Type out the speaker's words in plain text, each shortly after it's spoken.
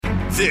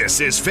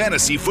This is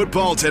Fantasy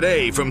Football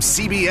Today from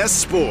CBS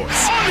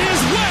Sports. On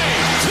his way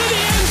to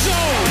the end zone.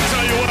 I'll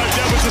tell you what,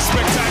 that was a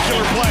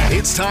spectacular play.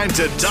 It's time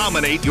to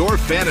dominate your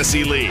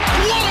fantasy league. What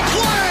a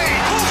play!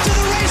 Off to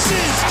the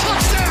races.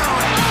 Touchdown.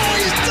 Oh,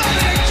 he's done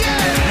it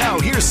again. Now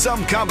here's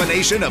some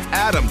combination of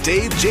Adam,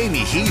 Dave,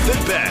 Jamie, Heath,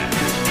 and Ben.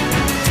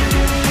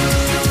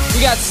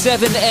 We got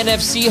 7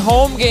 NFC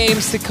home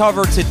games to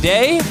cover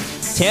today.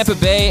 Tampa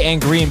Bay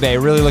and Green Bay.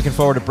 Really looking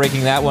forward to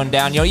breaking that one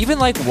down. You know, even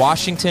like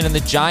Washington and the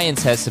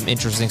Giants has some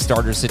interesting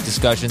starter sit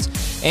discussions.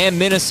 And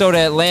Minnesota,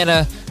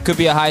 Atlanta could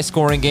be a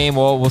high-scoring game.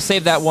 Well, we'll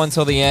save that one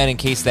till the end in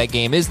case that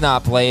game is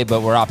not played,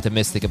 but we're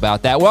optimistic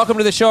about that. Welcome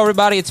to the show,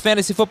 everybody. It's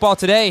Fantasy Football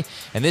Today,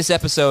 and this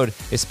episode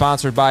is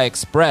sponsored by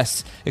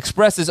Express.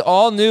 Express is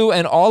all new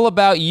and all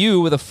about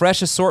you with a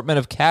fresh assortment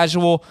of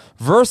casual,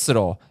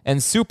 versatile,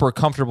 and super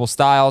comfortable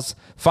styles.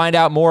 Find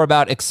out more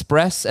about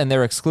Express and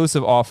their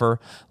exclusive offer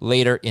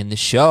later in the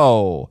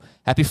show.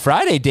 Happy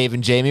Friday, Dave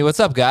and Jamie. What's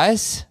up,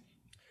 guys?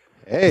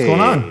 Hey. What's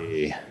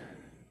going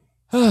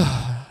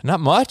on? Not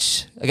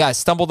much. I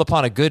stumbled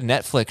upon a good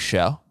Netflix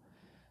show.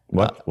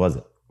 What was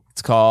it?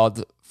 It's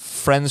called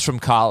Friends from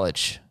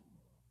College.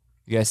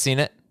 You guys seen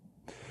it?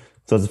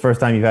 So it's the first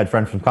time you've had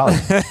friends from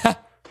college.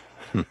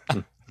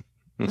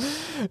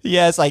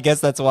 Yes, I guess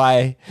that's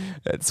why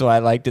I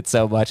liked it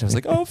so much. I was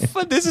like, oh,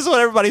 this is what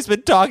everybody's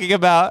been talking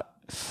about.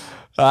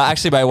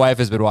 Actually, my wife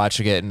has been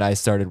watching it, and I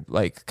started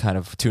like kind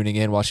of tuning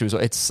in while she was.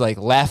 It's like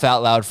laugh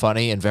out loud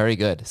funny and very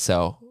good.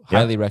 So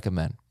highly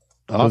recommend.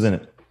 Who's in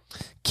it?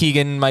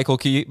 Michael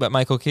Key,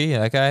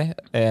 that guy,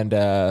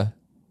 and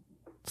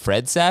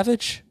Fred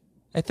Savage,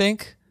 I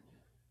think.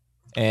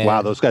 And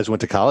Wow, those guys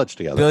went to college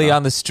together. Billy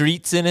on the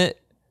Street's in it.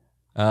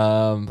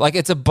 Like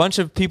it's a bunch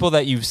of people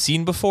that you've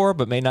seen before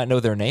but may not know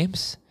their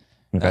names.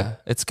 Okay.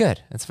 It's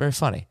good. It's very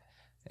funny.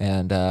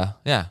 And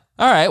yeah.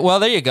 All right. Well,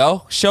 there you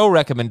go. Show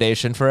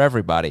recommendation for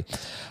everybody.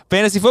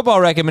 Fantasy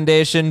football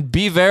recommendation.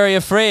 Be very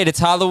afraid. It's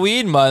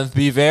Halloween month.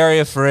 Be very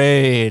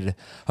afraid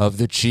of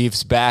the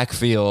Chiefs'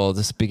 backfield.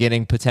 It's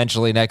beginning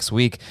potentially next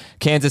week.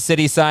 Kansas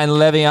City signed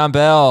Le'Veon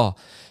Bell.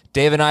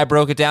 Dave and I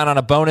broke it down on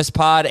a bonus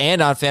pod and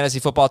on Fantasy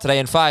Football Today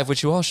in 5,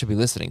 which you all should be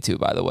listening to,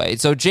 by the way.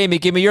 So, Jamie,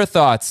 give me your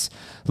thoughts.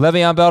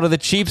 Le'Veon Bell to the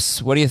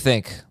Chiefs. What do you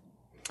think?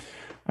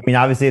 I mean,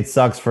 obviously it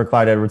sucks for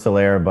Clyde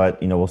Edwards-Helaire, but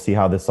we'll see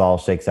how this all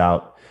shakes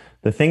out.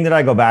 The thing that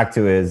I go back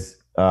to is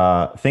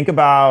think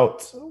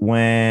about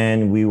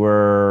when we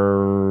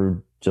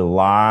were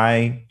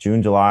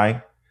June,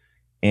 July,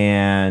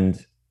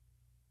 and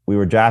we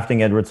were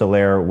drafting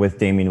Edwards-Helaire with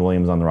Damian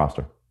Williams on the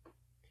roster,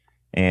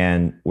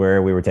 and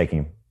where we were taking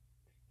him.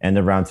 End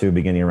of round 2,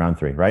 beginning of round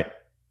 3, right?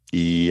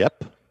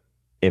 Yep.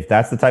 If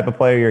that's the type of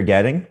player you're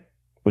getting,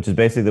 which is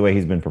basically the way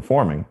he's been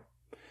performing,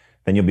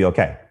 then you'll be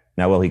okay.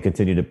 Now, will he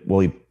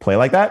play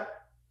like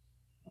that?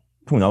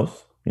 Who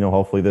knows?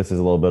 Hopefully this is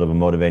a little bit of a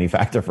motivating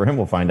factor for him.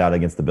 We'll find out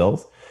against the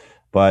Bills.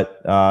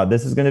 But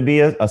this is going to be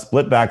a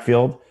split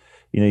backfield.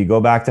 You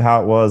go back to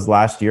how it was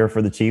last year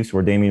for the Chiefs,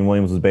 where Damian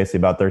Williams was basically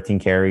about 13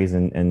 carries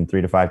and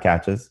 3 to 5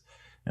 catches.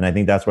 And I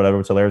think that's what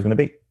Edwards-Helaire is going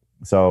to be.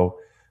 So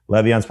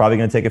Le'Veon's probably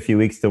going to take a few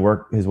weeks to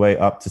work his way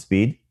up to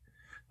speed.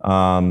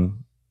 And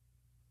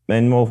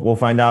we'll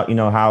find out,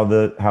 how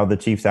the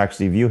Chiefs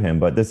actually view him.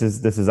 But this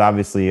is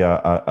obviously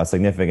a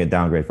significant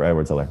downgrade for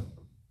Edwards-Helaire.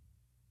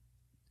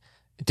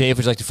 Dave,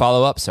 would you like to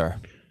follow up, sir?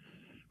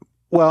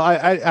 Well,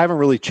 I haven't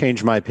really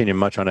changed my opinion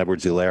much on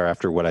Edwards-Helaire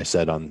after what I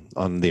said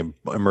on the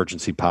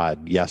emergency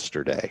pod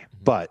yesterday.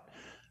 But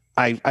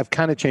I've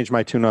kind of changed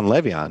my tune on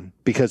Le'Veon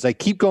because I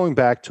keep going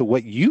back to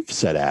what you've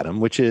said,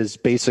 Adam, which is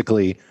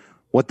basically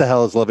what the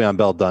hell has Le'Veon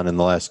Bell done in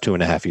the last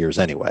 2.5 years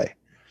anyway?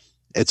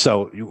 And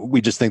so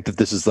we just think that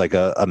this is like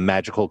a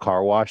magical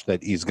car wash,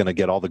 that he's going to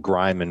get all the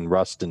grime and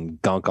rust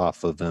and gunk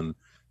off of him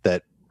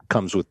that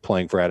comes with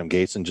playing for Adam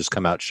Gase and just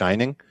come out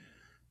shining.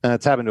 And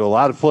it's happened to a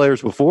lot of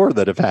players before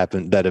that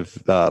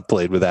have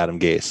played with Adam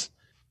Gase.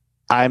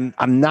 I'm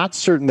not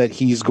certain that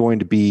he's going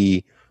to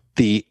be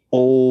the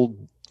old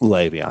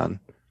Le'Veon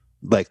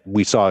like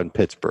we saw in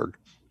Pittsburgh.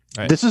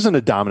 Right. This isn't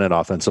a dominant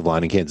offensive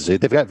line in Kansas City.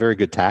 They've got very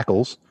good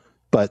tackles,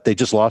 but they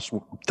just lost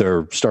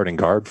their starting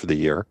guard for the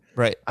year.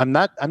 Right. I'm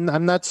not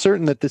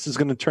certain that this is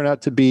going to turn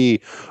out to be,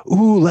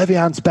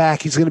 Le'Veon's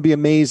back. He's going to be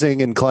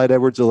amazing, and Clyde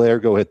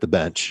Edwards-Helaire go hit the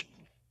bench.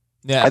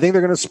 Yeah, I think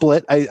they're going to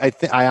split. I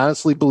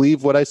honestly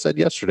believe what I said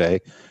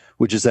yesterday,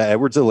 which is that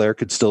Edwards-Helaire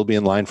could still be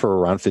in line for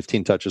around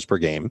 15 touches per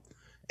game.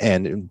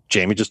 And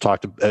Jamie just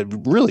talked,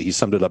 he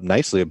summed it up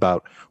nicely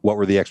about what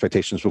were the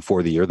expectations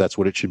before the year. That's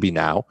what it should be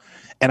now.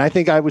 And I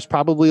think I was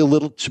probably a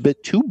little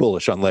bit too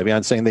bullish on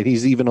Le'Veon, saying that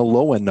he's even a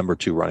low-end number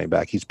 2 running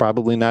back. He's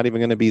probably not even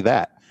going to be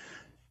that.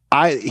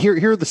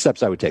 Here are the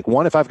steps I would take.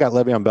 One, if I've got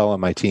Le'Veon Bell on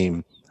my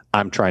team,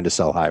 I'm trying to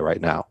sell high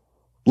right now.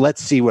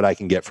 Let's see what I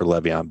can get for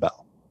Le'Veon Bell.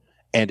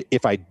 And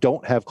if I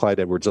don't have Clyde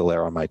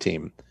Edwards-Helaire on my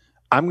team,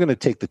 I'm going to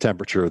take the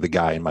temperature of the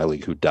guy in my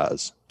league who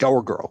does,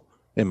 or girl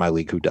in my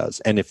league who does.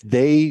 And if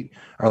they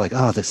are like,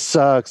 oh, this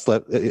sucks,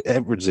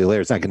 Edwards-Helaire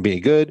is not going to be any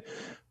good,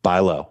 buy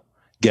low.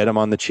 Get him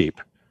on the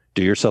cheap.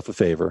 Do yourself a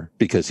favor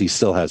because he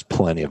still has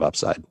plenty of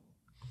upside.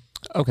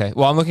 Okay.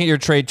 Well, I'm looking at your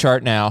trade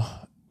chart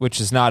now. which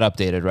is not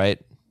updated, right?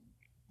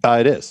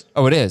 It is.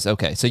 Oh, it is.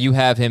 Okay. So you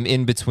have him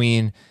in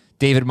between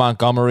David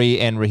Montgomery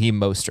and Raheem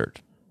Mostert.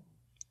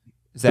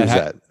 Who's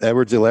that?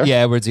 Edwards-Helaire? Yeah,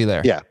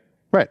 Edwards-Helaire. Yeah,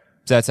 right.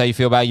 So that's how you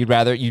feel about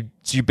it?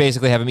 So you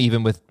basically have him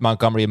even with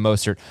Montgomery and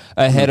Mostert,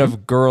 ahead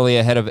of Gurley,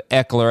 ahead of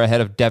Eckler,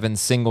 ahead of Devin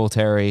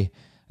Singletary,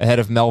 ahead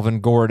of Melvin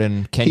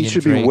Gordon, Kenyon He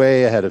should Drake. be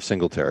way ahead of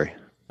Singletary.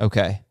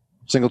 Okay.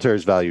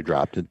 Singletary's value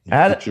dropped.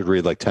 It should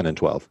read like 10 and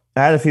 12.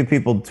 I had a few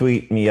people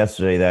tweet me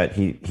yesterday that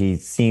he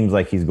seems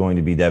like he's going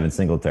to be Devin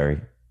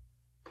Singletary.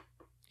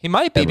 He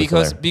might be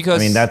because I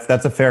mean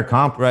that's a fair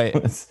comp, right?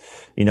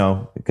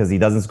 Because he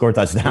doesn't score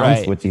touchdowns,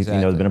 right, which has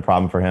been a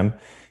problem for him.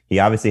 He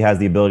obviously has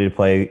the ability to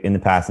play in the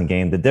passing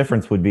game. The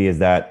difference would be is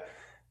that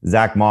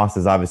Zach Moss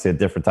is obviously a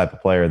different type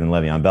of player than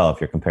Le'Veon Bell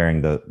if you're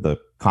comparing the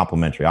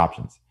complementary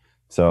options.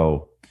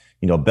 So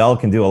Bell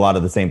can do a lot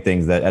of the same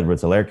things that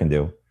Edwards-Helaire can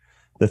do.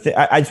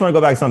 I just want to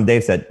go back to something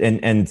Dave said, and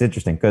it's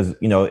interesting because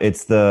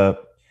it's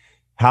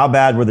how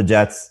bad were the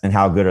Jets and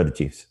how good are the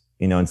Chiefs?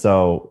 And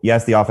so,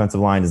 yes, the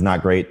offensive line is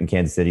not great in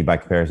Kansas City by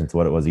comparison to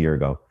what it was a year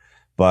ago.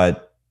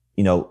 But,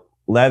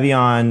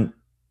 Le'Veon,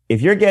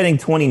 if you're getting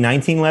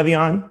 2019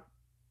 Le'Veon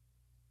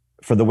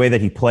for the way that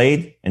he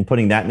played and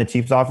putting that in the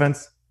Chiefs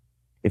offense,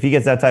 if he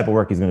gets that type of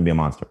work, he's going to be a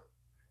monster.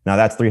 Now,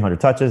 that's 300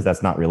 touches.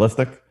 That's not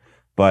realistic.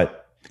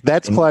 But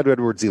that's Clyde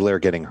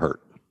Edwards-Helaire getting hurt.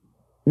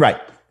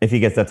 Right. If he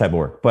gets that type of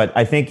work. But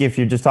I think if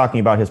you're just talking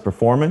about his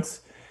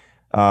performance,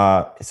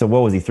 so what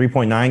was he,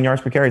 3.9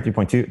 yards per carry?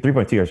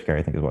 3.2 yards per carry,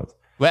 I think it was.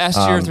 Last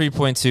year,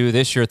 3.2.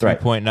 This year,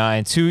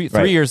 3.9.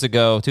 3 years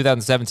ago,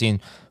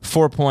 2017,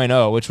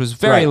 4.0, which was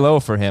very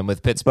low for him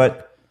with Pittsburgh.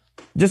 But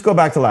just go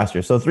back to last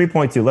year. So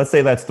 3.2. Let's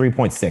say that's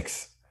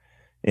 3.6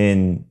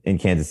 in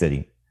Kansas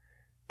City.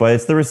 But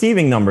it's the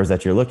receiving numbers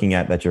that you're looking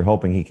at that you're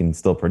hoping he can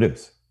still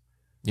produce.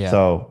 Yeah.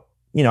 So,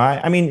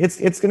 I mean, it's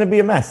going to be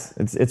a mess.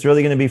 It's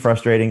really going to be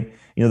frustrating.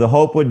 The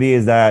hope would be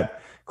is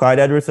that Clyde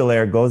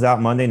Edwards-Helaire goes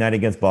out Monday night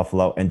against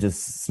Buffalo and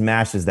just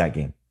smashes that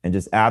game. And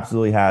just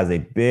absolutely has a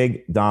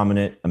big,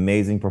 dominant,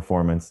 amazing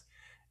performance.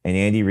 And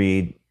Andy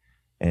Reid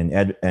and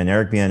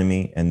Eric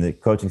Bieniemy and the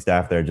coaching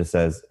staff there just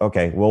says,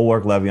 okay, we'll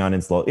work Le'Veon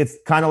in slow. It's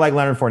kind of like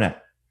Leonard Fournette.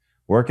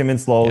 Work him in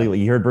slowly.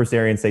 Yeah. You heard Bruce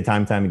Arians say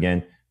time and time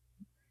again,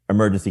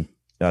 emergency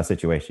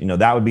situation.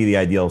 That would be the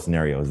ideal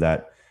scenario is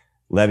that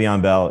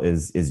Le'Veon Bell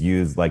is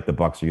used like the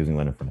Bucs are using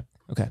Leonard Fournette.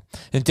 Okay.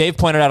 And Dave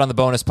pointed out on the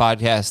bonus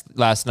podcast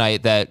last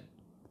night that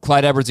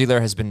Clyde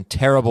Edwards-Helaire has been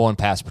terrible in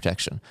pass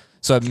protection.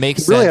 So it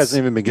makes sense. He really hasn't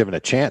even been given a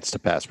chance to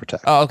pass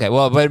protect. Oh, okay.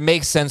 Well, but it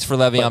makes sense for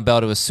Le'Veon Bell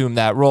to assume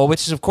that role,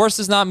 which of course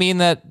does not mean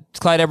that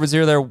Clyde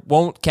Edwards-Helaire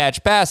won't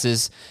catch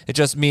passes. It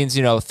just means,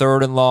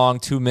 third and long,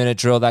 2-minute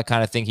drill, that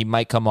kind of thing. He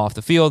might come off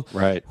the field.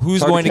 Right. Who's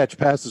it's hard going to catch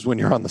passes when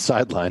you're on the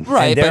sideline?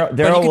 Right. But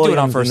Darrell you can do it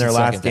on Williams first in their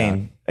and last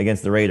game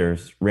against the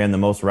Raiders ran the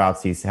most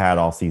routes he's had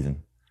all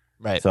season.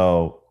 Right.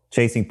 So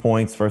chasing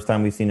points, first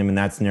time we've seen him in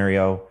that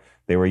scenario,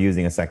 they were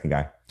using a second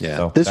guy. Yeah,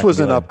 so this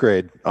was an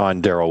upgrade on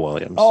Darrell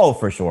Williams. Oh,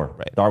 for sure.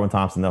 Right. Darwin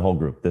Thompson, that whole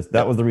group.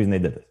 That was the reason they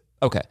did this.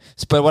 Okay.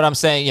 But what I'm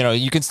saying,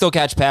 you can still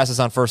catch passes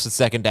on first and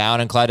second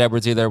down, and Clyde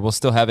Edwards-Helaire will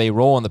still have a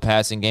role in the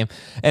passing game.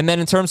 And then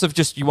in terms of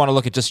you want to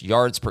look at just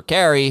yards per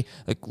carry,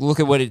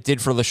 look at what it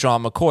did for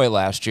LaShawn McCoy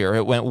last year.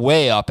 It went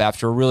way up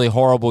after a really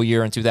horrible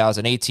year in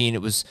 2018.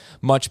 It was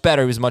much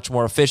better. He was much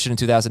more efficient in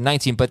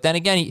 2019. But then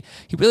again,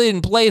 he really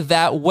didn't play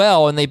that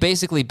well, and they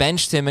basically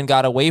benched him and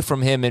got away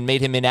from him and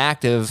made him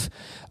inactive,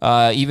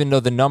 even though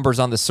the numbers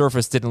on the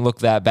surface didn't look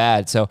that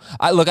bad. So,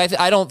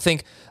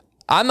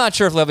 I'm not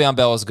sure if Le'Veon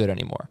Bell is good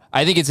anymore.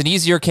 I think it's an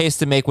easier case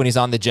to make when he's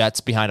on the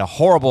Jets behind a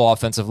horrible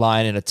offensive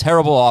line and a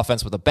terrible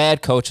offense with a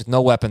bad coach with no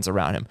weapons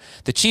around him.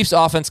 The Chiefs'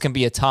 offense can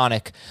be a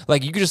tonic.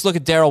 Like, you could just look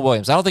at Darrell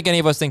Williams. I don't think any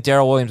of us think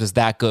Darrell Williams is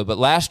that good, but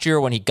last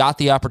year when he got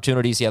the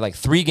opportunities, he had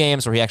 3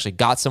 games where he actually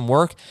got some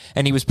work,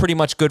 and he was pretty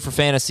much good for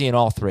fantasy in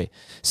all 3.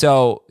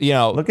 So,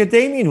 Look at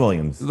Damian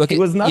Williams. He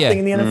was nothing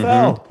in the NFL.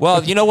 Mm-hmm.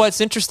 Well, you know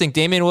what's interesting?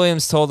 Damian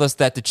Williams told us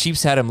that the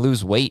Chiefs had him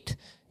lose weight.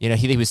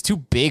 He was too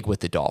big with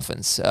the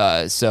Dolphins.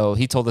 So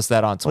he told us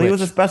that on Twitch. Well, he was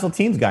a special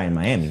teams guy in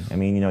Miami. I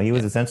mean, he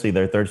was essentially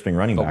their third string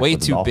running back. But way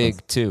too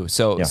big, too.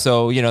 So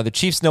the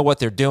Chiefs know what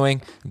they're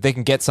doing. They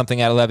can get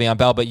something out of Le'Veon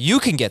Bell, but you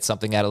can get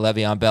something out of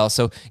Le'Veon Bell.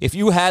 So if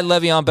you had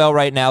Le'Veon Bell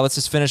right now, let's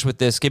just finish with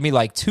this. Give me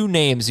 2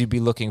 names you'd be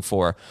looking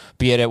for,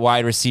 be it at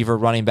wide receiver,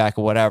 running back,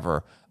 or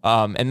whatever.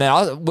 And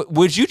then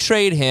would you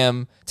trade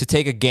him to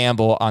take a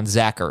gamble on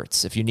Zach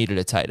Ertz if you needed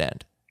a tight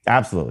end?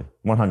 Absolutely.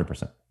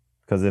 100%.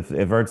 Because if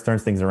Ertz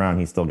turns things around,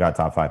 he's still got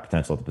top 5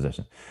 potential at the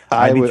position.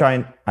 I'd be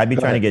trying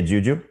to get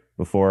Juju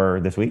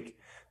before this week.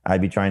 I'd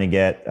be trying to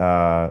get,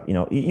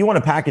 you want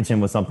to package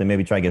him with something,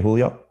 maybe try to get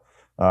Julio,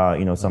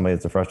 somebody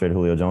that's a frustrated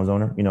Julio Jones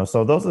owner,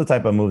 so those are the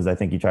type of moves I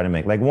think you try to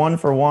make. Like 1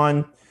 for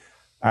 1,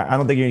 I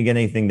don't think you're going to get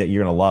anything that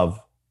you're going to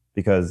love,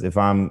 because if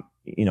I'm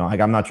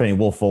not trading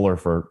Will Fuller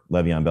for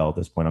Le'Veon Bell at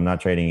this point. I'm not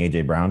trading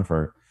AJ Brown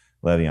for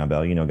Le'Veon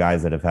Bell,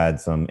 guys that have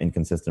had some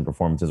inconsistent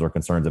performances or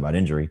concerns about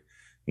injury.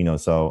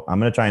 So I'm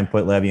going to try and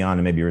put Le'Veon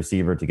and maybe a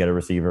receiver to get a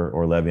receiver,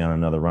 or Le'Veon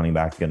another running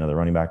back to get another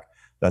running back.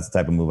 That's the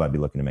type of move I'd be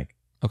looking to make.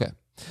 Okay.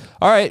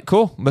 All right,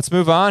 cool. Let's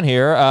move on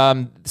here.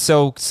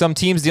 So some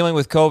teams dealing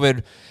with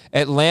COVID.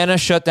 Atlanta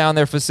shut down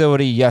their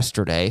facility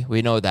yesterday.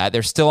 We know that.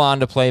 They're still on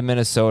to play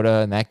Minnesota,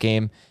 and that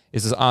game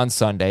is on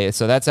Sunday.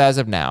 So that's as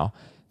of now.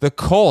 The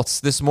Colts,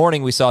 this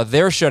morning we saw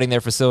they're shutting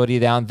their facility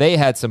down. They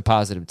had some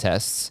positive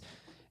tests.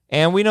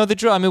 And we know the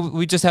drill. I mean,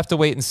 we just have to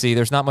wait and see.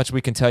 There's not much we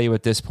can tell you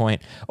at this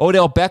point.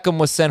 Odell Beckham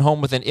was sent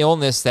home with an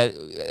illness that,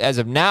 as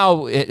of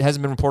now, it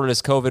hasn't been reported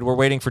as COVID. We're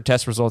waiting for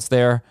test results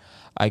there,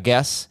 I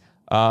guess.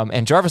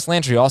 And Jarvis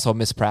Landry also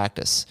missed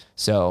practice.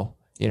 So,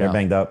 They're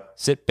banged up.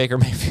 Sit Baker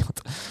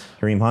Mayfield.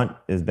 Kareem Hunt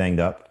is banged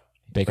up.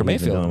 Baker He's been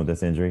Mayfield. dealing with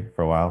this injury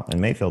for a while. And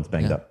Mayfield's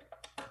banged up.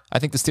 I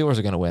think the Steelers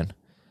are going to win.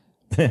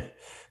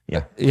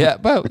 Yeah. Yeah,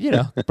 but,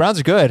 Browns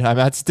are good. I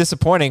mean, it's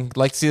disappointing.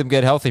 Like to see them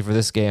get healthy for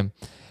this game.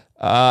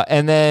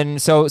 And then,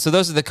 so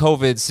those are the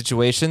COVID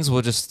situations.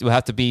 We'll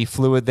have to be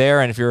fluid there.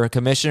 And if you're a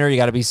commissioner, you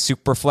got to be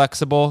super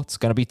flexible. It's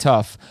going to be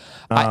tough.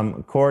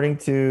 According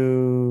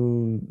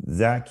to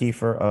Zach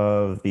Kiefer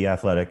of The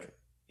Athletic,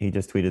 he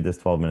just tweeted this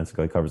 12 minutes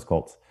ago. He covers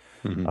Colts.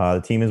 Mm-hmm.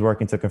 The team is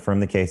working to confirm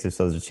the cases,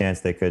 so there's a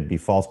chance they could be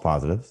false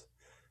positives.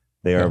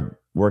 They are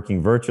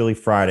working virtually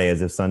Friday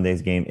as if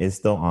Sunday's game is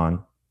still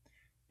on.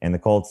 And the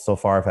Colts so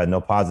far have had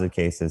no positive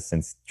cases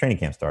since training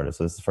camp started.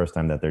 So this is the first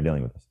time that they're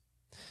dealing with this.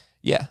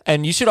 Yeah,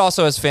 and you should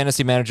also, as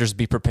fantasy managers,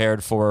 be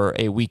prepared for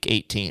a Week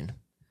 18,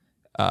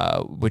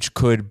 which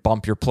could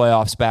bump your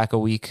playoffs back a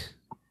week.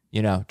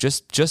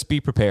 Just be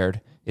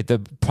prepared.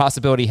 The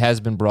possibility has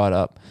been brought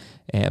up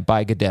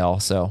by Goodell,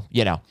 so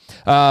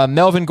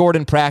Melvin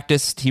Gordon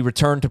practiced. He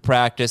returned to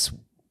practice.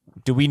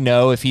 Do we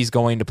know if he's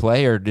going to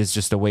play, or is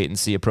just a wait and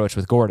see approach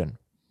with Gordon?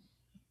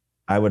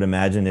 I would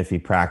imagine if he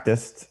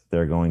practiced,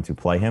 they're going to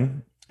play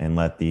him and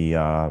let the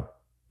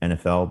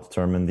NFL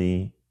determine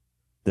the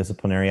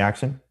disciplinary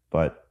action.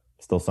 But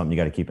still something you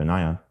got to keep an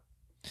eye on.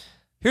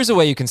 Here's a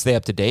way you can stay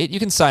up to date. You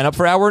can sign up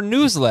for our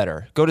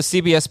newsletter. Go to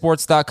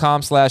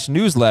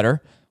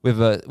cbssports.com/newsletter. We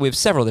have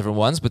several different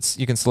ones, but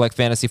you can select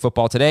Fantasy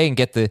Football Today and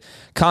get the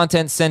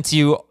content sent to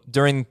you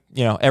during,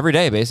 every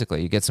day,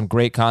 basically. You get some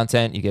great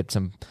content. You get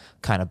some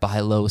kind of buy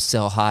low,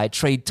 sell high,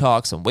 trade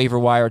talk, some waiver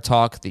wire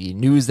talk, the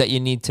news that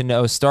you need to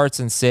know, starts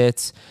and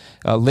sits,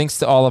 links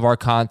to all of our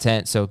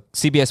content. So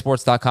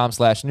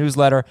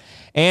cbssports.com/newsletter.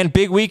 And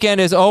big weekend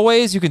as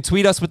always. You can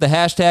tweet us with the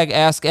hashtag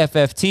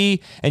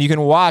AskFFT, and you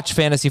can watch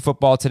Fantasy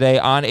Football Today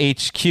on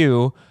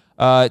HQ,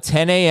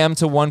 10 a.m.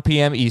 to 1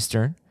 p.m.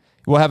 Eastern.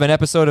 We'll have an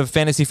episode of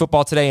Fantasy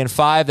Football Today in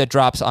 5 that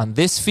drops on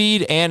this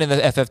feed and in the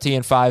FFT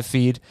in 5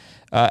 feed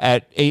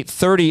at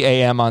 8:30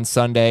 a.m. on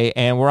Sunday.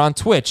 And we're on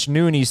Twitch,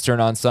 noon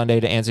Eastern on Sunday,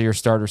 to answer your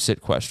starter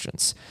sit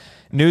questions.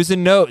 News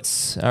and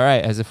notes. All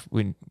right, as if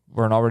we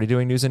weren't already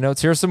doing news and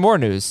notes, here's some more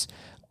news.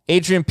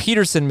 Adrian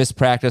Peterson missed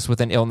practice with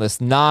an illness,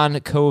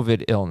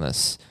 non-COVID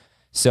illness.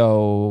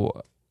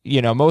 So,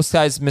 most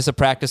guys miss a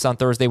practice on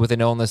Thursday with an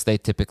illness. They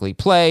typically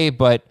play,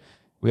 but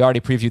we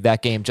already previewed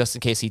that game. Just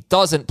in case he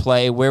doesn't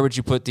play, where would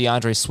you put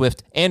DeAndre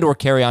Swift and or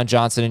Kerryon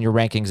Johnson in your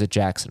rankings at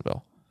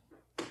Jacksonville?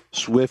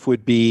 Swift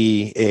would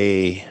be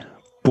a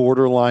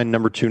borderline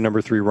number 2,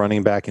 number 3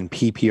 running back in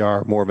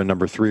PPR, more of a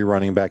number 3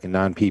 running back in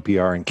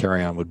non-PPR, and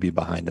Kerryon would be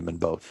behind him in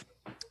both.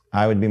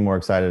 I would be more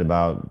excited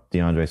about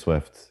DeAndre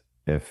Swift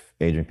if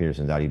Adrian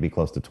Peterson's out. He'd be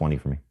close to 20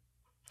 for me.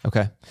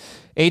 Okay.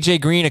 AJ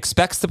Green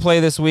expects to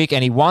play this week,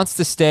 and he wants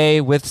to stay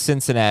with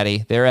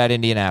Cincinnati. They're at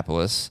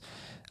Indianapolis.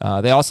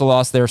 They also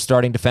lost their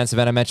starting defensive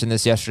end. I mentioned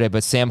this yesterday,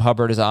 but Sam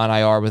Hubbard is on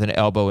IR with an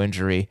elbow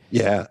injury.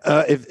 Yeah.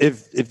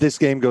 If this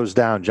game goes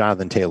down,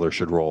 Jonathan Taylor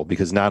should roll,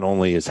 because not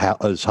only is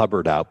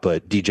Hubbard out,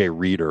 but DJ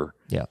Reader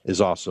is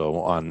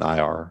also on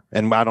IR.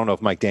 And I don't know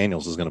if Mike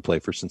Daniels is going to play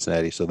for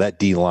Cincinnati, so that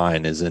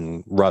D-line is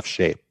in rough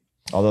shape.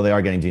 Although they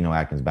are getting Geno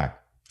Atkins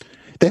back.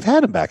 They've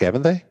had him back,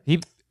 haven't they? He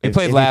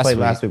played last week.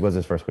 Last week was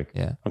his first week.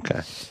 Yeah.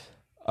 Okay.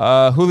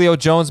 Julio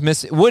Jones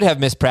would have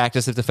missed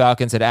practice if the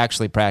Falcons had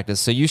actually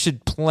practiced. So you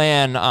should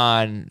plan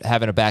on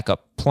having a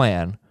backup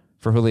plan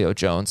for Julio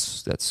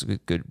Jones. That's a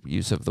good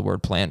use of the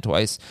word plan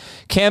twice.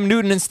 Cam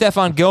Newton and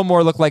Stephon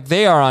Gilmore look like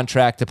they are on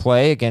track to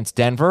play against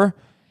Denver.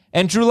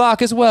 And Drew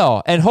Lock as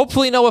well. And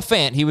hopefully Noah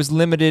Fant. He was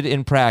limited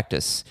in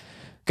practice.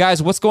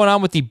 Guys, what's going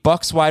on with the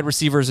Bucs wide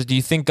receivers? Do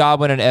you think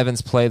Godwin and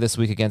Evans play this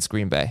week against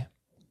Green Bay?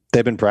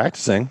 They've been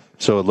practicing,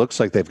 so it looks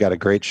like they've got a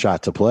great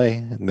shot to play,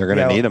 and they're going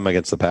to need them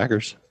against the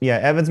Packers. Yeah,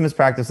 Evans missed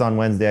practice on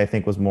Wednesday. I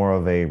think was more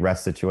of a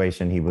rest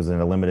situation. He was in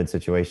a limited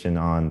situation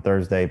on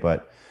Thursday,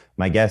 but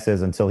my guess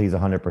is until he's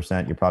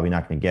 100%, you're probably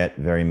not going to get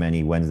very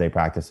many Wednesday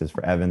practices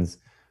for Evans.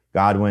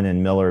 Godwin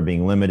and Miller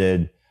being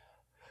limited.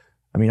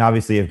 I mean,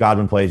 obviously, if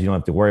Godwin plays, you don't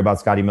have to worry about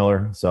Scotty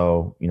Miller.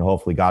 So,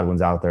 hopefully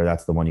Godwin's out there.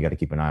 That's the one you got to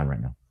keep an eye on right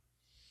now.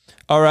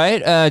 All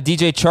right.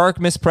 DJ Chark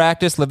missed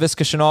practice.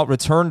 Laviska Shenault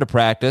returned to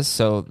practice.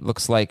 So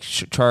looks like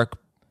Chark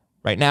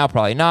right now,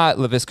 probably not.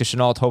 Laviska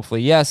Shenault,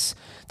 hopefully, yes.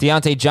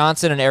 Deontay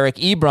Johnson and Eric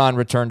Ebron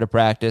returned to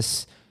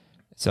practice.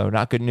 So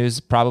not good news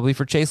probably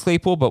for Chase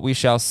Claypool, but we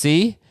shall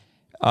see.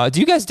 Do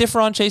you guys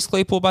differ on Chase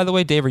Claypool, by the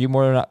way? Dave, are you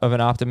more of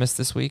an optimist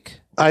this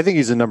week? I think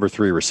he's a number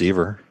 3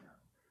 receiver.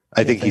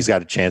 I think he's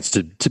got a chance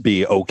to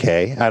be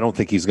okay. I don't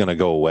think he's going to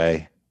go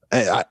away.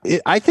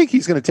 I think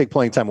he's going to take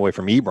playing time away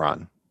from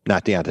Ebron,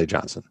 not Deontay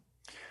Johnson.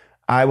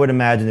 I would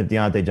imagine if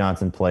Deontay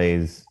Johnson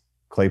plays,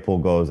 Claypool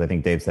goes, I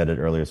think Dave said it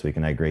earlier this week,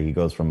 and I agree, he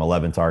goes from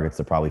 11 targets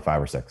to probably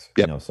 5 or 6.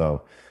 Yep.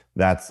 So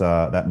that's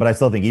that. But I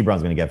still think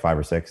Ebron's going to get 5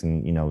 or 6,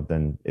 and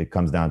then it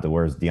comes down to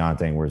where's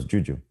Deontay and where's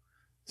Juju.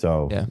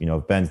 So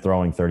if Ben's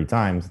throwing 30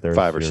 times, there's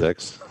 5 or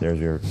 6. There's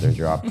your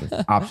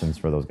options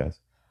for those guys.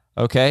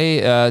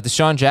 Okay,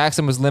 Deshaun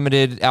Jackson was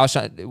limited.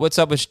 Alshon, what's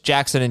up with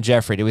Jackson and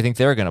Jeffrey? Do we think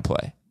they're going to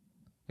play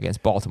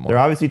against Baltimore? They're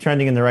obviously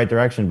trending in the right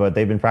direction, but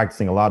they've been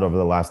practicing a lot over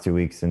the last 2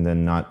 weeks and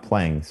then not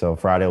playing. So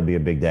Friday will be a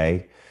big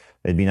day.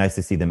 It'd be nice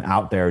to see them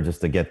out there just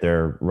to get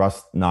their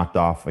rust knocked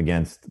off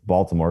against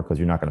Baltimore, because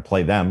you're not going to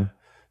play them.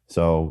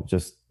 So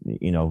just,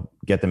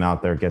 get them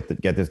out there, get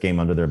this game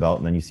under their belt,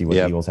 and then you see what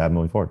the Eagles have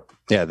moving forward.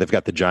 Yeah, they've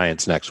got the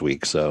Giants next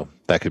week, so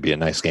that could be a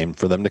nice game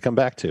for them to come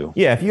back to.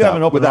 Yeah, if you have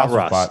an open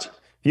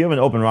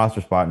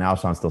roster spot, and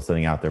Alshon's still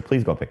sitting out there,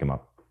 please go pick him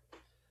up.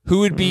 Who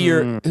would be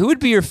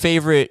your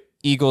favorite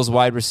Eagles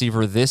wide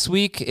receiver this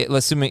week?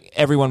 Assuming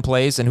everyone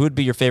plays, and who would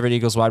be your favorite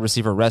Eagles wide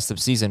receiver rest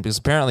of season? Because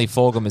apparently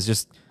Fulgham is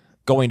just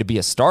going to be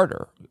a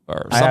starter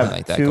or something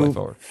like that going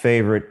forward. I have 2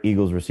 favorite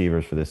Eagles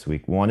receivers for this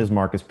week. One is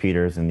Marcus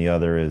Peters, and the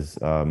other is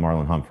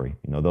Marlon Humphrey.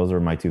 Those are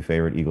my 2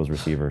 favorite Eagles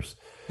receivers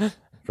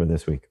for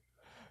this week.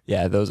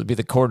 Yeah, those would be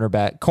the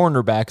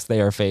cornerbacks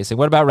they are facing.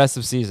 What about rest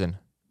of season?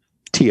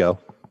 T.O.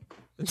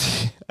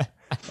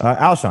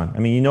 Alshon. I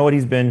mean, you know what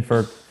he's been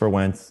for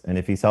Wentz, and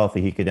if he's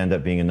healthy, he could end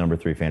up being a number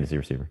 3 fantasy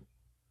receiver.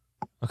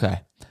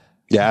 Okay.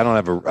 Yeah, I don't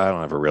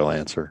have a real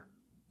answer.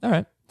 All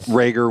right.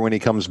 Rager when he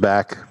comes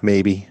back,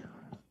 maybe.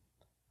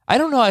 I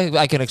don't know.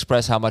 I can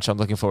express how much I'm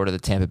looking forward to the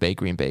Tampa Bay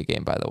Green Bay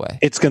game. By the way,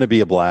 it's going to be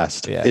a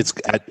blast. Yeah. It's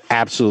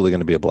absolutely going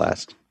to be a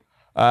blast.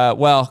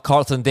 Well,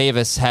 Carlton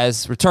Davis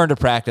has returned to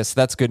practice.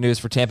 That's good news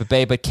for Tampa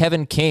Bay. But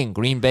Kevin King,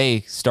 Green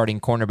Bay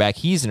starting cornerback,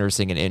 he's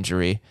nursing an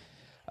injury.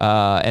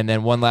 And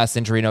then one last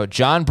injury note: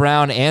 John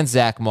Brown and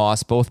Zach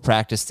Moss both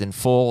practiced in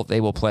full. They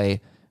will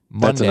play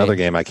Monday. That's another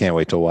game I can't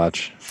wait to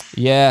watch.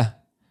 Yeah,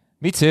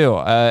 me too.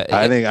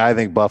 I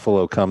think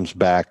Buffalo comes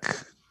back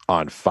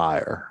on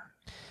fire.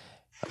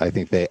 I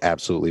think they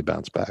absolutely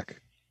bounce back.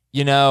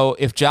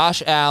 If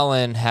Josh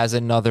Allen has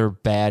another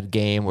bad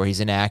game where he's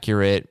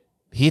inaccurate,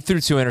 he threw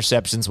 2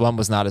 interceptions. One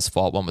was not his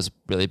fault. One was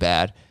really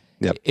bad.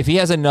 Yep. If he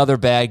has another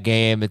bad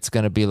game, it's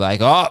going to be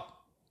like, oh,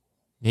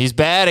 he's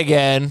bad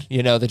again.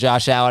 The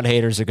Josh Allen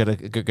haters are going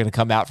to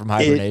come out from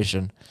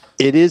hibernation.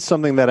 It is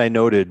something that I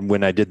noted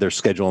when I did their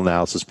schedule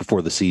analysis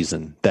before the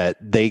season, that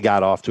they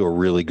got off to a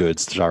really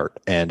good start.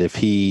 And if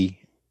he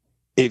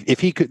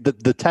could,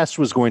 the test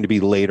was going to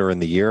be later in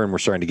the year, and we're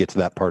starting to get to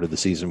that part of the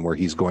season where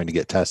he's going to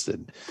get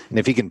tested. And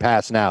if he can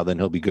pass now, then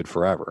he'll be good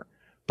forever.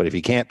 But if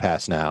he can't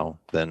pass now,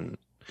 then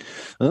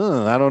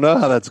I don't know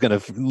how that's going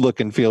to look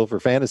and feel for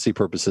fantasy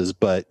purposes.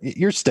 But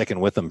you're sticking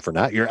with him for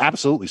now. You're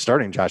absolutely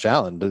starting Josh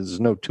Allen. There's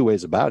no 2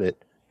 ways about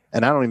it.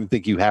 And I don't even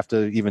think you have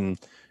to even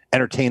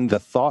entertain the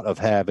thought of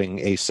having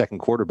a second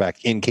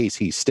quarterback in case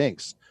he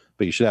stinks.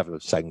 But you should have a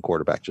second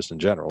quarterback just in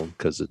general,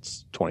 because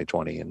it's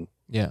 2020 and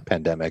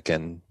pandemic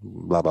and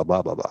blah, blah,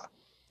 blah, blah, blah.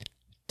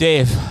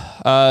 Dave,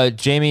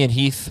 Jamie and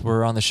Heath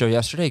were on the show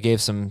yesterday,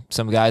 gave some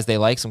guys they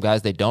like, some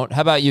guys they don't.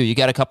 How about you? You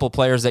got a couple of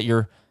players that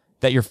you're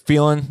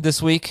feeling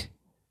this week?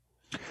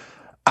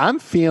 I'm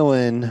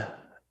feeling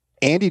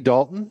Andy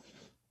Dalton.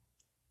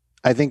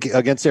 I think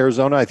against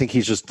Arizona, I think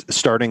he's just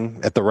starting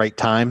at the right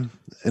time,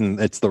 and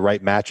it's the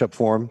right matchup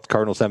for him.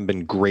 Cardinals haven't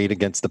been great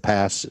against the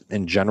pass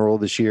in general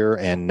this year,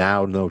 and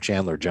now no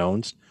Chandler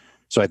Jones.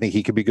 So I think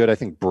he could be good. I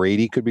think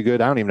Brady could be good.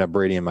 I don't even have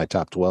Brady in my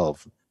top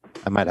 12.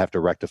 I might have to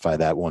rectify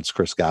that once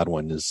Chris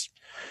Godwin is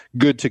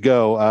good to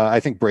go. I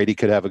think Brady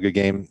could have a good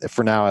game.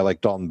 For now, I like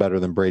Dalton better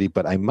than Brady,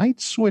 but I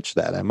might switch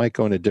that. I might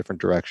go in a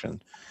different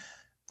direction.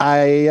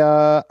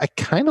 I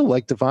kind of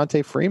like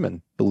Devontae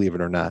Freeman, believe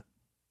it or not.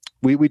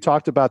 We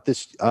talked about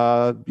this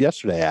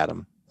yesterday,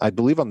 Adam. I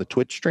believe on the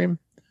Twitch stream.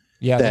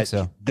 Yeah, I think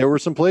so. There were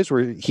some plays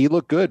where he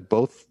looked good,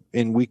 both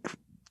in week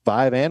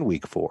 5 and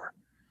week 4.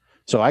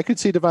 So I could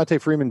see Devontae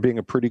Freeman being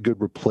a pretty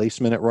good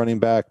replacement at running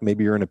back.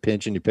 Maybe you're in a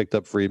pinch and you picked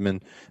up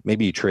Freeman.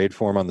 Maybe you trade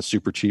for him on the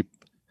super cheap.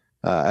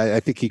 I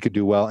think he could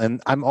do well.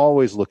 And I'm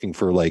always looking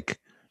for like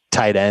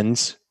tight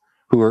ends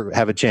who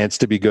have a chance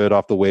to be good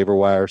off the waiver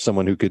wire,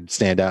 someone who could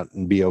stand out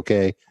and be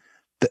okay.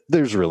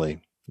 There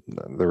really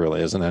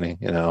isn't any,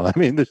 I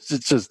mean,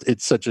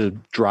 it's such a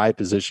dry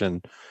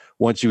position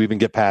once you even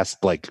get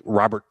past like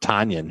Robert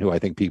Tonyan, who I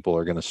think people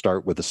are going to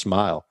start with a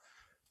smile.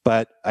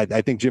 But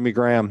I think Jimmy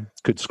Graham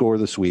could score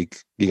this week.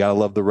 You got to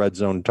love the red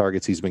zone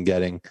targets he's been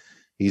getting.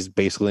 He's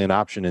basically an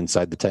option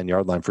inside the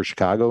 10-yard line for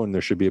Chicago, and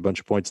there should be a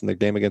bunch of points in the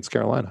game against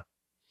Carolina.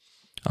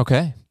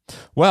 Okay.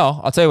 Well,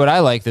 I'll tell you what I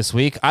like this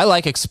week. I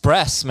like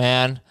Express,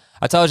 man.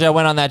 I told you I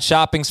went on that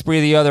shopping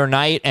spree the other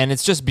night, and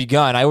it's just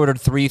begun. I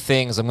ordered 3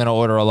 things. I'm going to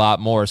order a lot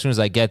more as soon as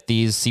I get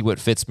these, see what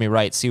fits me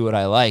right, see what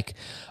I like.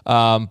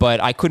 But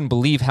I couldn't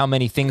believe how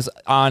many things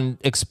on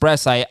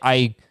Express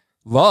I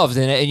loved,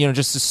 and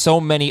just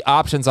so many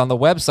options on the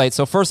website.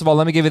 So first of all,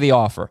 let me give you the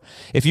offer.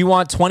 If you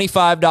want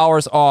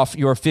 $25 off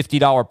your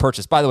 $50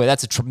 purchase, by the way,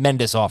 that's a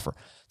tremendous offer.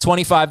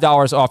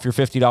 $25 off your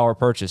 $50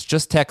 purchase.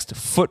 Just text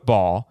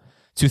football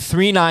to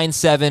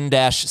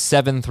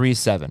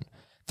 397-737.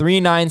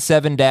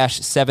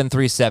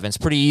 397-737. It's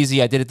pretty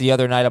easy. I did it the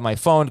other night on my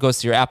phone. It goes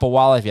to your Apple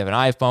Wallet if you have an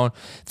iPhone.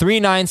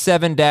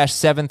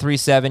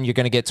 397-737. You're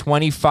going to get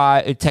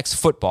 25. Text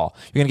football.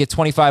 You're going to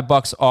get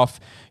 $25 off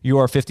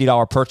your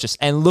 $50 purchase.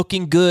 And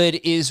looking good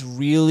is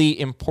really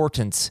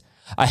important.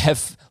 I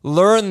have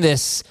learned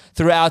this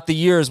throughout the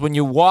years. When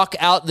you walk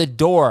out the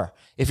door,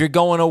 if you're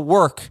going to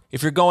work,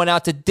 if you're going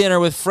out to dinner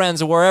with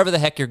friends or wherever the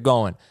heck you're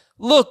going,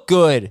 look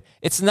good.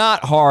 It's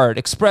not hard.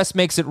 Express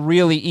makes it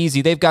really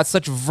easy. They've got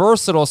such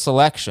versatile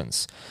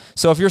selections.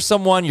 So if you're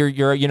someone,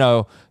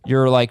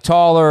 you're like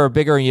taller or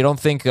bigger and you don't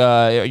think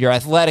you're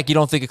athletic, you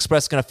don't think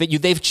Express is going to fit you,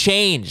 they've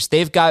changed.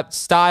 They've got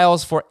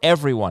styles for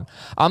everyone.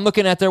 I'm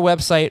looking at their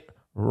website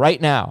right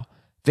now.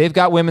 They've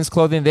got women's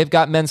clothing. They've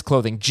got men's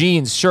clothing,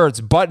 jeans, shirts,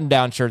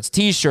 button-down shirts,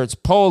 T-shirts,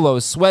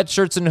 polos,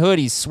 sweatshirts and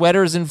hoodies,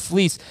 sweaters and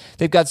fleece.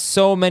 They've got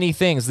so many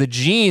things. The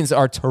jeans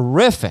are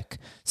terrific.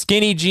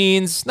 Skinny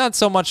jeans, not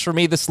so much for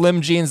me. The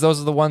slim jeans,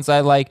 those are the ones I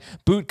like.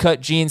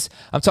 Bootcut jeans.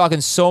 I'm talking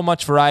so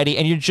much variety,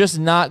 and you're just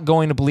not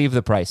going to believe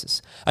the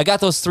prices. I got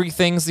those 3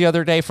 things the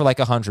other day for like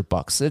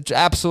 $100. It's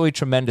absolutely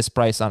tremendous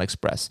price on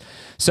Express.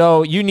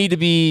 So you need to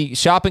be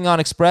shopping on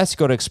Express.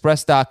 Go to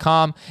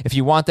express.com. If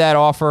you want that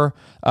offer,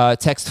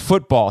 text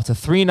football to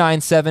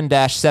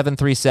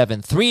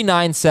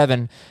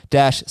 397-737.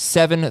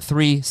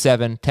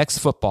 397-737. Text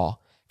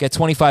football. Get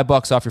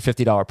 $25 off your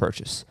 $50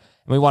 purchase.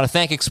 And we want to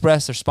thank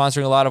Express. They're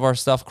sponsoring a lot of our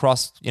stuff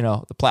across,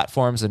 the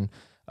platforms, and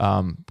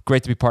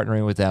great to be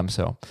partnering with them.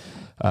 So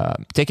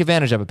take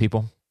advantage of it,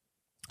 people.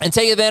 And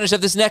take advantage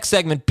of this next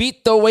segment,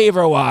 Beat the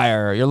Waiver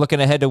Wire. You're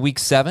looking ahead to Week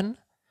 7.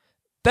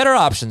 Better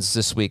options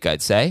this week,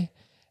 I'd say.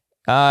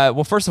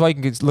 Well, first of all, you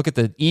can look at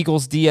the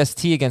Eagles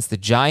DST against the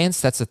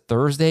Giants. That's a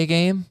Thursday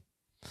game.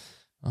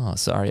 Oh,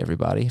 sorry,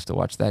 everybody. You have to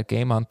watch that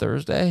game on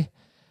Thursday.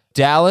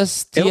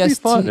 Dallas DST. It'll be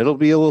fun. It'll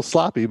be a little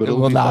sloppy, but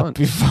it'll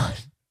be fun.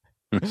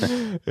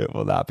 It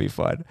will not be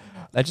fun.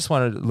 I just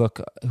wanted to look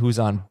who's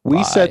on.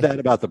 We said that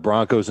about the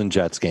Broncos and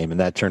Jets game,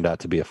 and that turned out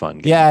to be a fun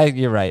game. Yeah,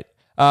 you're right.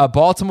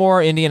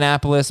 Baltimore,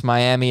 Indianapolis,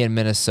 Miami, and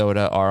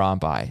Minnesota are on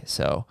bye.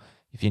 So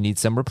if you need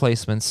some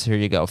replacements, here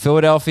you go.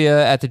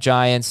 Philadelphia at the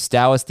Giants,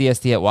 Dallas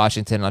DST at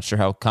Washington. Not sure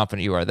how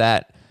confident you are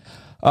that.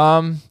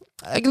 I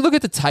can look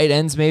at the tight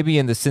ends maybe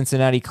in the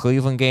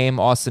Cincinnati-Cleveland game.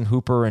 Austin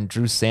Hooper and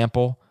Drew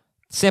Sample.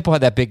 Sample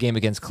had that big game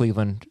against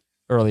Cleveland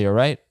earlier,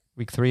 right?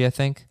 Week 3, I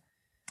think.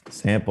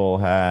 Sample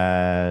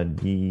had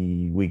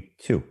the week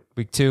 2.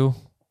 Week 2,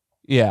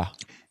 yeah.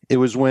 It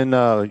was when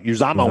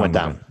Uzama went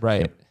down.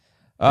 Right. Yep.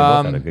 They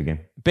both had a good game.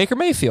 Baker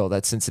Mayfield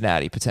at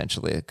Cincinnati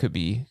potentially. It could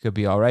be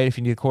all right if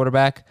you need a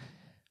quarterback.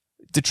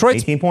 Detroit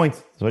 18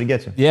 points. That's what he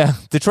gets you. Yeah,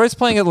 Detroit's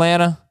playing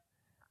Atlanta.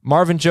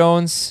 Marvin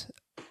Jones.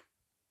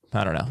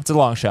 I don't know. It's a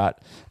long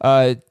shot.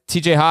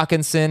 TJ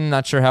Hawkinson.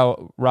 Not sure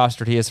how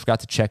rostered he is.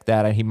 Forgot to check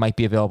that. He might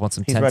be available in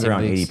some 10-team leagues. He's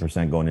right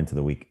around 80% going into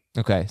the week.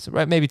 Okay, so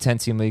right, maybe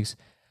 10-team leagues.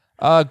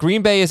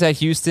 Green Bay is at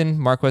Houston.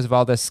 Marquez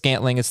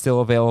Valdez-Scantling is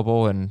still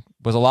available and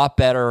was a lot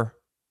better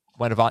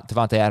when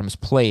Devontae Adams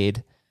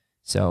played.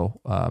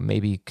 So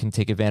maybe can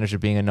take advantage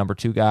of being a number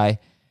 2 guy.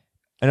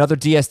 Another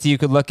DST you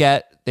could look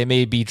at. They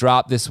may be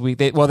dropped this week.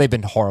 They've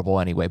been horrible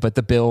anyway, but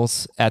the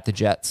Bills at the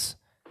Jets.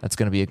 That's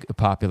going to be a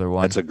popular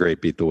one. That's a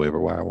great Beat the Waiver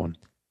Wire one.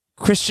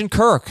 Christian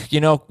Kirk.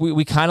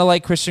 We kind of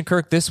like Christian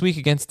Kirk this week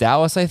against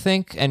Dallas, I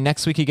think. And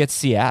next week he gets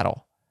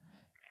Seattle.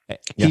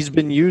 He's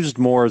been used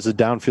more as a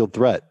downfield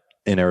threat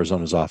in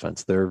Arizona's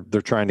offense. They're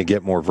trying to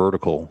get more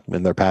vertical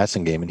in their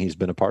passing game, and he's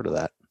been a part of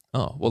that.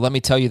 Oh, well, let me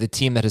tell you the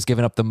team that has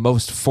given up the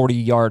most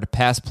 40-yard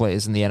pass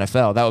plays in the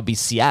NFL. That would be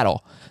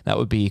Seattle. That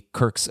would be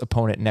Kirk's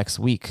opponent next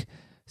week.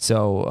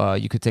 So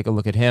you could take a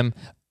look at him.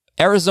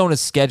 Arizona's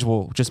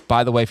schedule, just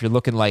by the way, if you're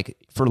looking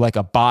for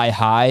a buy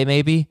high,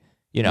 maybe,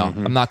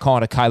 I'm not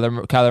calling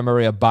Kyler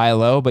Murray a buy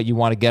low, but you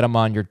want to get him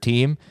on your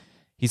team.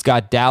 He's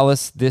got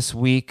Dallas this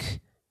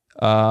week.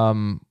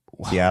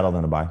 Seattle,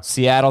 then a bye.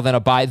 Seattle, then a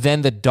bye.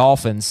 Then the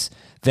Dolphins,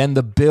 then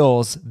the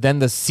Bills, then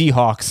the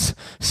Seahawks.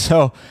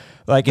 So,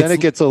 then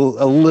it gets a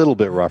little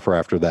bit rougher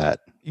after that.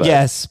 But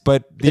yes,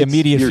 but the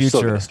immediate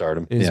future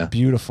is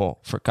beautiful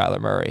for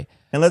Kyler Murray.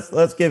 And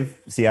let's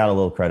give Seattle a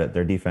little credit.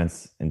 Their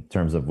defense, in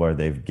terms of where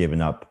they've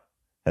given up,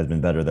 has been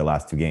better their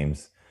last 2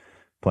 games,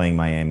 playing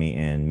Miami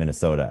and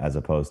Minnesota, as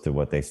opposed to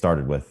what they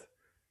started with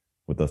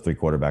those 3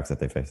 quarterbacks that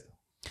they faced.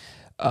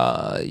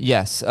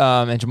 Yes,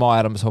 and Jamal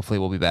Adams hopefully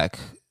will be back.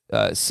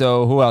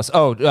 So who else?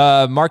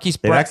 Marquise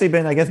Brown. They've actually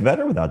been, I guess,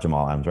 better without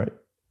Jamal Adams, right?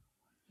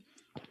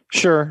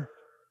 Sure.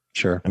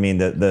 I mean,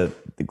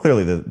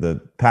 clearly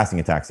the passing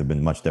attacks have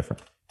been much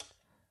different.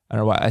 I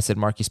don't know why I said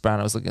Marquise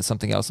Brown. I was looking at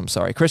something else. I'm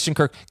sorry. Christian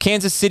Kirk,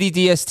 Kansas City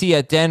DST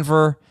at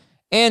Denver.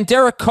 And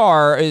Derek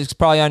Carr is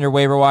probably on your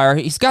waiver wire.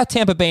 He's got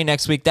Tampa Bay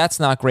next week.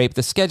 That's not great. But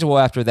the schedule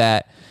after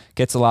that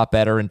gets a lot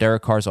better, and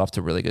Derek Carr's off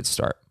to a really good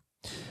start.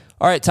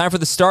 All right, time for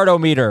the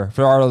start-o-meter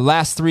for our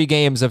last 3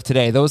 games of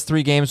today. Those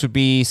 3 games would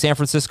be San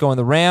Francisco and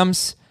the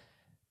Rams,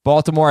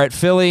 Baltimore at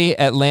Philly,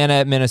 Atlanta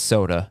at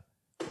Minnesota.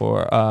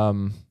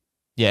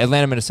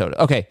 Atlanta,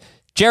 Minnesota. Okay,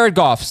 Jared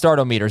Goff,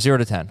 start-o-meter, 0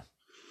 to 10.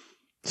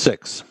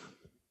 6.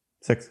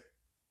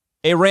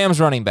 A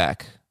Rams running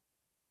back.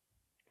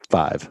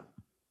 5.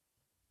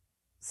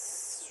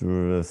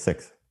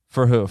 6.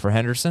 For who? For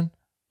Henderson?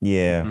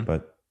 Yeah,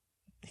 but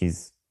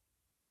he's,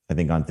 I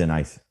think, on thin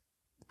ice.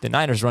 The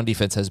Niners' run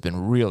defense has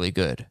been really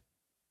good.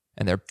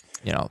 And they're,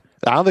 I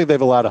don't think they've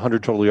allowed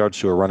 100 total yards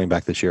to a running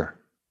back this year.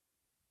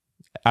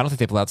 I don't think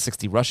they've allowed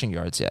 60 rushing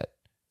yards yet.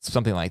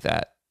 Something like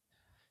that.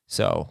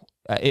 So,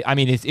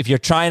 if you're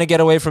trying to get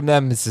away from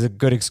them, this is a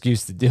good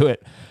excuse to do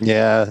it.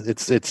 Yeah,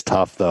 it's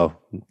tough, though.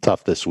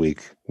 Tough this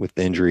week with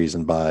injuries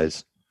and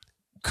buys.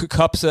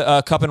 Cup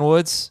and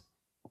Woods,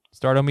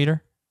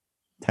 start-o-meter?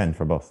 10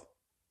 for both.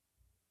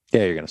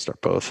 Yeah, you're going to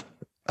start both.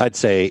 I'd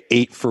say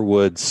 8 for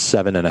Woods,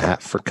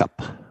 7.5 for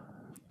Cup.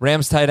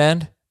 Rams tight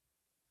end?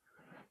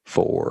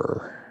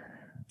 4.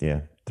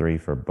 Yeah, 3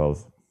 for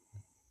both.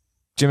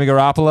 Jimmy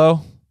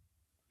Garoppolo,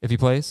 if he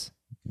plays?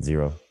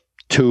 0.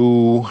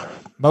 2.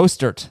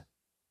 Mostert?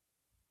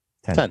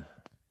 10.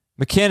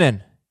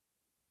 McKinnon?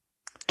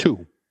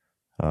 2.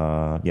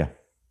 Yeah.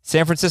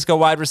 San Francisco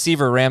wide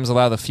receiver. Rams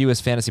allow the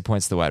fewest fantasy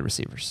points to wide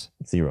receivers.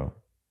 0.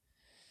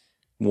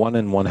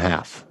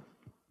 1.5.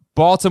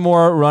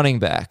 Baltimore running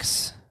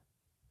backs.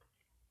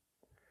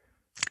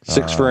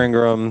 6 for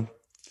Ingram.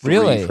 3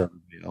 Really? for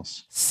everybody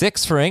else.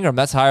 6 for Ingram.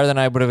 That's higher than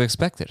I would have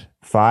expected.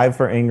 5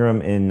 for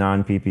Ingram in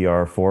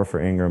non-PPR, 4 for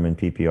Ingram in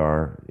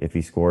PPR. If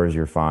he scores,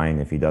 you're fine.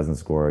 If he doesn't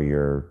score,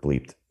 you're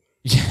bleeped.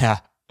 Yeah.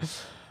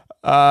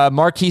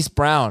 Marquise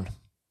Brown.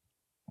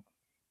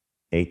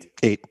 8.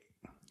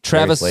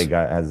 Travis Slade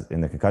has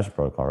in the concussion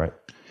protocol, right?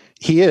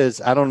 He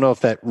is. I don't know if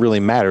that really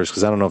matters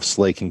because I don't know if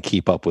Slay can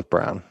keep up with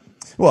Brown.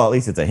 Well, at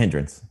least it's a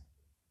hindrance.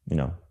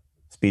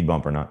 Speed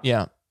bump or not.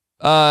 Yeah.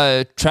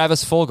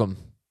 Travis Fulgham.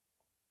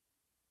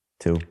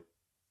 2.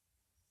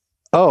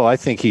 Oh, I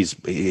think he's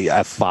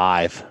at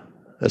 5,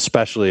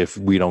 especially if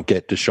we don't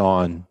get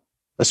Deshaun.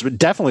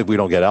 Definitely if we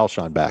don't get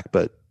Alshon back,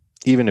 but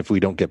even if we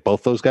don't get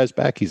both those guys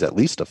back, he's at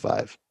least a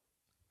 5.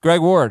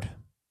 Greg Ward.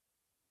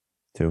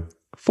 2.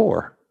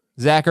 4.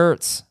 Zach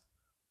Ertz.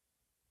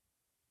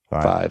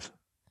 5.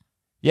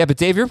 Yeah, but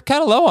Dave, you're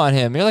kind of low on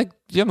him. You have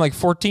him like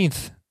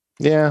 14th.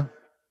 Yeah,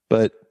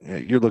 but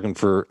you're looking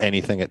for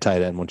anything at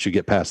tight end once you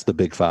get past the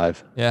big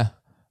 5. Yeah.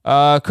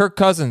 Kirk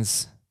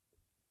Cousins.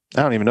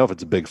 I don't even know if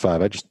it's a big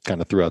 5. I just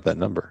kind of threw out that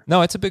number.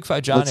 No, it's a big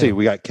 5. Jonnu. Let's see.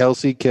 We got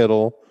Kelsey,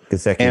 Kittle,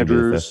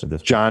 Andrews,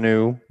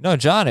 Jonnu. No,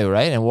 Jonnu,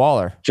 right? And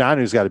Waller.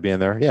 Jonnu's got to be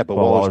in there. Yeah, but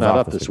Waller's not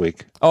up this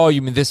week. Oh,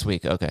 you mean this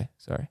week? Okay,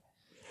 sorry.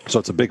 So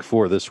it's a big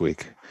 4 this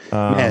week.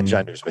 Man,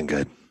 Jonnu's been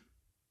good.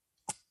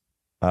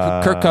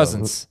 Kirk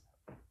Cousins.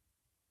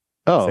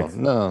 Oh, 6.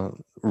 no.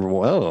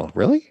 Well,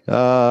 really?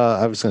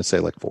 I was going to say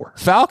like 4.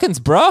 Falcons,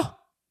 bruh.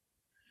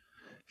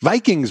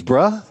 Vikings,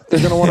 bruh. They're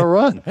going to want to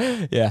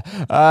run.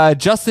 Yeah.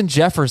 Justin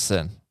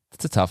Jefferson.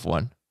 That's a tough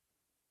one.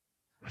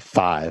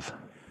 5.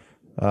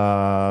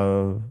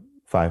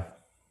 5.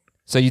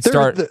 So you'd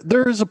start.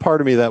 There is a part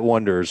of me that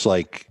wonders,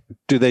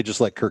 do they just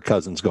let Kirk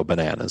Cousins go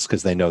bananas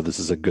because they know this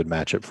is a good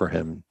matchup for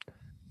him?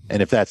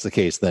 And if that's the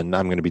case, then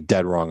I'm going to be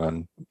dead wrong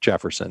on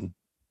Jefferson.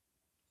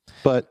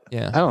 But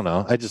yeah. I don't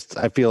know.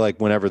 I feel like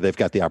whenever they've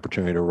got the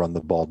opportunity to run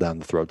the ball down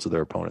the throats of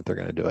their opponent, they're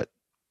going to do it.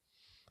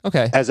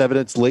 Okay. As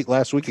evidenced late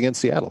last week against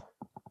Seattle.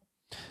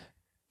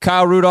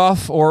 Kyle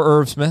Rudolph or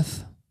Irv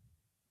Smith?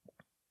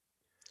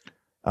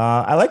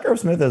 I like Irv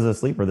Smith as a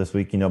sleeper this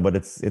week, but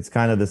it's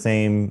kind of the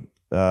same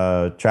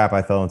trap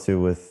I fell into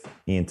with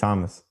Ian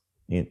Thomas.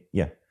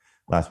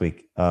 Last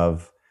week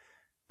of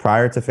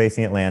prior to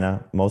facing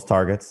Atlanta, most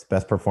targets,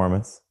 best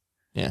performance.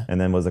 Yeah.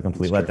 And then was a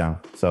complete letdown.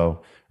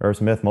 So Irv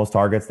Smith, most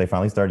targets, they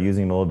finally started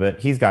using him a little bit.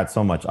 He's got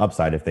so much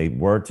upside if they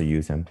were to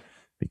use him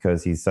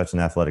because he's such an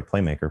athletic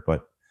playmaker,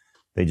 but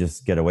they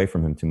just get away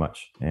from him too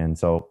much. And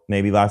so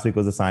maybe last week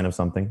was a sign of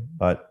something,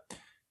 but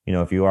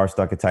if you are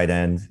stuck at tight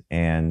end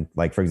and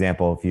for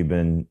example, if you've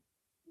been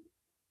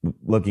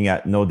looking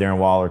at no Darren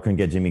Waller, couldn't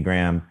get Jimmy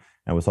Graham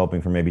and was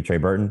hoping for maybe Trey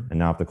Burton. And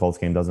now if the Colts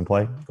game doesn't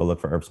play, go look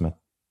for Irv Smith.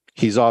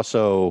 He's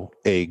also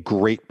a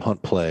great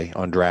punt play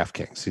on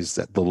DraftKings. He's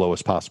at the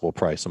lowest possible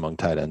price among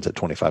tight ends at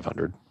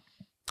 $2,500.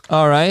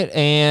 All right.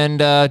 And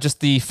just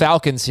the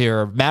Falcons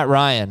here. Matt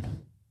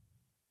Ryan.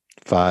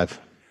 5.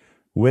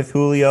 With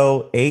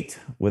Julio, 8.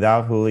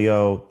 Without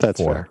Julio,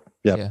 that's 4. Fair.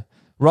 Yep. Yeah.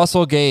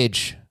 Russell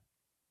Gage.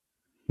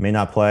 May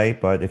not play,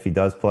 but if he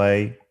does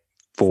play,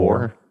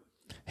 4.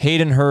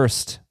 Hayden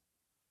Hurst.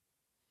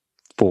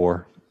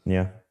 4.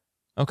 Yeah.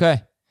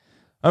 Okay.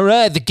 All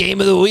right. The game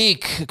of the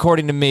week,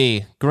 according to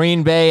me.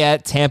 Green Bay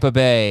at Tampa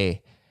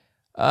Bay.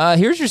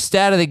 Here's your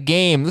stat of the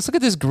game. Let's look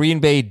at this Green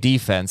Bay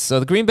defense. So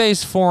the Green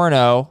Bay's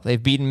 4-0.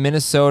 They've beaten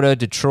Minnesota,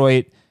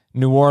 Detroit,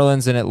 New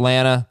Orleans, and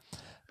Atlanta.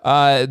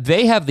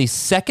 They have the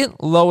second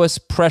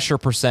lowest pressure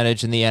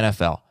percentage in the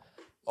NFL.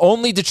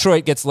 Only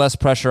Detroit gets less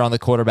pressure on the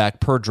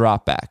quarterback per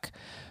drop back.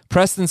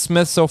 Preston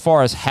Smith so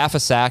far has half a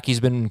sack. He's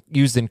been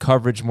used in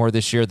coverage more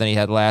this year than he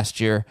had last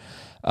year.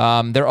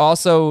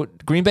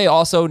 Green Bay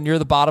also near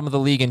the bottom of the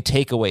league in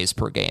takeaways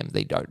per game.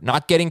 They are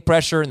not getting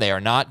pressure and they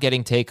are not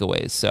getting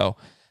takeaways. So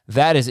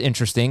that is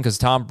interesting because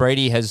Tom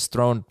Brady has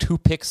thrown 2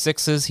 pick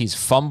sixes. He's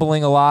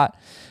fumbling a lot.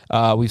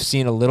 We've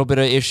seen a little bit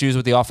of issues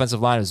with the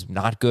offensive line. It was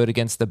not good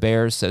against the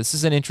Bears. So this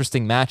is an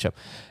interesting matchup.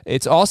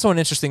 It's also an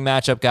interesting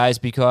matchup, guys,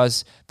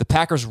 because the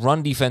Packers'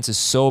 run defense is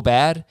so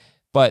bad,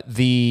 but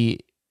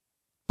the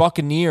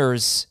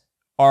Buccaneers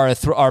are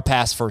a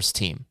pass-first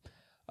team.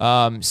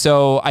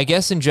 So I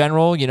guess in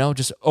general,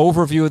 just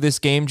overview of this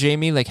game,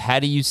 Jamie, like how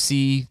do you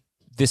see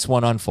this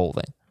one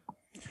unfolding?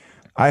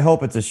 I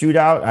hope it's a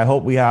shootout. I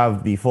hope we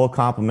have the full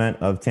complement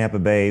of Tampa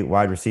Bay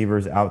wide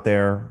receivers out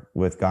there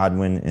with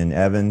Godwin and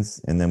Evans,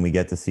 and then we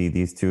get to see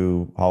these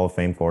 2 Hall of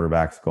Fame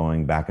quarterbacks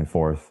going back and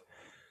forth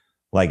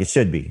like it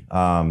should be.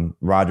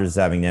 Rodgers is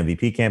having an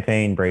MVP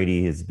campaign.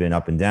 Brady has been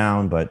up and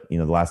down, but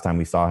the last time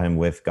we saw him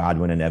with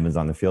Godwin and Evans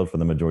on the field for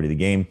the majority of the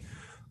game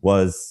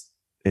was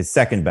his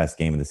second best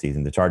game of the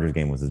season. The Chargers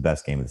game was his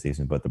best game of the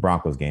season, but the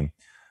Broncos game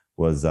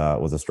was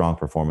a strong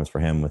performance for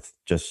him with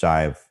just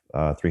shy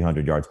of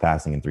 300 yards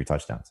passing and 3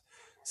 touchdowns.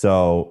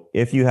 So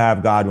if you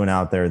have Godwin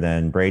out there,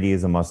 then Brady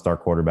is a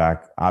must-start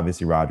quarterback.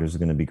 Obviously, Rodgers is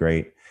going to be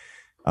great.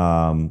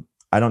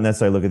 I don't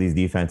necessarily look at these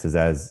defenses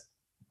as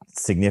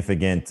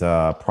significant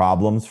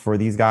problems for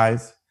these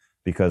guys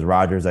because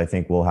Rodgers, I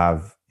think, will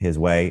have his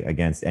way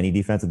against any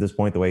defense at this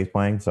point, the way he's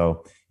playing.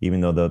 So even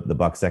though the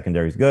Bucs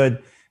secondary is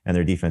good and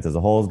their defense as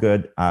a whole is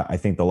good, I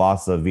think the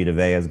loss of Vita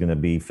Vea is going to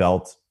be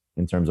felt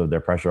in terms of their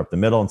pressure up the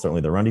middle and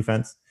certainly their run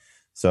defense.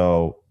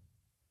 So,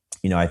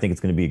 I think it's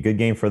going to be a good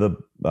game for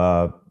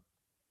the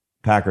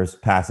Packers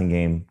passing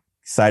game.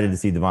 Excited to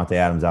see Davante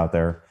Adams out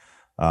there.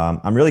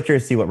 I'm really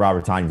curious to see what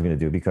Robert Tonyan is going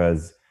to do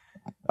because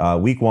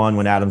week 1,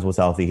 when Adams was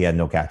healthy, he had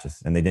no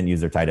catches and they didn't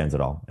use their tight ends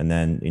at all. And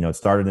then, it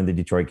started in the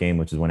Detroit game,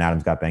 which is when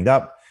Adams got banged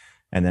up.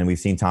 And then we've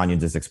seen Tonyan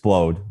just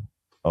explode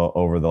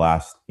over the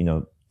last,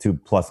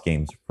 2+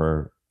 games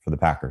for the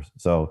Packers.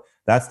 So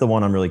that's the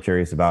one I'm really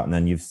curious about. And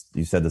then you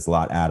said this a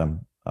lot,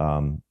 Adam,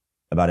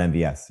 about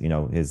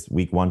MVS. His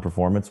week 1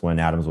 performance when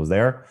Adams was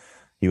there,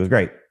 he was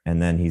great.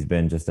 And then he's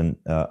been just an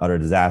utter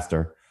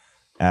disaster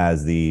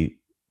as the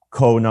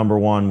number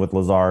 1 with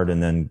Lazard.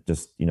 And then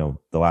just, the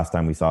last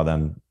time we saw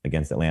them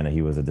against Atlanta,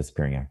 he was a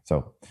disappearing act.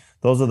 So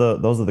those are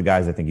the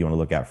guys I think you want to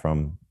look at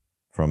from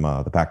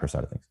the Packers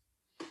side of things.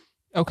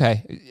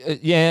 Okay.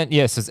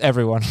 Yes, it's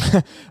everyone.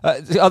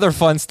 Other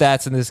fun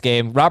stats in this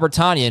game. Robert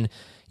Tonyan,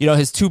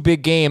 his 2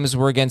 big games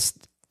were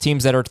against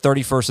teams that are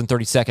 31st and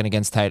 32nd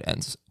against tight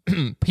ends.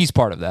 He's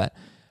part of that.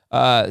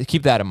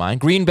 Keep that in mind.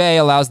 Green Bay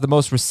allows the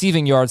most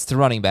receiving yards to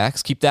running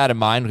backs. Keep that in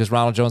mind because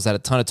Ronald Jones had a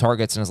ton of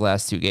targets in his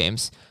last 2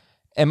 games.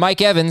 And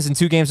Mike Evans, in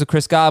 2 games with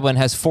Chris Godwin,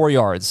 has 4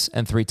 yards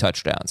and 3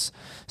 touchdowns.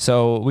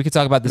 So we could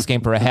talk about this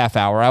game for a half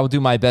hour. I will do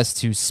my best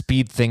to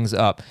speed things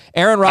up.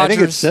 Aaron Rodgers. I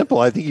think it's simple.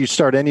 I think you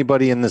start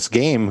anybody in this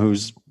game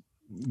who's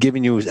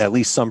giving you at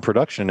least some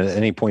production at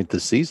any point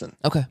this season.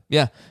 Okay,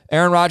 yeah.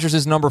 Aaron Rodgers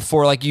is number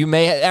 4.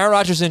 Aaron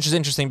Rodgers is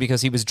interesting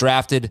because he was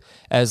drafted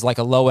as like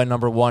a low-end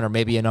number 1 or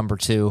maybe a number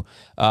 2.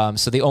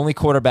 So the only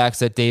quarterbacks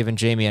that Dave and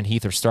Jamie and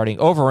Heath are starting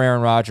over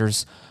Aaron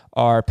Rodgers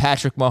are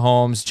Patrick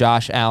Mahomes,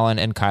 Josh Allen,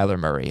 and Kyler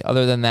Murray.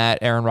 Other than that,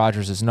 Aaron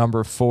Rodgers is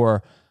number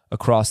 4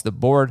 across the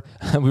board.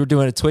 We were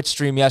doing a Twitch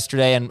stream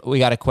yesterday, and we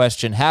got a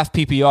question. Half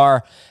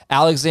PPR,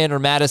 Alexander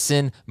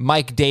Mattison,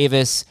 Mike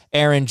Davis,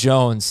 Aaron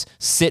Jones,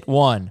 sit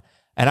 1.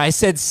 And I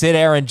said sit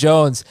Aaron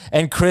Jones,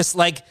 and Chris,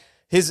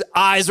 his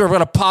eyes were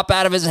going to pop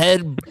out of his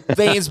head,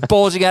 veins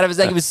bulging out of his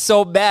neck. He was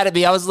so mad at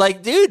me. I was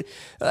like, dude,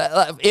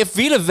 if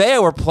Vita Vea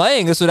were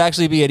playing, this would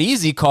actually be an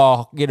easy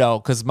call,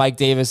 because Mike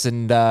Davis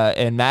and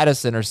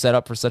Madison are set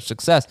up for such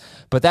success.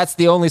 But that's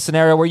the only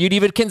scenario where you'd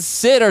even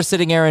consider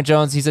sitting Aaron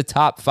Jones. He's a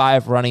top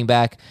 5 running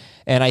back.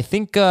 And I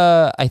think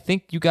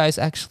you guys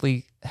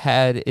actually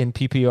had in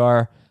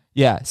PPR.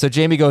 Yeah, so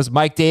Jamie goes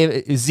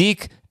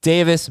Zeke,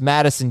 Davis,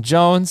 Madison,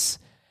 Jones.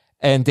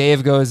 And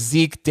Dave goes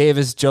Zeke,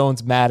 Davis,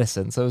 Jones,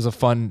 Madison. So it was a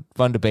fun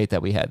debate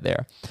that we had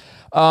there.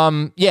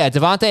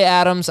 Davante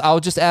Adams, I'll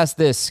just ask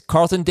this.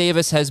 Carlton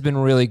Davis has been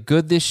really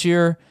good this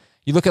year.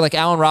 You look at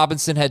Allen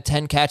Robinson had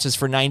 10 catches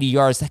for 90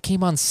 yards. That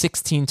came on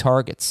 16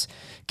 targets.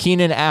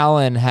 Keenan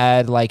Allen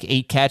had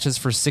 8 catches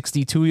for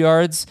 62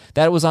 yards.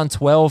 That was on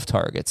 12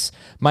 targets.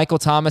 Michael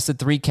Thomas had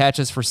 3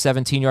 catches for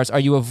 17 yards. Are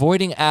you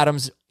avoiding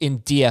Adams in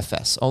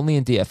DFS? Only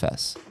in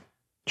DFS?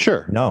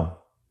 Sure. No.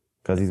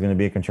 Because he's going to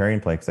be a contrarian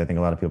play because I think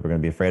a lot of people are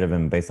going to be afraid of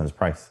him based on his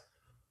price.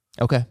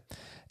 Okay.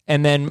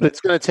 And then... But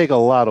it's going to take a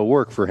lot of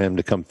work for him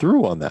to come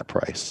through on that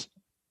price.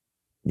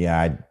 Yeah,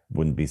 I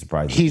wouldn't be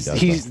surprised.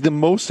 He's the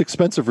most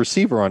expensive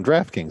receiver on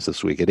DraftKings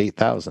this week at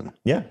 $8,000.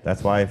 Yeah,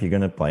 that's why if you're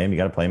going to play him, you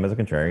got to play him as a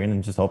contrarian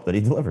and just hope that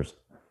he delivers.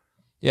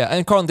 Yeah,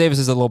 and Carlton Davis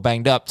is a little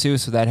banged up too,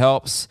 so that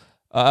helps.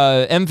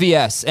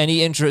 MVS,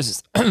 any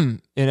interest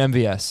in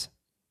MVS?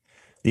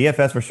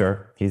 DFS for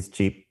sure. He's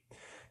cheap.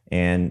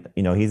 And,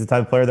 he's the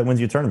type of player that wins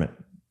you a tournament.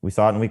 We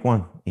saw it in week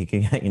 1. He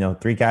can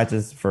get, 3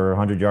 catches for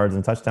 100 yards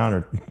and a touchdown,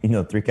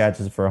 or, 3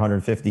 catches for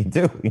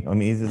 152.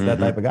 He's just that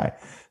type of guy.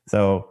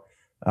 So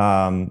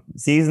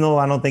seasonal,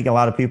 I don't think a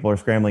lot of people are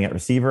scrambling at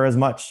receiver as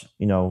much.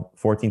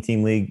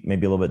 14-team league,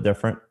 maybe a little bit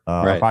different.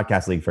 Our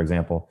podcast league, for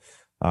example,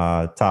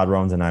 Todd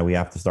Rones and I, we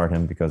have to start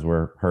him because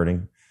we're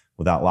hurting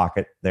without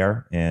Lockett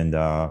there. And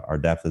our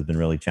depth has been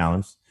really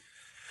challenged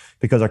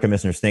because our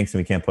commissioner stinks and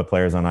we can't put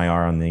players on IR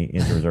on the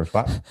injured reserve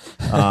spot.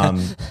 I'm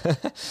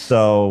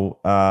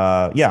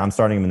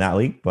starting him in that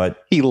league,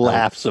 but he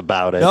laughs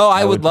about it. No,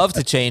 I would love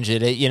to change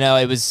it.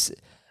 It was.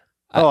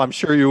 I'm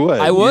sure you would.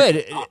 I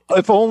would.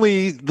 If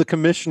only the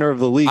commissioner of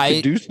the league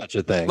could do such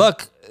a thing.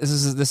 Look,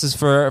 this is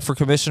for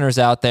commissioners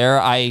out there.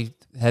 I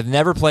have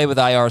never played with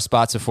IR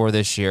spots before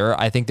this year.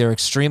 I think they're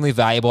extremely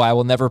valuable. I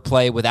will never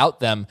play without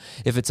them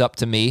if it's up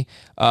to me.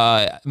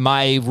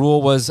 My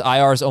rule was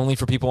IR is only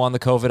for people on the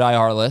COVID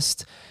IR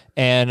list.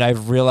 And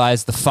I've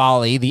realized the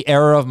folly, the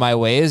error of my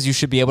ways. You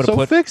should be able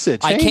to fix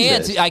it. I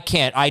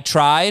can't. I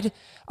tried.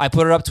 I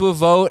put it up to a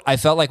vote. I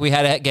felt like we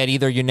had to get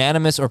either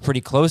unanimous or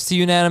pretty close to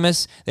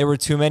unanimous. There were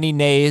too many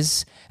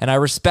nays, and I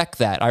respect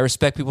that. I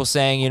respect people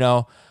saying,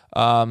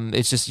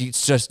 it's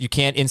just you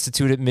can't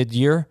institute it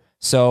mid-year.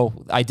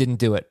 So I didn't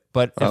do it.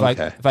 But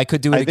if I could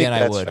do it again,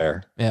 I would.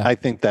 Fair. Yeah. I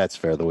think that's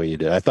fair the way you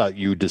did. I thought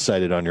you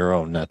decided on your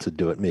own not to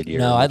do it mid-year.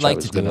 No, I'd like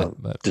to do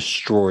it. But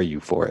destroy you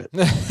for it.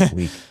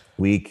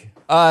 Weak.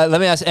 Let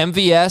me ask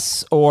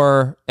MVS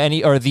or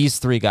these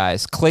 3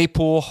 guys: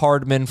 Claypool,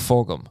 Hardman,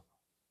 Fulgham.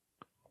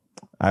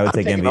 I would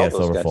take MVS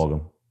over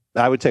Fulgham.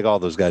 I would take all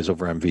those guys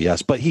over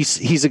MVS, but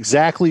he's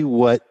exactly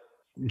what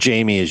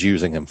Jamie is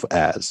using him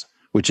as,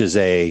 which is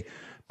a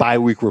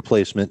bye-week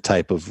replacement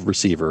type of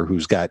receiver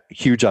who's got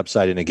huge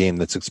upside in a game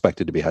that's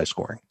expected to be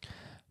high-scoring.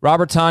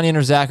 Robert Tonyan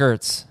or Zach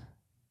Ertz?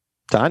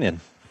 Tonyan.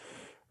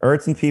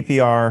 Ertz in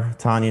PPR,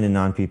 Tonyan in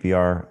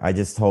non-PPR. I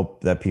just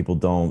hope that people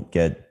don't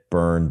get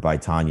burned by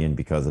Tonyan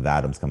because of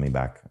Adams coming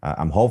back.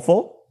 I'm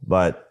hopeful,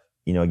 but,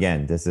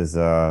 again, this is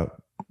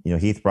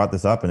Heath brought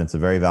this up, and it's a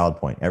very valid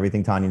point.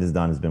 Everything Tonyan has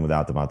done has been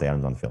without Devontae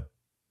Adams on the field.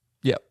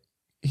 Yep.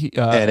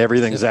 And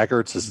everything Zach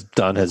Ertz has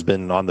done has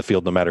been on the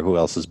field no matter who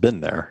else has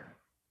been there.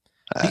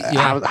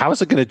 How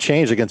is it going to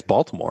change against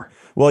Baltimore?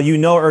 Well,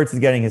 Ertz is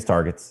getting his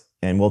targets,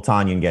 and will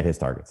Tonyan get his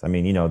targets? I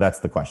mean, that's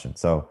the question.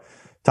 So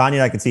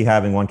Tonyan, I could see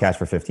having 1 catch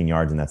for 15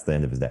 yards, and that's the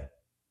end of his day.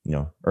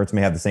 Ertz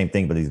may have the same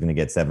thing, but he's going to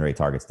get 7 or 8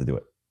 targets to do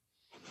it.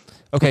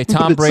 Okay,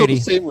 Tom Brady.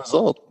 Still the same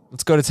result.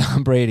 Let's go to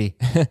Tom Brady.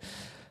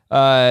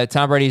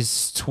 Tom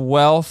Brady's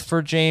 12th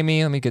for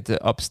Jamie. Let me get the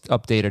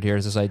updated here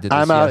as I did this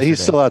I'm out. yesterday. He's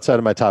still outside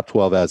of my top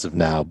 12 as of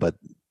now, but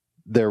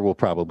there will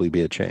probably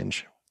be a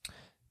change.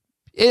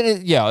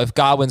 If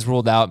Godwin's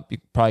ruled out,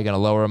 you're probably going to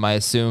lower him, I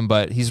assume,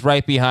 but he's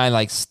right behind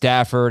like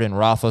Stafford and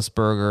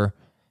Roethlisberger,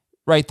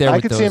 right there. I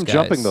could see him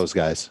jumping those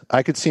guys.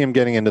 I could see him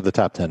getting into the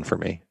top 10 for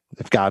me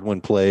if Godwin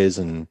plays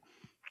and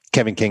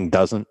Kevin King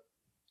doesn't.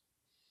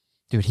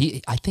 Dude,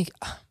 I think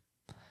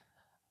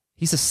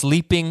he's a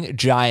sleeping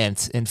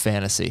giant in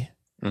fantasy.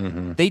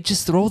 Mm-hmm. They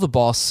just throw the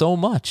ball so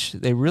much.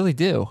 They really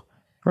do.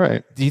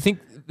 Right. Do you think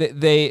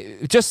they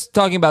just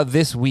talking about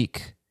this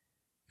week?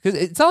 Because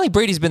it's not like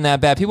Brady's been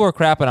that bad. People are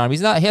crapping on him.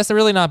 He has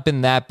really not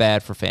been that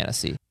bad for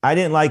fantasy. I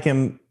didn't like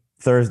him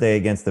Thursday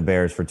against the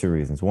Bears for 2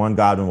 reasons. One,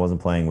 Godwin wasn't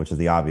playing, which is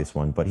the obvious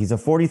one. But he's a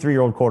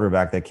 43-year-old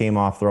quarterback that came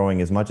off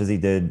throwing as much as he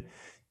did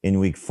in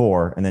week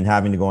 4 and then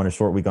having to go on a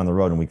short week on the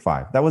road in week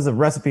 5. That was a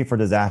recipe for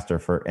disaster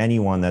for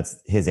anyone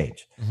that's his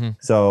age. Mm-hmm.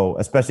 So,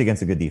 especially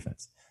against a good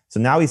defense. So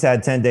now he's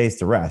had 10 days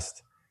to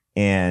rest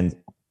and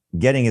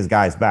getting his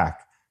guys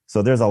back.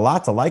 So there's a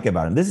lot to like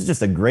about him. This is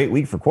just a great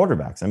week for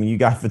quarterbacks. I mean, you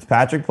got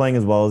Fitzpatrick playing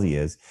as well as he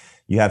is.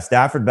 You have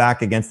Stafford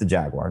back against the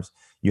Jaguars.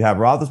 You have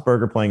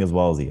Roethlisberger playing as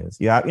well as he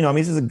is. You have,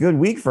 this is a good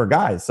week for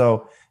guys.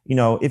 So,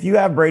 if you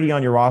have Brady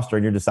on your roster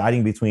and you're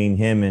deciding between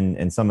him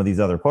and some of these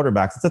other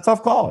quarterbacks, it's a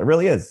tough call. It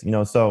really is.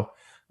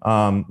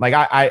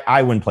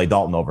 I wouldn't play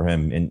Dalton over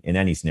him in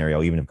any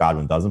scenario, even if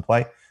Godwin doesn't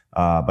play.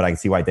 But I can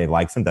see why Dave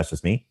likes him. That's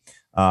just me.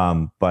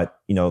 But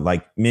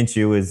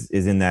Minshew is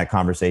in that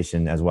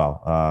conversation as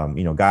well.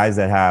 Guys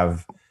that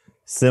have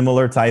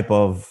similar type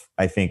of,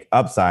 I think,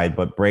 upside,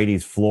 but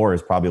Brady's floor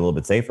is probably a little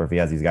bit safer if he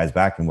has these guys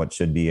back in what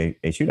should be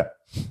a shootout.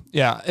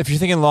 Yeah, if you're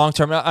thinking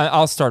long-term,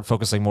 I'll start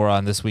focusing more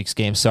on this week's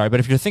game, sorry.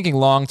 But if you're thinking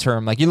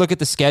long-term, you look at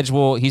the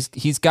schedule,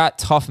 he's got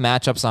tough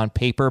matchups on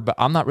paper, but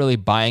I'm not really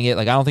buying it.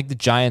 I don't think the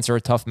Giants are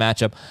a tough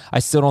matchup. I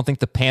still don't think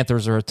the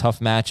Panthers are a tough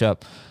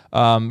matchup.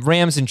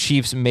 Rams and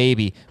Chiefs,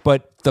 maybe.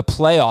 But the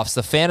playoffs,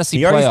 the fantasy playoffs.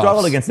 He already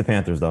struggled against the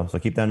Panthers, though, so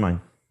keep that in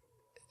mind.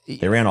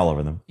 They ran all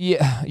over them.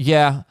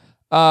 Yeah.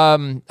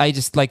 I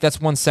just that's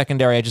one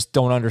secondary I just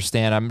don't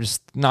understand. I'm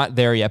just not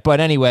there yet. But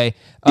anyway,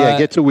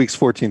 get to weeks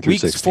 14 through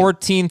 16. Weeks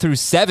 14 through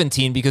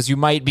 17, because you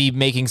might be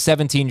making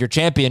 17 your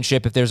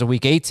championship if there's a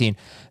week 18.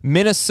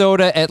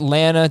 Minnesota,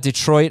 Atlanta,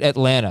 Detroit,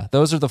 Atlanta.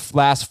 Those are the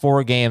last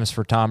 4 games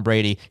for Tom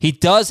Brady. He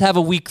does have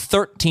a week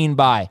 13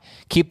 bye.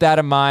 Keep that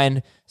in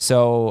mind.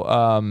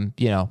 So,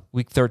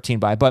 week 13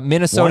 bye. But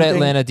Minnesota,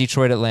 Atlanta,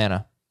 Detroit,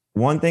 Atlanta.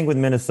 One thing with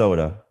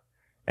Minnesota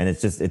And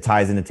it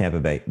ties into Tampa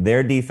Bay.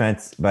 Their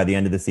defense by the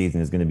end of the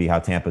season is going to be how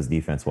Tampa's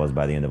defense was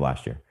by the end of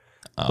last year.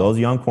 Those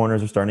young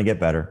corners are starting to get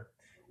better,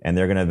 and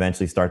they're going to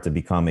eventually start to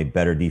become a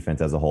better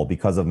defense as a whole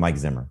because of Mike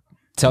Zimmer.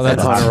 Tell that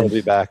Hunter will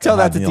be back. Tell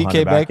that to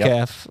DK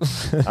Metcalf.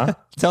 Huh?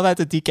 Tell that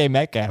to DK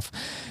Metcalf.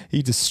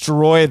 He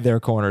destroyed their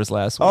corners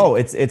last week. Oh,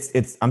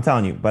 it's. I'm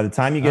telling you, by the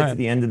time you get to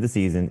the end of the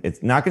season,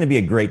 it's not going to be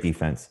a great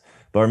defense.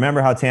 But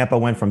remember how Tampa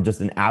went from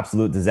just an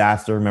absolute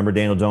disaster. Remember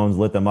Daniel Jones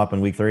lit them up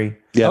in week 3?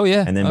 Yep. Oh,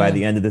 yeah. And then by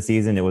the end of the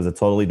season, it was a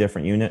totally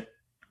different unit.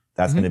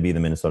 That's going to be the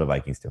Minnesota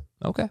Vikings too.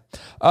 Okay.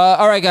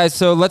 All right, guys.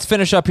 So let's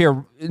finish up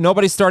here.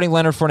 Nobody's starting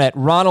Leonard Fournette.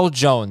 Ronald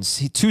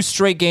Jones. 2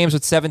 straight games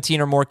with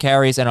 17 or more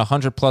carries and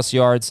 100-plus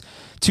yards.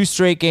 2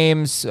 straight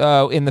games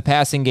in the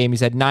passing game. He's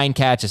had 9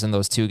 catches in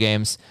those 2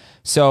 games.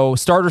 So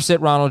start or sit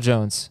Ronald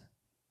Jones.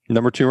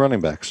 Number 2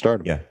 running back.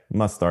 Start him. Yeah,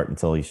 must start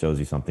until he shows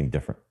you something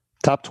different.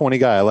 Top 20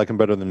 guy. I like him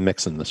better than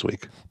Mixon this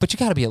week. But you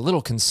got to be a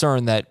little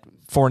concerned that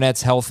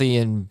Fournette's healthy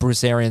and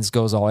Bruce Arians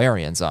goes all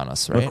Arians on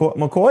us, right?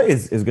 McCoy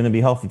is going to be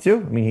healthy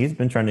too. I mean, he's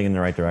been trending in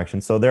the right direction.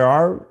 So there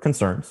are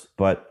concerns,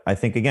 but I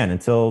think, again,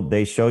 until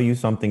they show you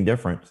something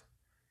different,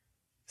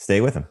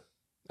 stay with him.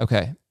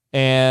 Okay.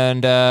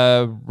 And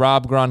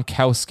Rob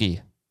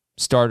Gronkowski,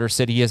 starter,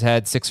 said he has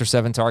had 6 or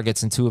 7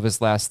 targets in 2 of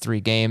his last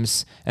 3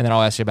 games. And then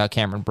I'll ask you about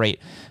Cameron Brate.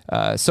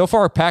 So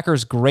far,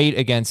 Packers great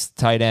against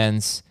tight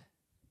ends.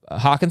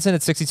 Hawkinson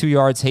at 62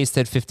 yards,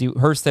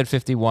 Hurst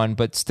 51,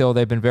 but still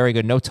they've been very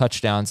good. No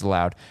touchdowns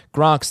allowed.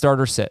 Gronk, start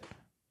or sit?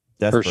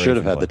 Hurst should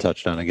have had the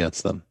touchdown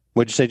against them.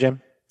 What'd you say,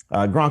 Jim?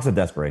 Gronk's a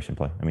desperation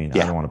play. I mean, I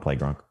don't want to play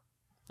Gronk.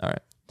 All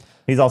right.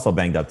 He's also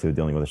banged up too,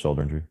 dealing with a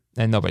shoulder injury.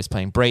 And nobody's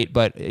playing Brate,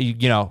 but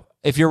you know,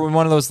 if you're in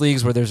one of those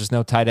leagues where there's just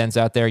no tight ends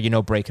out there, you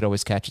know Brate could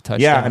always catch a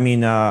touchdown. Yeah, I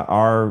mean,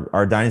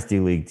 our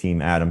Dynasty League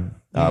team, Adam,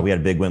 we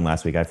had a big win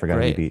last week. I forgot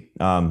to beat.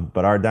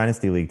 But our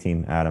Dynasty League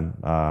team,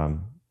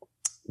 Adam,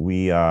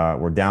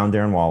 we're down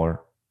Darren Waller,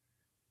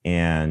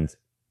 and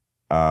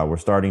we're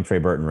starting Trey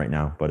Burton right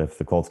now. But if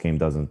the Colts game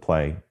doesn't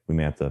play, we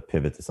may have to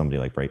pivot to somebody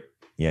like Brate.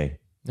 Yay.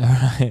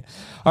 All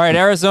right.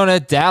 Arizona,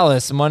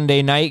 Dallas,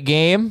 Monday night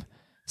game.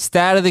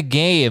 Stat of the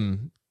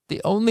game.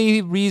 The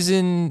only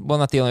reason, well,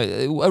 not the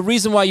only, a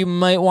reason why you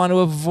might want to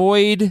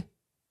avoid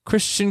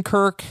Christian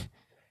Kirk.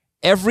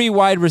 Every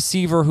wide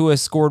receiver who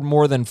has scored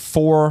more than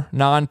 4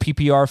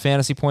 non-PPR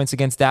fantasy points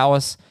against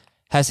Dallas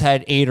has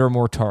had 8 or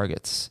more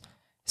targets.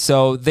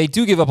 So they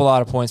do give up a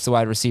lot of points to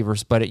wide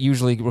receivers, but it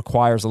usually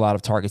requires a lot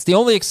of targets. The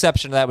only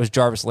exception to that was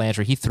Jarvis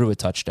Landry. He threw a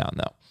touchdown,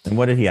 though. And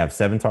what did he have?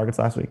 7 targets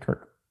last week,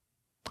 Kirk?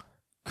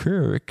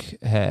 Kirk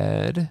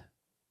had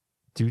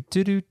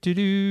 7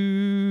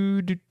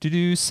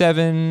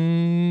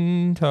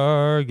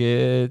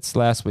 targets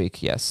last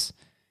week, yes.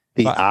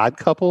 The odd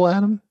couple,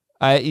 Adam?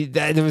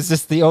 It was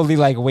just the only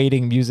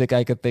waiting music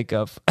I could think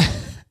of.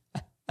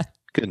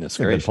 Goodness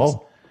gracious.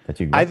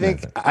 I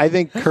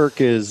think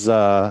Kirk is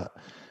a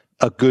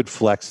good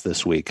flex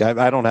this week.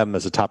 I don't have him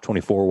as a top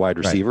 24 wide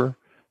receiver,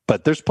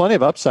 but there's plenty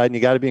of upside, and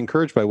you got to be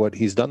encouraged by what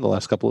he's done the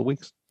last couple of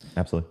weeks.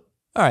 Absolutely.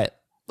 All right.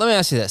 Let me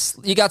ask you this.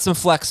 You got some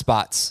flex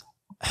spots.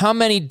 How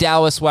many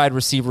Dallas wide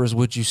receivers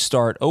would you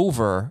start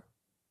over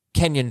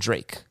Kenyon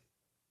Drake?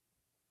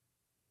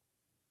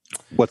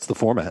 What's the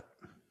format?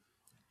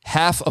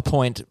 Half a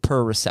point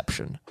per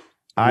reception.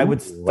 I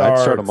would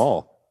start them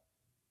all.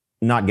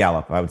 Not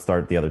Gallup. I would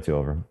start the other 2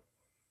 over him.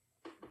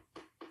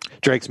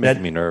 Drake's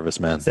making me nervous,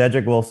 man.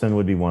 Cedric Wilson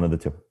would be one of the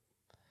 2.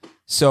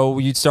 So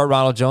you'd start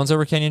Ronald Jones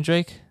over Kenyon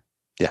Drake?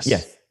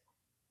 Yes.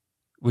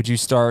 Would you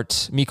start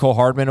Mecole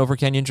Hardman over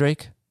Kenyon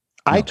Drake?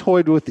 No. I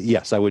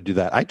would do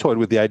that. I toyed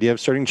with the idea of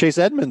starting Chase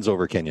Edmonds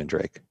over Kenyon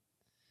Drake.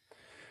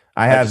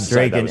 I have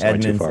Drake and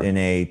Edmonds in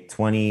a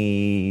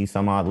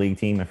 20-some-odd league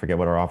team. I forget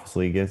what our office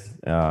league is.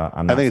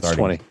 I think it's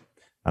 20.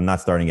 I'm not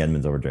starting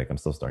Edmonds over Drake. I'm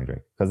still starting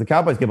Drake because the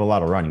Cowboys give a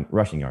lot of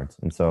rushing yards,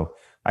 and so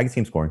I can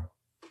see him scoring.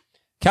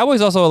 Cowboys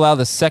also allow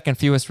the second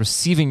fewest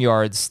receiving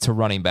yards to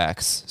running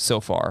backs so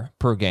far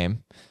per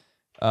game.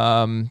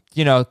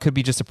 It could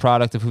be just a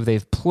product of who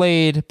they've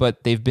played,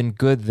 but they've been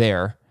good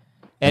there.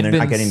 And they're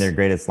not getting their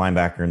greatest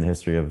linebacker in the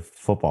history of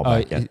football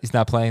back yet. He's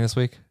not playing this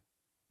week?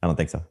 I don't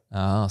think so.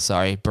 Oh,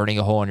 sorry. Burning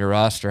a hole in your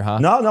roster, huh?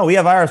 No, we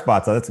have IR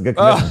spots, so that's a good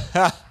commitment.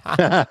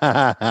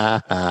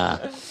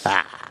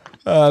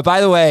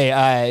 By the way,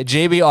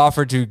 JB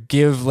offered to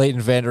give Leighton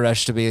Vander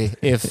Esch to me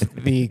if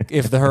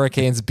the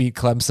Hurricanes beat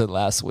Clemson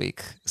last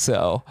week.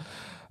 So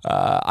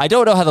I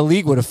don't know how the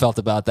league would have felt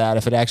about that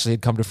if it actually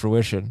had come to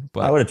fruition.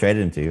 But I would have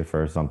traded him to you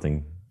for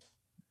something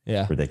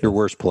ridiculous. Your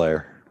worst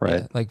player,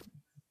 right? Yeah, like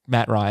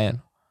Matt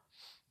Ryan.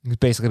 He's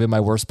basically been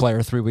my worst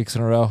player 3 weeks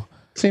in a row.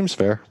 Seems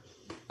fair.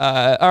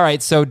 All right,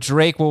 so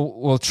Drake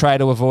will try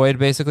to avoid,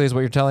 basically, is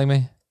what you're telling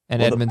me?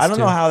 And Edmonds, I don't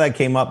know how that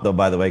came up, though,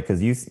 by the way,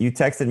 because you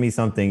texted me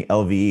something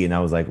LVE, and I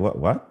was like,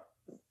 what?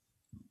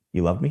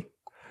 You love me?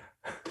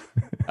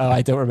 Oh,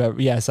 I don't remember.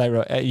 Yes, I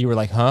wrote. You were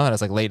like, huh? And I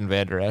was like, Leighton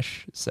Vander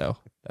Esch. So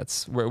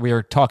that's where we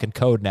are talking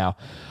code now.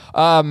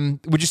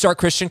 Would you start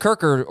Christian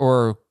Kirk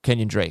or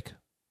Kenyon Drake?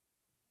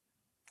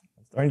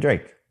 Starting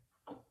Drake.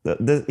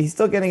 He's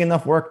still getting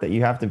enough work that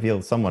you have to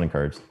feel somewhat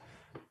encouraged.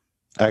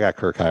 I got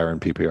Kirk higher in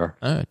PPR.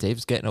 Oh,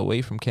 Dave's getting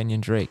away from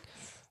Kenyon Drake.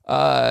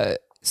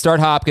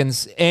 Start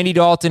Hopkins. Andy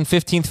Dalton,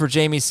 15th for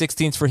Jamie,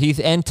 16th for Heath,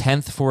 and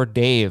 10th for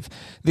Dave.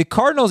 The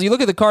Cardinals, you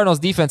look at the Cardinals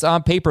defense,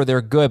 on paper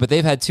they're good, but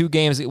they've had 2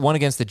 games, one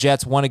against the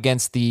Jets, one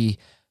against the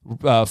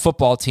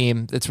football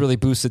team that's really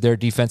boosted their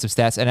defensive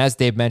stats. And as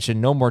Dave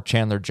mentioned, no more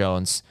Chandler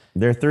Jones.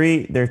 They're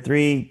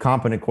three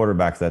competent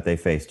quarterbacks that they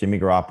face: Jimmy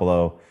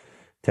Garoppolo,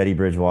 Teddy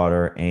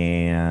Bridgewater,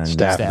 and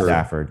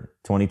Stafford.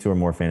 22 or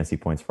more fantasy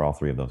points for all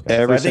 3 of those guys.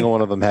 Every single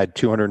one of them had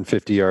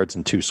 250 yards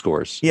and 2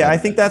 scores. Yeah, I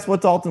think that's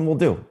what Dalton will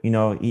do.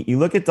 You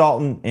look at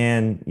Dalton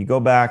and you go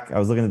back. I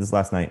was looking at this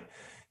last night.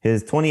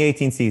 His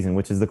 2018 season,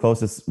 which is the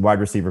closest wide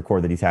receiver core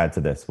that he's had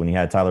to this, when he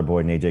had Tyler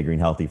Boyd and AJ Green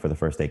healthy for the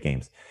first 8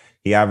 games,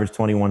 he averaged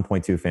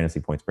 21.2 fantasy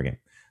points per game.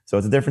 So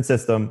it's a different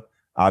system.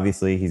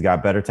 Obviously, he's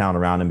got better talent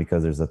around him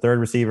because there's a third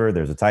receiver,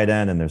 there's a tight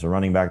end, and there's a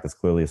running back that's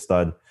clearly a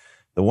stud.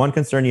 The one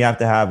concern you have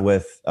to have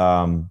with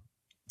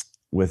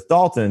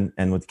Dalton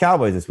and with the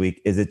Cowboys this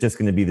week is it just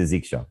going to be the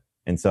Zeke show.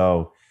 And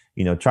so,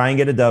 try and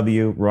get a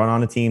W, run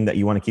on a team that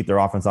you want to keep their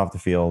offense off the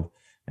field.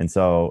 And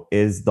so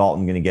is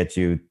Dalton going to get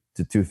you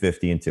to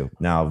 250 and 2?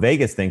 Now,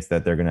 Vegas thinks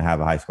that they're going to have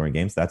a high scoring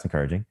game, so that's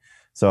encouraging.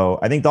 So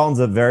I think Dalton's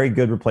a very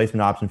good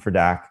replacement option for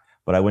Dak,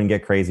 but I wouldn't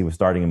get crazy with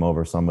starting him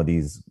over some of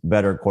these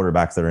better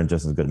quarterbacks that are in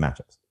just as good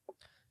matchups.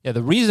 Yeah,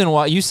 the reason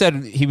why you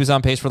said he was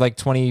on pace for like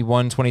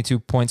 21, 22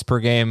 points per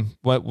game,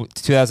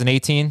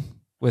 2018?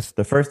 With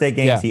the first 8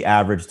 games, He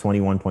averaged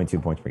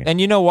 21.2 points per game.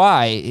 And you know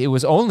why it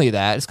was only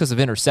that? It's because of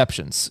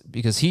interceptions,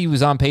 because he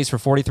was on pace for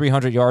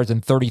 4,300 yards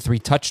and 33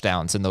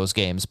 touchdowns in those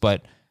games.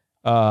 But,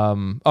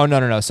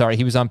 sorry.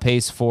 He was on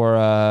pace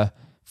for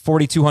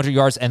 4,200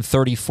 yards and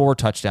 34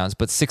 touchdowns,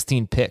 but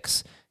 16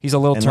 picks. He's a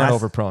little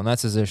turnover prone.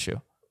 That's his issue.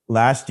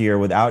 Last year,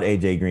 without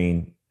AJ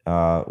Green,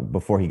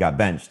 before he got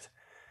benched,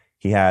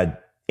 he had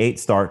 8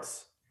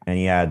 starts, and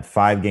he had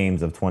 5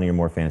 games of 20 or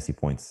more fantasy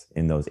points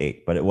in those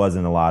 8, but it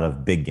wasn't a lot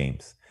of big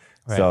games.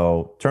 Right.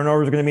 So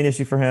turnovers are going to be an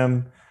issue for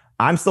him.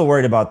 I'm still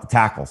worried about the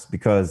tackles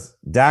because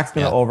Dak's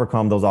going to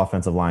overcome those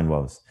offensive line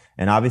woes.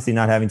 And obviously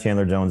not having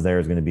Chandler Jones there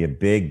is going to be a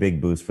big,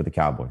 big boost for the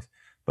Cowboys.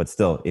 But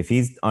still, if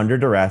he's under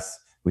duress,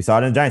 we saw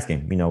it in the Giants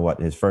game.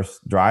 His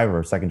first drive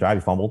or second drive,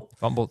 he fumbled.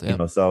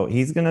 Yeah. So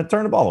he's going to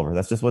turn the ball over.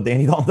 That's just what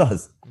Danny Dalton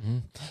does. Mm-hmm.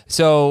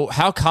 So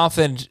how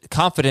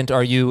confident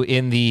are you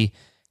in the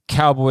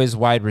Cowboys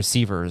wide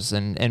receivers?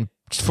 And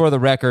for the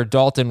record,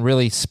 Dalton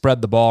really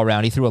spread the ball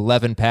around. He threw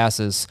 11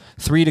 passes,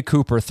 3 to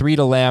Cooper, 3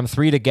 to Lamb,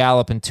 3 to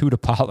Gallup, and 2 to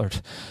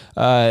Pollard.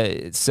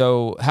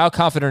 So how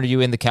confident are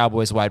you in the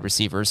Cowboys wide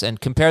receivers? And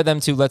compare them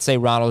to, let's say,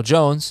 Ronald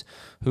Jones,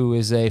 who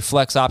is a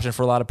flex option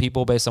for a lot of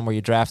people based on where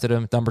you drafted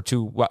him, number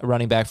 2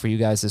 running back for you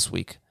guys this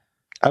week.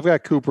 I've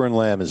got Cooper and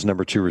Lamb as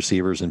number 2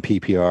 receivers in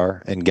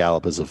PPR and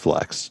Gallup as a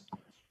flex.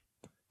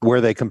 Where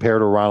they compare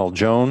to Ronald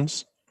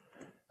Jones,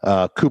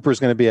 Cooper's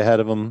going to be ahead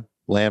of him.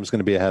 Lamb's going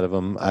to be ahead of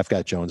him. I've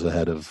got Jones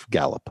ahead of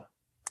Gallup.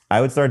 I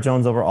would start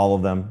Jones over all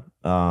of them.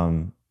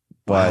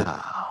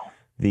 But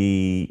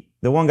the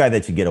one guy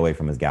that you get away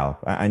from is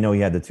Gallup. I know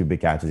he had the 2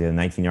 big catches. He had a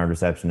 19-yard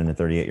reception and a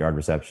 38-yard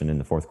reception in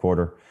the fourth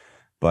quarter.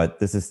 But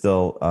this is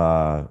still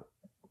a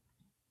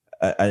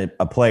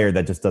player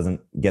that just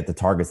doesn't get the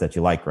targets that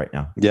you like right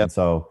now. Yeah.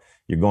 So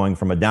you're going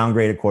from a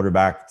downgraded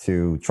quarterback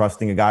to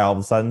trusting a guy all of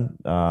a sudden.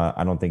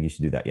 I don't think you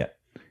should do that yet.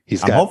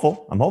 I'm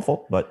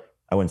hopeful, but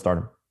I wouldn't start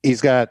him. He's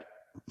got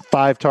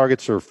 5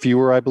 targets or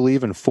fewer, I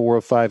believe, in 4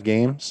 of 5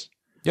 games.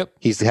 Yep.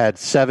 He's had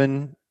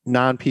 7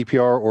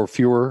 non-PPR or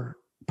fewer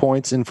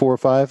points in 4 or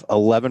 5,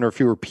 11 or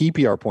fewer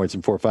PPR points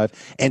in 4 or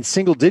 5, and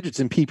single digits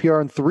in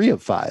PPR in 3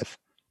 of 5.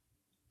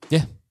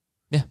 Yeah.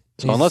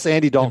 So unless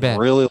Andy Dalton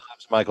really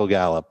loves Michael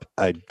Gallup,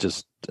 I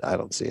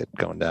don't see it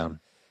going down.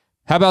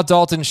 How about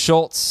Dalton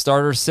Schultz,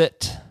 starter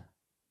sit?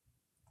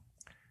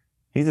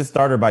 He's a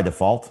starter by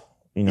default.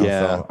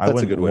 So I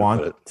wouldn't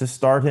want to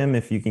start him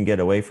if you can get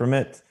away from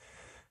it.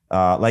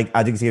 I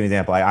just give you an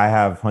example. I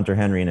have Hunter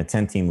Henry in a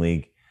 10-team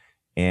league,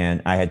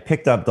 and I had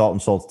picked up Dalton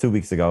Schultz 2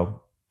 weeks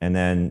ago, and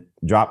then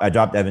I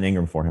dropped Evan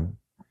Ingram for him,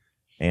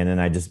 and then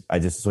I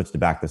just switched it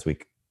back this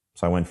week.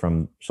 So I went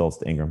from Schultz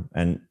to Ingram,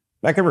 and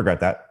I could regret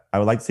that. I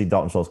would like to see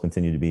Dalton Schultz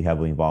continue to be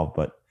heavily involved,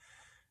 but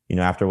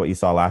after what you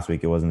saw last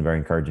week, it wasn't very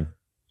encouraging.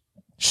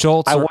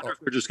 I wonder if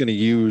they're just going to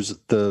use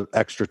the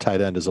extra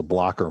tight end as a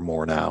blocker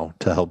more now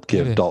to help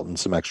give Dalton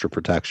some extra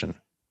protection.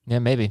 Yeah,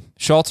 maybe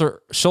Schultz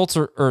or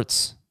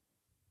Ertz.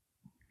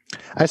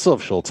 I still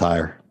have Schultz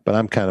higher, but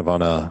I'm kind of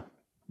on a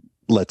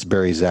let's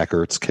bury Zach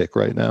Ertz kick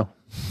right now.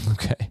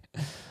 Okay.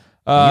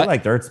 You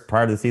liked Ertz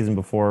prior to the season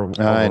before.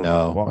 I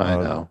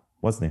know.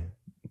 What's his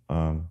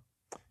name?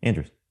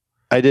 Andrews.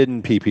 I did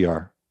in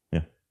PPR.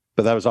 Yeah.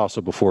 But that was also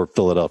before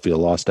Philadelphia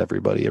lost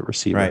everybody at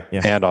receiver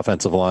and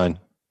offensive line.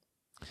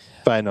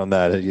 If I had known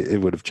that, it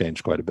would have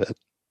changed quite a bit.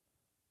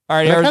 All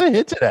right. I kind of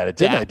hinted at it,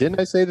 didn't I? Didn't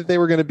I say that they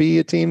were going to be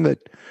a team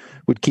that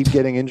would keep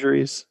getting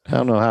injuries? I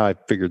don't know how I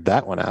figured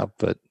that one out,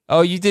 but...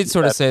 Oh, you did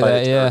sort of say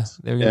that, yeah.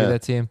 They were going to be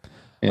that team.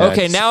 Yeah,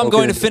 okay, now I'm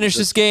going to finish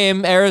this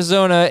game.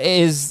 Arizona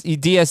is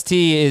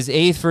DST is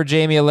 8th for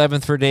Jamie,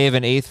 11th for Dave,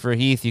 and 8th for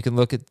Heath. You can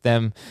look at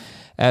them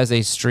as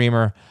a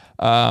streamer.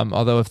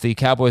 Although if the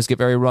Cowboys get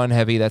very run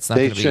heavy, that's not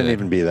going to be They shouldn't good.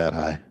 even be that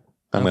high.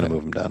 I'm going to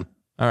move them down.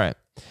 All right.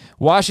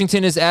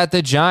 Washington is at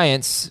the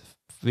Giants.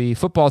 The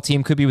football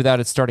team could be without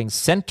its starting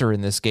center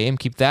in this game.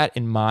 Keep that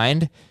in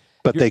mind.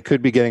 But they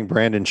could be getting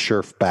Brandon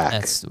Scherf back.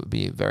 That would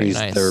be very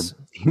nice.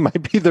 He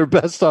might be their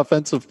best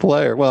offensive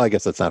player. Well, I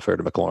guess that's not fair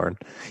to McLaurin.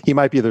 He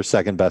might be their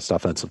second best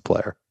offensive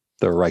player.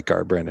 Their right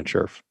guard, Brandon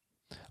Scherf.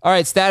 All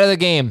right, stat of the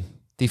game.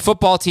 The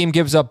football team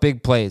gives up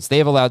big plays. They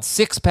have allowed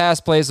 6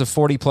 pass plays of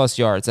 40-plus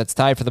yards. That's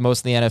tied for the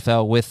most in the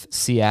NFL with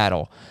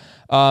Seattle.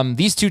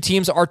 These two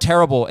teams are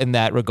terrible in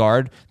that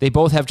regard. They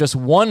both have just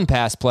 1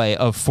 pass play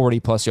of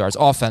 40-plus yards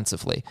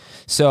offensively.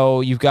 So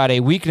you've got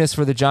a weakness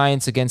for the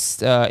Giants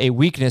against a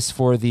weakness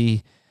for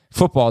the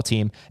football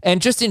team.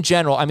 And just in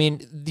general, I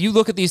mean, you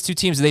look at these two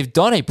teams, they've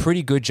done a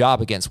pretty good job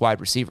against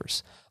wide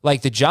receivers.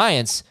 Like the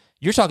Giants,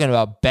 you're talking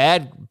about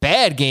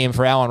bad game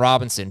for Allen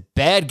Robinson,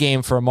 bad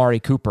game for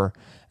Amari Cooper.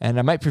 And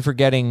I might be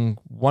forgetting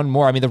one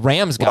more. I mean, the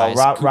Rams guys.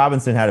 Well,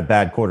 Robinson had a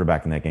bad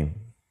quarterback in that game.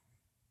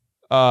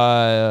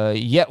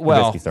 Yeah,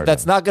 well,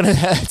 that's not gonna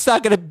it's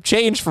not gonna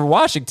change for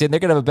Washington. They're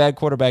gonna have a bad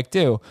quarterback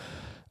too.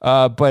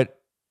 But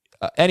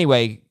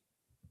anyway,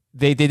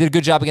 they did a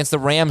good job against the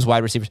Rams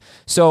wide receivers.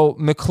 So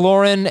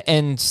McLaurin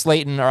and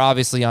Slayton are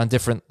obviously on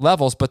different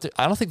levels, but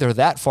I don't think they're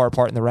that far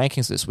apart in the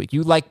rankings this week.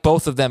 You like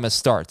both of them as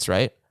starts,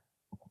 right?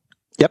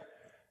 Yep.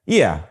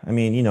 Yeah, I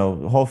mean,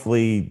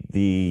 hopefully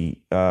the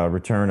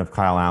return of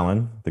Kyle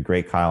Allen, the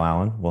great Kyle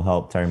Allen, will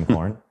help Terry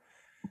McLaurin.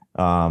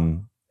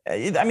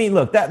 I mean,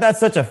 look, that's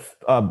such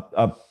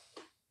a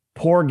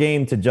poor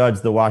game to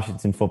judge the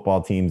Washington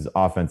football team's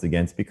offense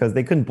against because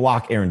they couldn't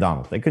block Aaron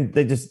Donald.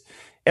 They just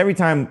every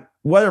time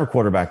whatever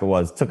quarterback it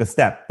was took a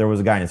step, there was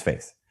a guy in his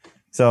face.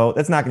 So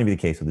that's not going to be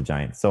the case with the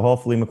Giants. So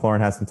hopefully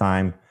McLaurin has some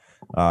time.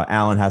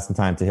 Allen has some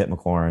time to hit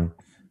McLaurin,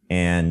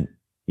 and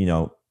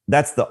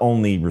that's the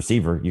only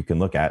receiver you can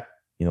look at.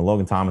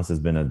 Logan Thomas has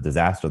been a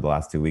disaster the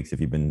last 2 weeks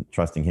if you've been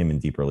trusting him in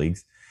deeper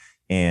leagues.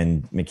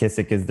 And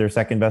McKissick is their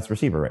second best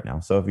receiver right now.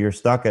 So if you're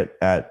stuck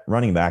at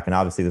running back, and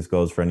obviously this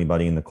goes for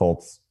anybody in the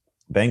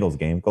Colts-Bengals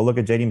game, go look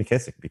at J.D.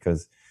 McKissick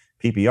because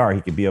PPR,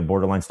 he could be a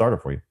borderline starter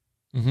for you.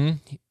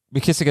 Mm-hmm.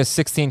 McKissick has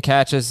 16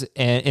 catches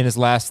in his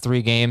last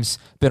 3 games,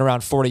 been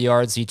around 40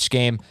 yards each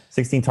game.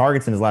 16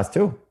 targets in his last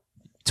 2.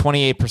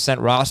 28%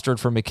 rostered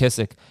for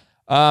McKissick.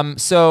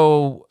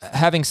 So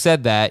having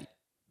said that,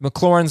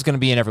 McLaurin's going to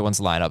be in everyone's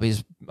lineup.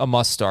 He's a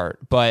must start.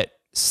 But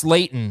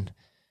Slayton...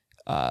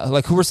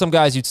 who are some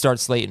guys you'd start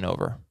Slayton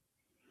over?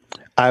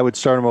 I would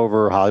start him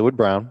over Hollywood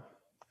Brown.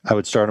 I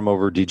would start him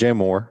over DJ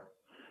Moore.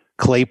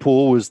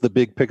 Claypool was the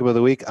big pickup of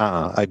the week.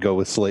 I'd go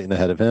with Slayton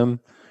ahead of him.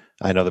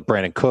 I know that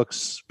Brandon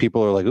Cooks,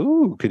 people are like,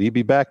 ooh, could he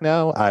be back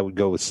now? I would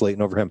go with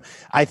Slayton over him.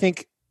 I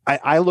think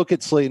I look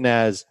at Slayton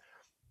as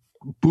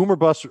boomer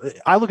bust.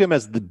 I look at him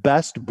as the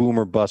best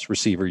boomer bust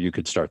receiver you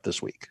could start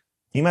this week.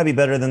 He might be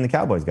better than the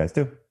Cowboys guys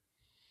too.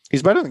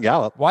 He's better than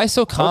Gallup. Why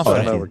so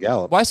confident? Over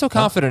Gallup. Why so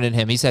confident in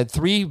him? He's had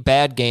 3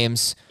 bad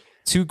games,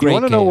 2 great games.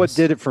 You want to know what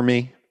did it for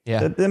me?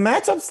 Yeah. The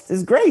matchups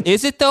is great.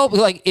 Is it though?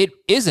 Like it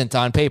isn't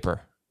on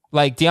paper.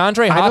 Like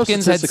DeAndre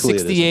Hopkins had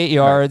 68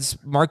 yards.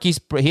 Right. Marquise,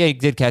 he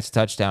did catch a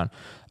touchdown.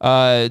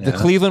 The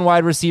Cleveland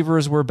wide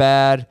receivers were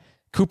bad.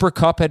 Cooper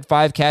Kupp had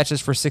 5 catches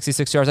for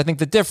 66 yards. I think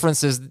the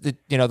difference is that,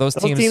 those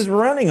teams were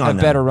running on have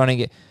them. better running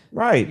it.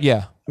 Right.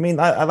 Yeah. I mean,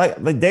 I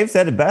like Dave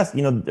said it best,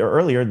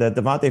 earlier that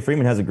Devontae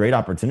Freeman has a great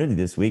opportunity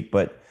this week.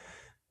 But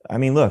I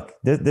mean, look,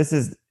 this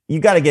is, you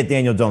got to get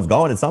Daniel Jones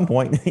going at some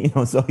point,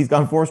 so he's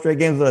gone 4 straight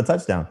games with a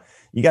touchdown.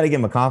 You got to give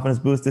him a confidence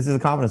boost. This is a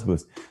confidence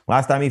boost.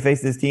 Last time he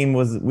faced this team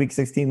was week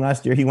 16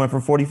 last year. He went for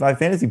 45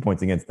 fantasy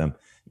points against them,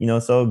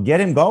 so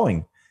get him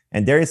going.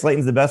 And Darius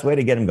Slayton's the best way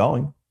to get him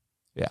going.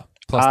 Yeah.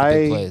 Plus the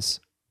big plays.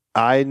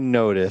 I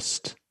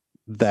noticed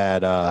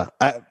that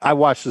I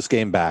watched this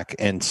game back,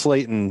 and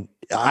Slayton,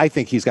 I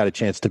think he's got a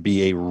chance to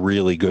be a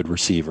really good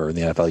receiver in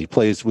the NFL. He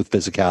plays with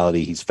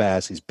physicality. He's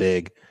fast. He's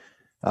big.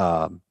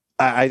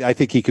 I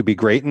think he could be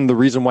great. And the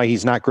reason why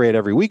he's not great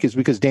every week is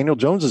because Daniel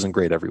Jones isn't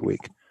great every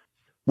week.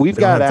 We've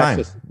got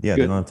access. Yeah,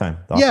 they don't have time.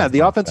 The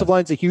offensive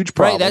line's a huge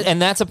problem. Right,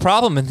 and that's a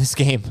problem in this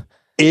game.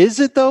 Is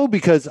it though?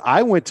 Because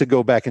I went to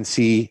go back and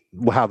see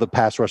how the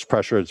pass rush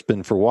pressure has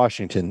been for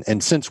Washington.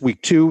 And since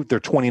week 2, they're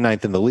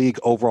 29th in the league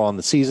overall in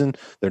the season.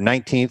 They're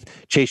 19th.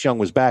 Chase Young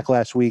was back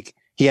last week.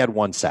 He had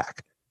 1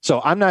 sack.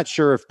 So I'm not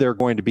sure if they're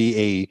going to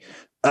be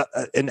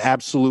an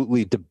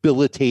absolutely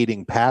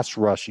debilitating pass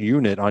rush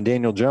unit on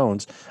Daniel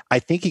Jones. I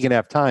think he can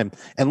have time.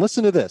 And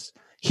listen to this.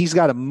 He's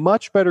got a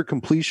much better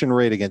completion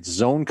rate against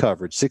zone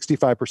coverage,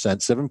 65%,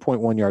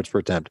 7.1 yards per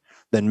attempt,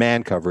 than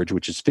man coverage,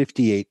 which is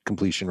 58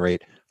 completion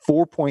rate,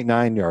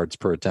 4.9 yards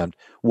per attempt.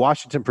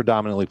 Washington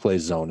predominantly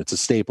plays zone. It's a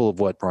staple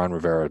of what Ron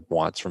Rivera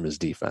wants from his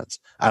defense.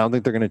 I don't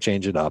think they're going to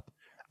change it up.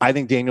 I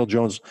think Daniel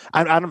Jones,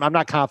 I'm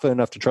not confident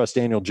enough to trust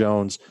Daniel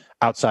Jones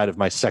outside of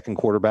my second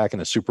quarterback in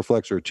a super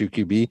flex or a 2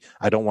 QB.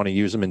 I don't want to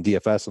use him in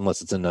DFS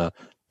unless it's in a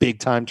big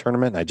time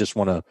tournament. I just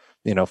want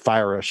to,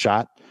 fire a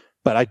shot.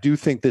 But I do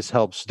think this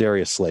helps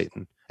Darius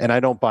Slayton. And I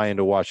don't buy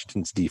into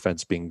Washington's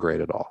defense being great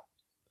at all.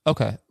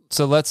 Okay.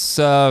 So let's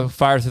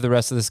fire through the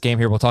rest of this game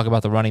here. We'll talk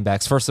about the running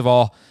backs. First of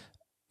all,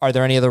 are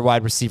there any other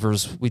wide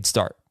receivers we'd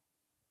start?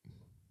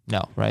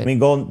 No, right? I mean,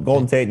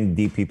 Golden Tate in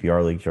deep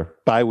PPR league, sure.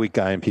 Bye week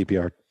guy in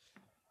PPR.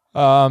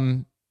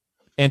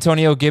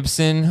 Antonio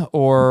Gibson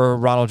or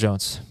Ronald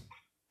Jones?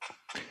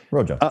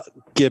 Rojo.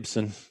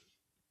 Gibson.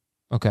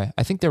 Okay.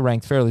 I think they're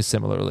ranked fairly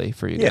similarly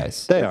for you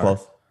guys. They are.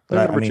 Close.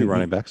 They're number two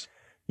running backs.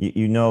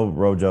 You know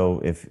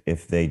Rojo,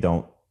 if they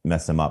don't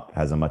mess him up,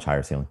 has a much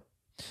higher ceiling.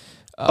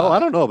 I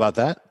don't know about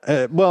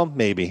that. Well,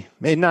 maybe.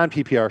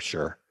 Non-PPR,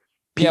 sure.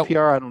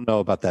 PPR, I don't know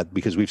about that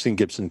because we've seen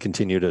Gibson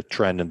continue to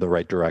trend in the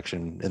right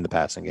direction in the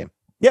passing game.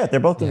 Yeah, they're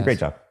both doing a great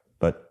job.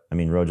 But, I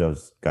mean,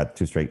 Rojo's got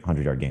 2 straight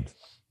 100-yard games.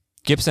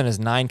 Gibson has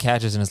 9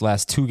 catches in his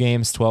last 2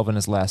 games, 12 in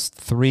his last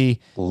 3.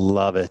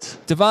 Love it.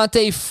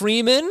 Devontae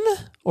Freeman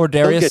or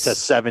Darius? Don't get to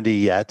 70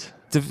 yet.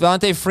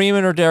 Devontae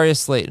Freeman or Darius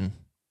Slayton?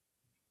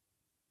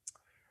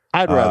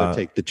 I'd rather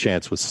take the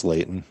chance with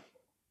Slayton.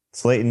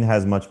 Slayton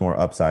has much more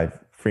upside.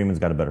 Freeman's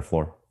got a better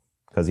floor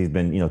because he's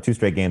been, 2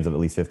 straight games of at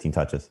least 15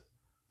 touches.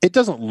 It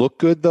doesn't look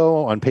good,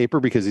 though, on paper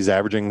because he's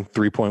averaging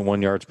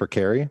 3.1 yards per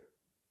carry.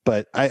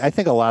 But I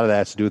think a lot of that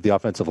has to do with the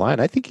offensive line.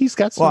 I think he's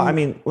got some... Well, I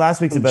mean, last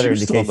week's a better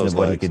indication of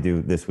what he legs. could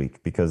do this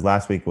week because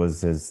last week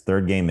was his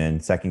 3rd game in,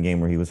 2nd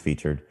game where he was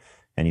featured,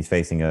 and he's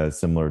facing a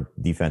similar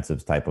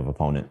defensive type of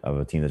opponent of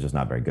a team that's just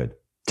not very good.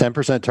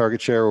 10%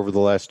 target share over the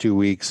last 2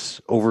 weeks,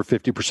 over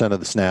 50% of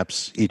the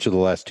snaps each of the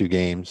last 2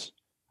 games.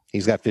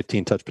 He's got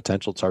 15 touch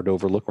potential. It's hard to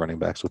overlook running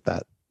backs with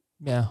that.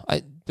 Yeah,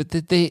 I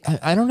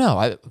don't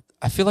know.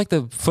 I feel like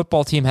the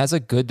football team has a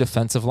good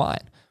defensive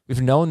line.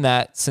 We've known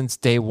that since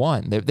day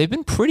one. They've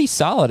been pretty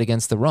solid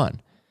against the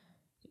run.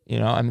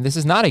 This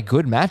is not a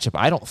good matchup,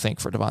 I don't think,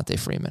 for Devontae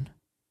Freeman.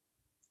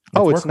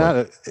 It's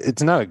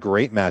not a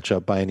great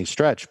matchup by any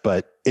stretch,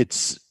 but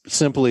it's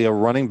simply a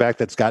running back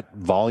that's got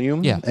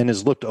volume and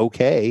has looked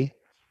okay.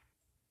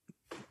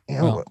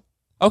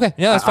 Okay,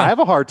 yeah, that's fine. I have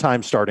a hard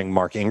time starting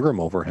Mark Ingram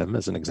over him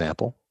as an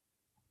example.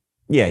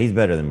 Yeah, he's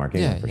better than Mark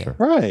Ingram for sure.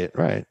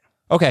 Right.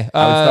 Okay.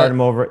 I would start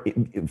him over.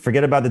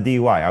 Forget about the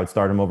DUI. I would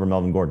start him over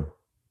Melvin Gordon.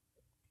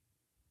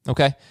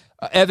 Okay.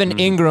 Evan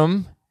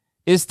Ingram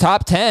is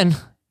top 10.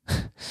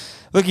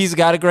 Look, he's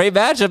got a great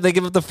matchup. They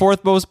give up the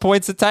 4th most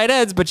points to tight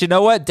ends, but you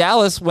know what?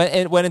 Dallas went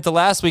into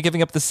last week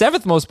giving up the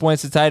 7th most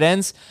points to tight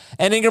ends,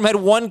 and Ingram had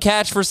 1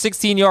 catch for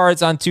 16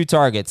 yards on 2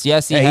 targets.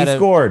 Yes, he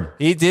scored.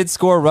 He did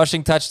score a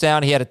rushing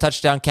touchdown. He had a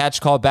touchdown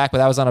catch called back, but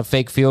that was on a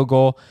fake field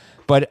goal.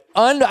 But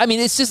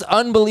it's just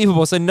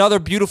unbelievable. It's another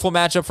beautiful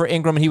matchup for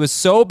Ingram. He was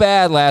so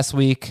bad last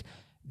week.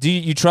 Do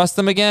you trust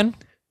him again?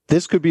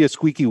 This could be a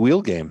squeaky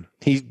wheel game.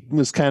 He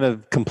was kind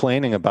of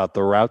complaining about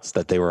the routes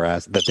that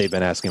they've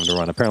been asking him to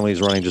run. Apparently, he's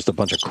running just a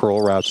bunch of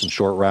curl routes and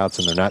short routes,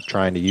 and they're not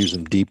trying to use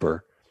them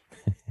deeper.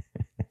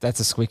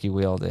 That's a squeaky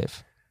wheel,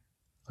 Dave.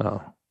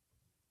 Oh,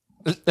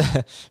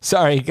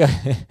 sorry.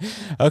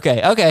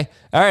 Okay. All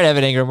right,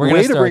 Evan Ingram. We're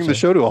going to bring the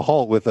show to a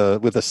halt with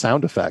a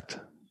sound effect.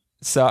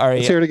 Sorry.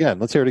 Let's hear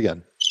it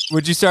again.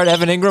 Would you start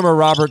Evan Ingram or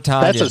Robert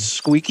Tonyan? That's a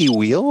squeaky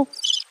wheel?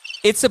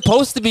 It's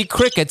supposed to be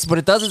crickets, but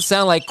it doesn't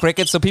sound like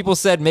crickets, so people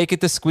said make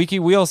it the squeaky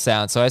wheel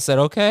sound. So I said,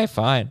 okay,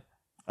 fine.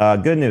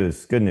 Good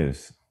news.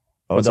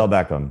 Odell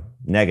Beckham,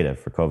 negative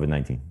for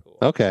COVID-19.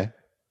 Okay.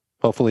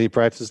 Hopefully he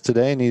practices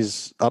today and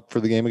he's up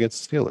for the game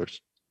against the Steelers.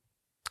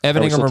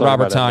 Evan Ingram or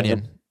Robert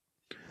Tonyan?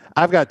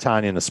 I've got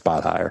Tonyan a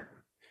spot higher.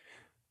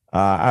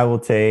 I will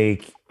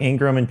take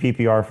Ingram in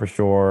PPR for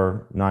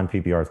sure.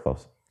 Non-PPR is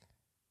close.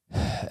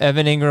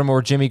 Evan Ingram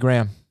or Jimmy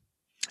Graham?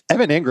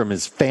 Evan Ingram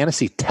is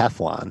fantasy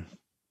Teflon.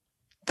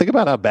 Think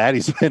about how bad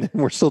he's been,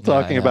 and we're still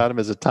talking about him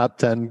as a top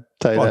 10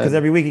 tight end. Because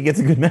every week he gets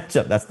a good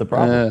matchup. That's the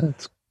problem.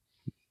 It's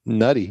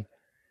nutty.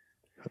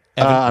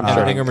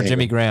 Evan Ingram or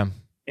Jimmy Graham?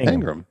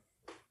 Ingram.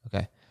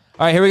 Okay.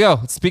 All right, here we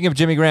go. Speaking of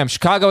Jimmy Graham,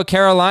 Chicago at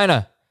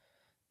Carolina.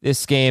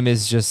 This game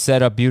is just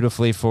set up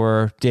beautifully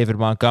for David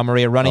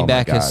Montgomery. A running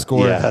back has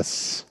scored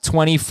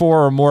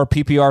 24 or more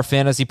PPR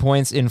fantasy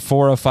points in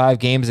 4 of 5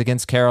 games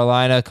against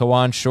Carolina.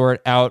 Kawan Short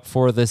out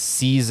for the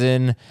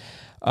season.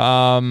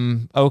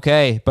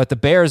 Okay, but the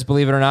Bears,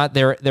 believe it or not,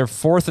 they're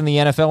 4th in the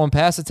NFL in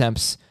pass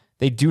attempts.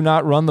 They do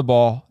not run the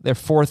ball. They're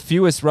 4th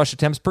fewest rush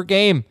attempts per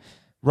game.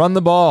 Run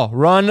the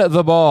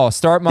ball.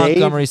 Start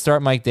Montgomery,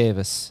 start Mike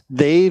Davis.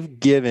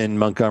 They've given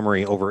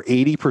Montgomery over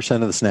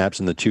 80% of the snaps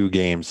in the 2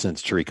 games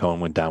since Tariq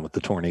Cohen went down with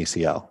the torn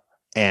ACL.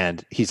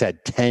 And he's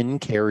had 10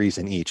 carries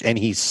in each, and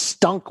he's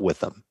stunk with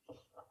them.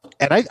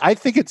 And I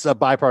think it's a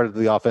byproduct of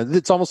the offense.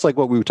 It's almost like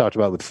what we talked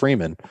about with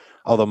Freeman,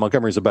 although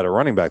Montgomery's a better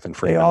running back than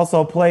Freeman. They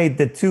also played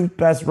the 2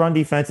 best run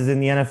defenses in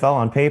the NFL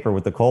on paper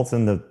with the Colts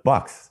and the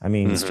Bucks. I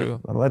mean, it's true.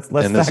 Let's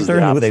factor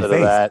in who they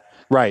faced.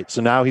 Right.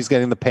 So now he's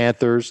getting the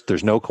Panthers.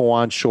 There's no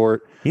Kawan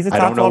Short. He's a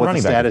top 12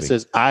 running back. I don't know what the status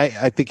is.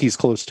 I think he's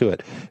close to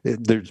it.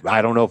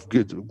 I don't know if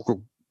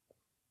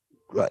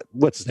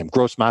what's his name?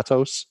 Gross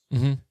Matos.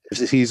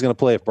 If he's going to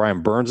play, if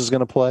Brian Burns is going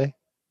to play.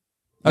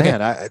 Okay.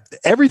 Man,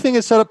 everything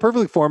is set up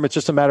perfectly for him. It's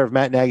just a matter of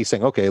Matt Nagy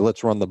saying, okay,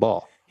 let's run the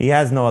ball. He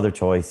has no other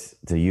choice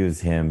to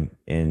use him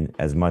in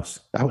as much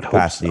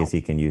capacity as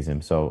he can use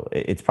him. So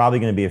it's probably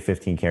going to be a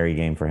 15 carry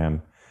game for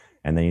him.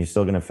 and then you're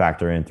still going to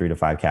factor in 3 to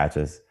 5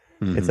 catches.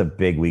 Mm-hmm. It's a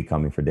big week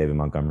coming for David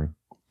Montgomery.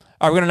 All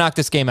right, we're going to knock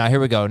this game out. Here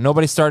we go.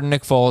 Nobody's starting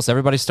Nick Foles.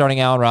 Everybody's starting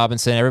Allen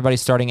Robinson.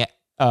 Everybody's starting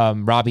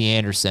Robbie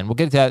Anderson. We'll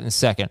get to that in a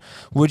second.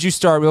 Would you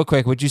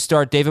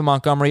start David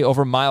Montgomery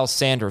over Miles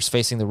Sanders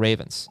facing the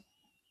Ravens?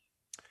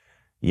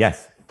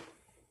 Yes.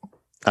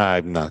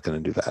 I'm not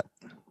going to do that.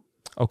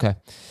 Okay.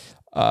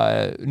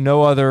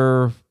 No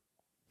other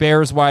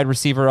Bears wide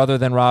receiver other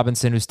than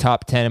Robinson, who's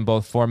top 10 in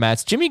both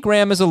formats. Jimmy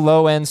Graham is a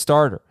low-end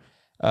starter.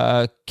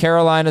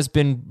 Carolina's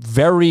been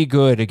very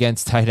good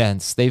against tight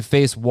ends. They've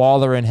faced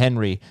Waller and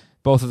Henry.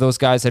 Both of those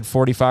guys had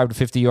 45 to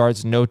 50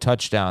 yards, no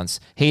touchdowns.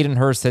 Hayden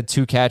Hurst had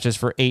 2 catches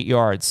for 8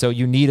 yards. So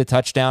you need a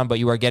touchdown, but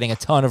you are getting a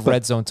ton of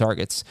red zone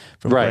targets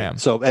from Graham.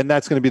 So, and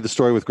that's going to be the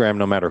story with Graham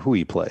no matter who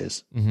he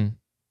plays. Mm-hmm.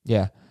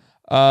 Yeah.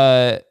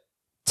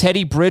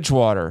 Teddy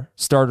Bridgewater,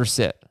 starter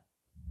sit.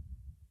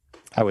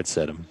 I would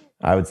sit him.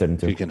 I would sit him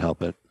too. If you can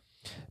help it.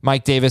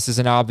 Mike Davis is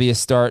an obvious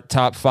start,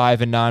 top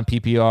 5 in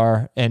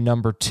non-PPR and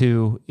number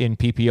 2 in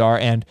PPR.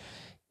 And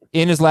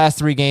in his last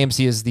 3 games,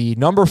 he is the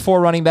number 4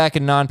 running back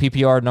in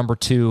non-PPR, number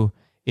 2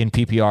 in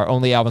PPR.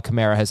 Only Alvin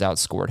Kamara has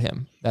outscored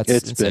him.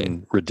 It's insane.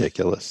 Been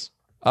ridiculous.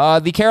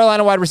 The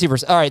Carolina wide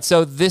receivers. All right,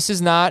 so this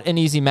is not an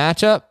easy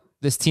matchup.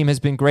 This team has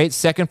been great.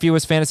 Second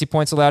fewest fantasy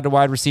points allowed to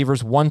wide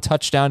receivers, 1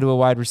 touchdown to a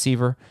wide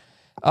receiver.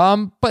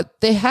 But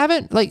they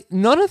haven't,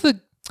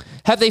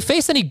 have they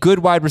faced any good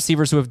wide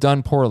receivers who have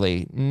done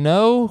poorly?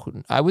 No,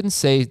 I wouldn't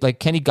say.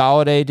 Kenny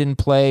Golladay didn't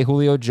play.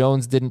 Julio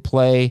Jones didn't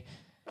play.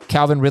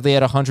 Calvin Ridley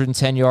had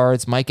 110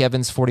 yards. Mike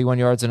Evans, 41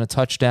 yards and a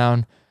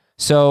touchdown.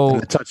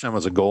 And the touchdown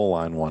was a goal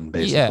line one,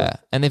 basically. Yeah,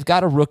 and they've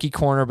got a rookie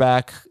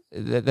cornerback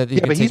that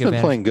but he's been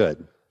playing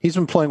good. He's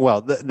been playing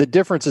well. The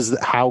difference is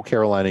how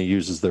Carolina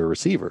uses their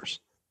receivers.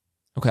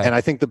 Okay. And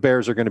I think the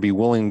Bears are going to be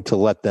willing to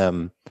let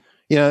them,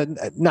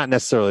 not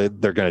necessarily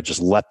they're going to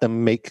just let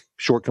them make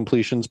short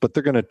completions, but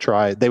they're going to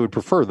try. They would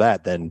prefer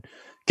that than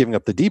giving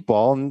up the deep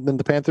ball. And then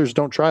the Panthers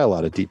don't try a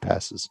lot of deep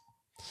passes.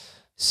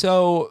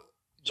 So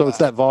it's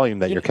that volume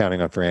that you're counting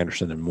on for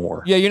Anderson and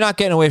Moore. Yeah, you're not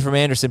getting away from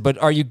Anderson, but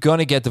are you going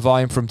to get the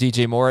volume from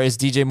DJ Moore? Is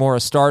DJ Moore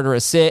a start or a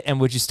sit? And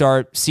would you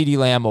start CeeDee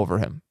Lamb over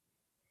him?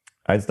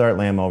 I'd start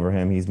Lamb over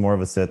him. He's more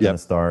of a sit than a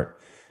start.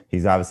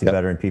 He's obviously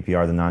better in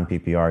PPR than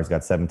non-PPR. He's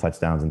got 7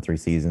 touchdowns in 3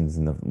 seasons,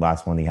 and the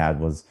last one he had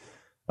was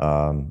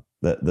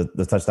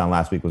the touchdown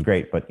last week was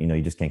great, but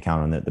you just can't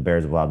count on it. The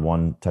Bears have allowed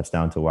 1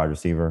 touchdown to a wide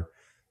receiver.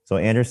 So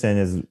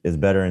Anderson is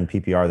better in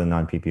PPR than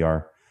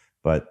non-PPR,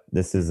 but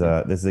this is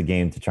a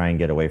game to try and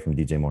get away from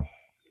DJ Moore.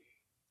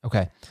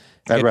 Okay.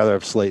 I'd rather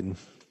have Slayton,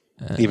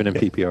 even in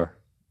PPR.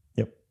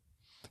 Yep.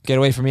 Get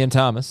away from Ian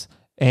Thomas.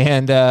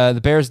 And the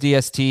Bears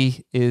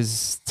DST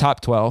is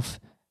top 12.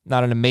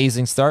 Not an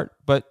amazing start,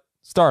 but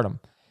start them.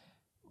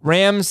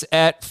 Rams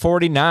at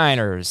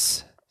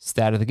 49ers.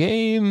 Stat of the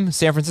game.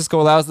 San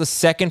Francisco allows the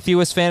second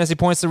fewest fantasy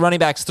points to running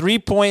backs.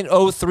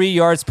 3.03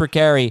 yards per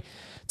carry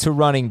to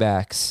running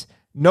backs.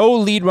 No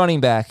lead running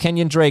back.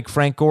 Kenyon Drake,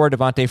 Frank Gore,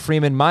 Devontae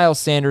Freeman, Miles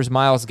Sanders,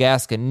 Myles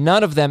Gaskin.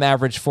 None of them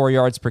averaged 4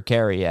 yards per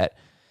carry yet.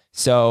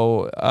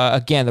 So,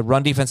 again, the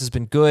run defense has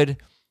been good.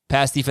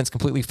 Pass defense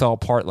completely fell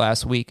apart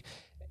last week.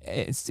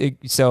 It's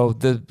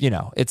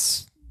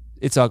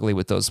ugly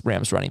with those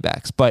Rams running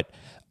backs. But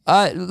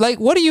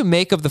what do you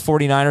make of the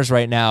 49ers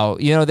right now?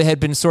 They had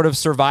been sort of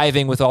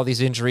surviving with all these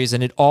injuries,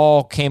 and it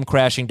all came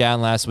crashing down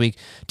last week.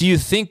 Do you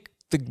think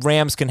the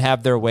Rams can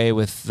have their way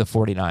with the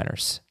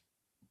 49ers?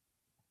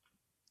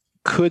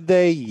 Could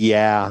they?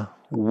 Yeah.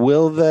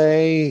 Will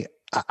they?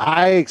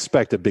 I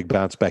expect a big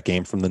bounce back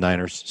game from the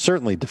Niners,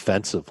 certainly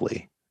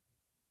defensively,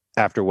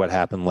 after what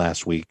happened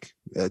last week.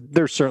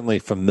 They're certainly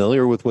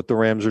familiar with what the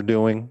Rams are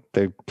doing.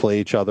 They play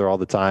each other all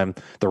the time.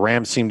 The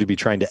Rams seem to be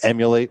trying to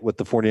emulate what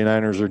the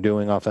 49ers are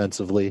doing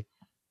offensively.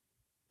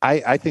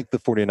 I think the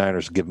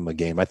 49ers give them a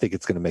game. I think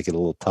it's going to make it a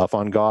little tough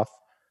on Goff.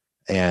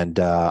 And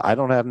I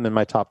don't have him in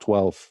my top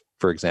 12,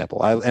 for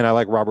example. I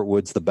like Robert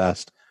Woods the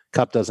best.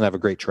 Kupp doesn't have a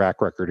great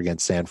track record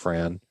against San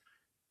Fran.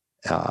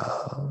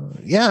 I'm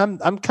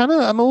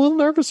a little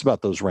nervous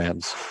about those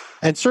Rams.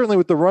 And certainly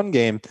with the run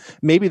game,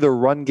 maybe the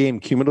run game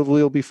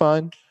cumulatively will be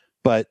fine,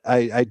 but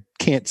I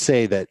can't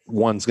say that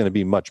one's going to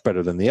be much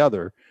better than the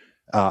other.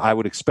 I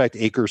would expect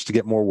Akers to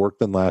get more work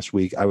than last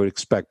week. I would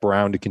expect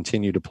Brown to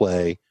continue to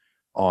play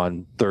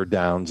on third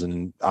downs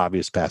and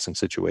obvious passing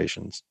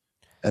situations.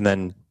 And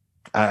then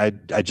I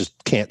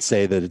just can't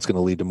say that it's going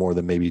to lead to more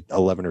than maybe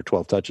 11 or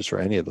 12 touches for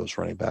any of those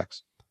running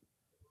backs.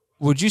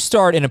 Would you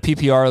start in a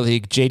PPR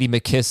league J.D.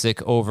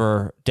 McKissick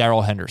over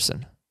Darrell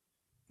Henderson?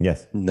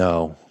 Yes.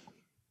 No.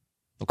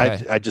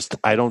 Okay.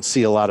 I don't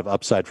see a lot of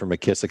upside for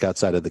McKissick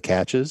outside of the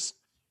catches.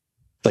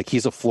 Like,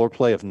 he's a floor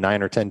play of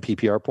 9 or 10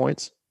 PPR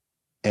points,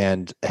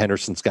 and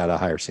Henderson's got a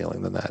higher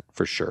ceiling than that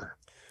for sure.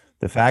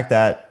 The fact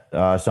that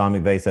Sean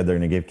McVay said they're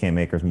going to give Cam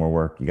Akers more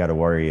work, you got to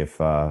worry if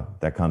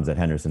that comes at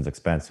Henderson's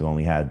expense, who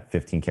only had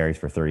 15 carries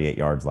for 38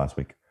 yards last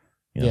week.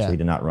 So he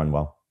did not run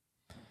well.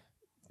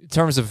 In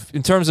terms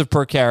of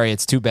per carry,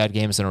 it's 2 bad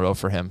games in a row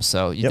for him.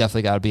 So you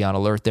definitely got to be on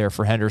alert there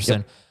for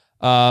Henderson.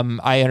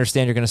 I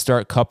understand you're going to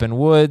start Kupp and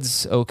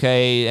Woods,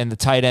 okay, and the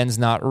tight end's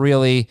not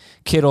really.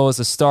 Kittle is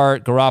a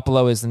start.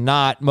 Garoppolo is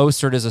not.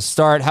 Mostert is a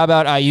start. How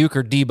about Ayuk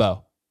or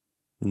Debo?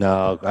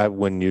 No, I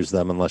wouldn't use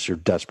them unless you're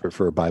desperate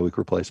for a bye week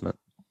replacement.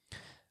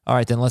 All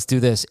right, then let's do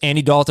this.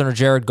 Andy Dalton or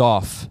Jared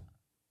Goff?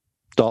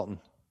 Dalton.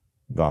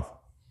 Goff.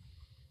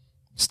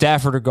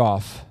 Stafford or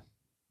Goff?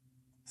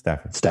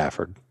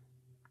 Stafford.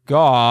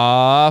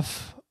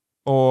 Goff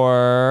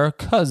or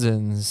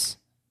Cousins?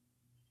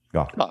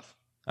 Goff.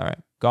 All right.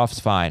 Goff's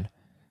fine.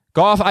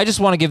 Goff, I just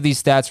want to give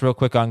these stats real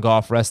quick on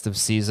Goff rest of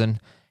season.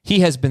 He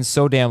has been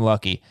so damn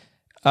lucky.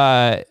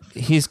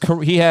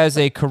 He has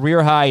a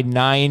career high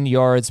 9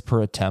 yards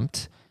per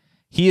attempt.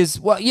 He is,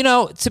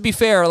 well, to be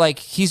fair, like,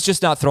 he's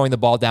just not throwing the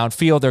ball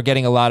downfield. They're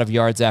getting a lot of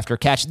yards after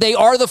catch. They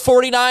are the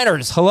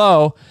 49ers.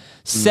 Hello.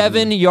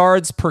 7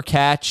 yards per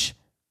catch.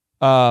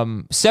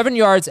 7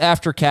 yards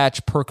after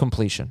catch per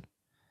completion.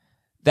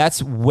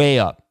 That's way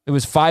up. It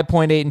was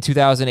 5.8 in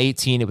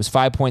 2018. It was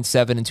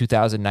 5.7 in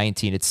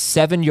 2019. It's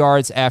 7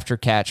 yards after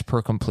catch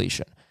per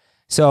completion.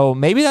 So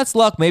maybe that's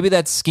luck. Maybe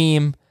that's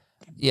scheme.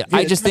 Yeah,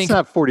 I just think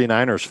that's not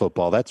 49ers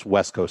football. That's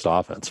West Coast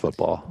offense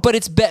football. But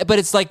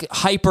it's like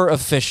hyper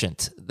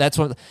efficient. That's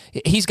what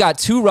he's got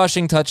 2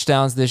 rushing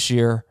touchdowns this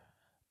year.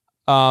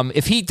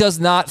 If he does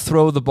not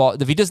throw the ball,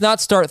 if he does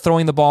not start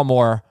throwing the ball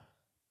more,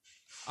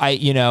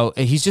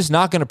 he's just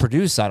not going to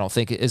produce, I don't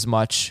think, as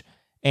much.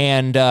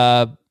 And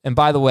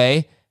by the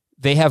way,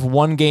 they have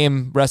 1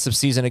 game rest of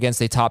season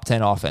against a top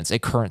 10 offense, a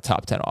current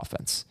top 10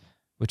 offense,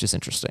 which is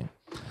interesting.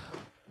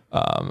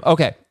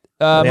 Okay.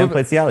 They haven't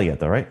played Seattle yet,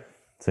 though, right?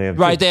 So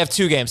they have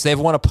 2 games. They have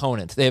 1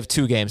 opponent. They have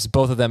 2 games.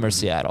 Both of them are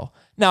Seattle.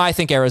 Now, I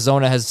think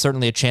Arizona has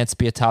certainly a chance to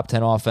be a top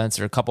 10 offense,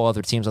 or a couple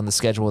other teams on the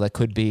schedule that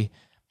could be.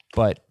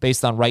 But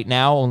based on right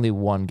now, only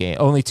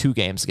 2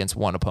 games against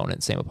 1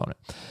 opponent, same opponent.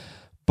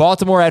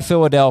 Baltimore at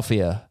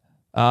Philadelphia.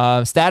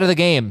 Stat of the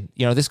game.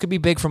 This could be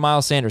big for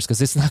Miles Sanders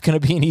because it's not going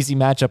to be an easy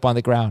matchup on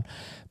the ground.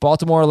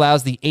 Baltimore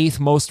allows the 8th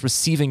most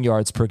receiving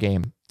yards per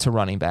game to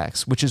running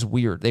backs, which is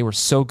weird. They were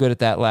so good at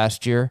that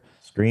last year.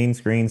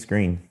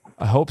 Screen.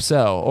 I hope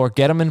so. Or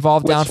get them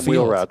involved with downfield. Some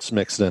wheel routes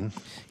mixed in.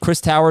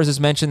 Chris Towers has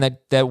mentioned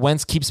that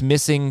Wentz keeps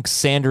missing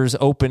Sanders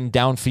open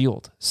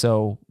downfield.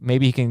 So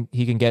maybe he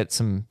can get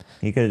some.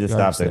 He could have just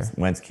stopped it.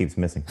 Wentz keeps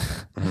missing.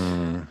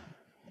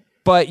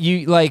 But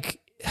he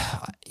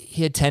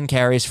had 10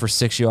 carries for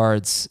 6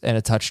 yards and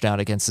a touchdown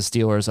against the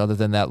Steelers other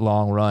than that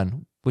long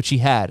run, which he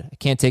had. I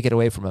can't take it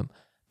away from him.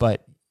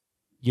 But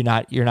you're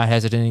not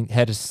hesitating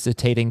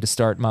to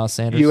start Miles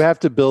Sanders. You have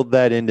to build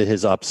that into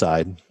his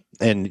upside.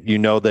 And you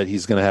know that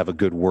he's going to have a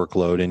good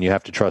workload, and you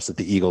have to trust that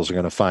the Eagles are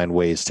going to find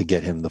ways to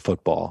get him the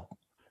football.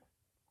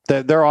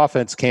 Their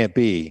offense can't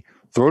be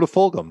throw to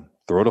Fulgham.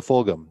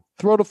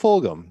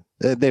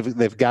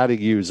 They've got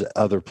to use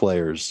other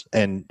players,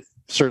 and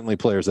certainly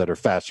players that are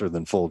faster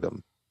than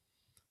Fulgham.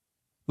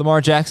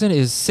 Lamar Jackson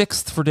is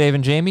 6th for Dave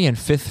and Jamie and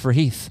 5th for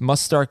Heath.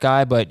 Must start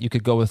guy, but you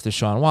could go with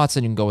Deshaun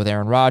Watson. You can go with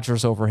Aaron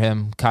Rodgers over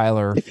him.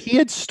 Kyler. If he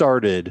had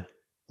started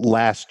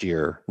last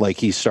year like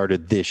he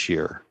started this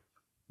year,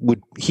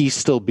 would he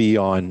still be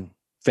on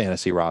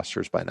fantasy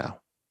rosters by now?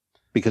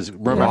 Because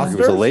remember, he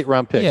was a late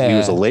round pick. Yeah. He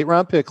was a late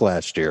round pick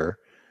last year.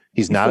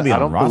 He's not. I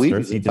don't believe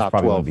he's a top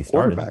 12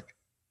 quarterback.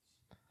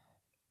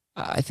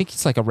 I think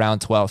he's like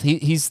around 12.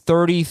 He's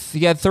 30.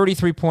 He had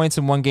 33 points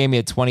in 1 game. He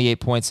had 28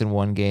 points in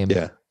 1 game.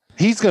 Yeah,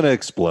 he's going to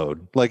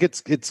explode. Like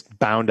it's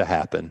bound to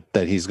happen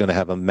that he's going to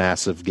have a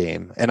massive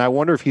game. And I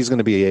wonder if he's going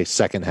to be a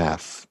second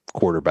half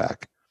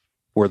quarterback,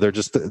 where they're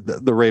just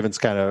the Ravens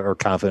kind of are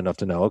confident enough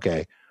to know,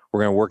 okay, we're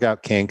going to work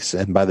out kinks,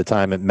 and by the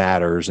time it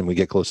matters and we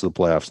get close to the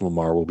playoffs,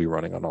 Lamar will be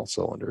running on all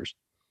cylinders.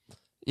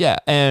 Yeah,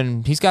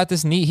 and he's got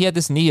this knee. He had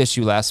this knee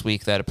issue last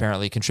week that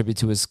apparently contributed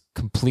to his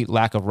complete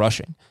lack of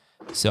rushing.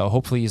 So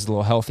hopefully he's a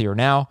little healthier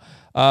now.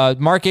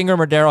 Mark Ingram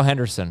or Darrell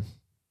Henderson?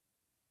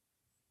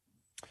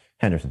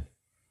 Henderson.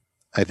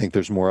 I think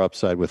there's more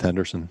upside with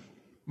Henderson.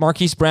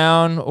 Marquise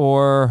Brown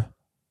or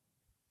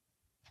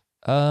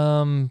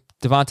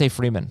Devontae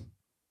Freeman?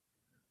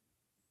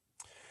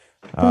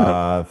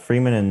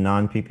 Freeman in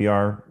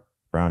non-PPR,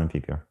 Brown in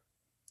PPR.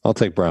 I'll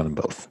take Brown in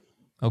both.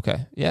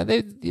 Okay. Yeah,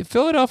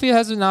 Philadelphia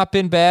has not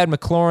been bad.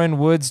 McLaurin,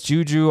 Woods,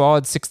 Juju all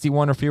had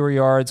 61 or fewer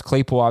yards.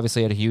 Claypool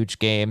obviously had a huge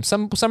game.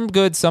 Some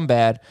good, some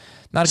bad.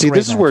 Not a great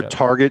this is matchup. where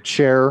target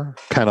share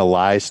kind of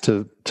lies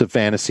to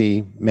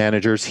fantasy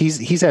managers.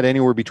 He's had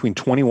anywhere between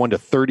 21 to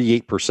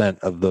 38%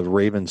 of the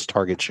Ravens'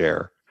 target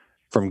share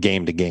from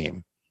game to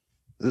game.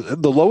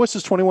 The lowest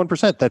is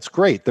 21%. That's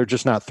great. They're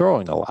just not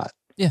throwing a lot.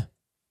 Yeah.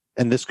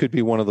 And this could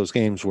be one of those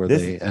games where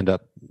they end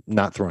up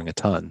not throwing a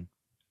ton.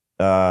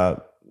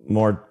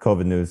 More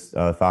COVID news.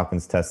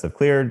 Falcons tests have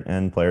cleared,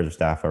 and players or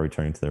staff are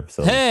returning to their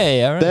facilities.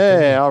 Hey, all right.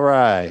 Hey, all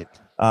right.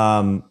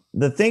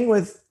 The thing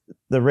with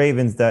the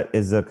Ravens that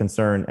is a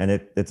concern, and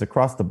it's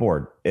across the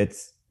board.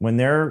 It's when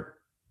they're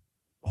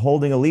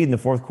holding a lead in the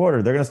fourth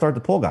quarter, they're going to start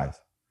to pull guys.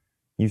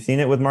 You've seen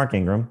it with Mark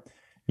Ingram.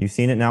 You've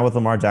seen it now with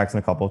Lamar Jackson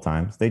a couple of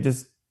times. They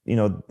just,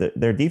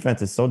 their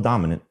defense is so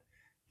dominant,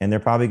 and they're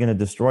probably going to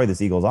destroy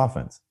this Eagles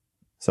offense.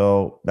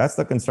 So that's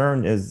the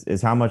concern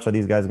is how much are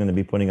these guys going to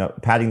be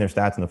padding their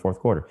stats in the fourth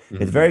quarter?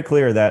 Mm-hmm. It's very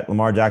clear that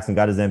Lamar Jackson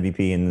got his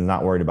MVP and is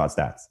not worried about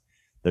stats.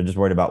 They're just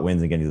worried about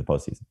wins and getting to the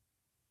postseason.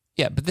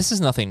 Yeah, but this is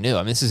nothing new.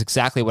 I mean, this is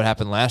exactly what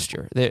happened last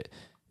year. They're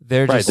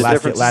right, just the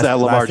difference is that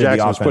Lamar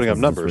Jackson was putting up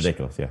numbers.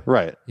 Ridiculous, yeah.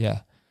 Right.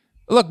 Yeah.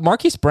 Look,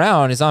 Marquise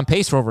Brown is on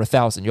pace for over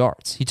 1,000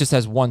 yards. He just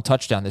has one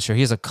touchdown this year.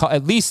 He has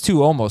at least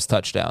 2 almost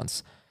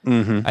touchdowns.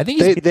 Mm-hmm. I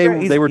think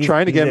they were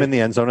trying to get him in the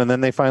end zone, and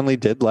then they finally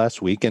did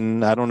last week.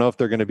 And I don't know if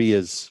they're going to be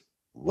as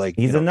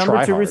he's a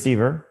number 2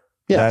 receiver.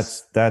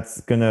 Yes.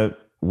 That's going to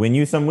win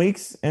you some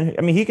weeks. And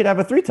I mean, he could have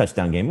a 3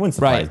 touchdown game. It wouldn't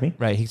surprise me.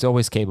 Right. He's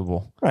always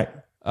capable. Right.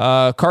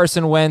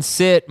 Carson Wentz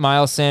sit,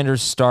 Miles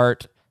Sanders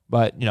start,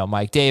 but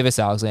Mike Davis,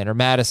 Alexander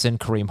Madison,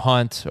 Kareem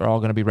Hunt are all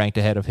going to be ranked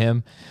ahead of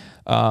him.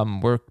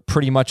 We're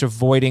pretty much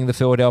avoiding the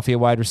Philadelphia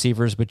wide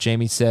receivers, but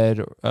Jamie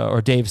said,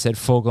 or Dave said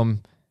Fulgham.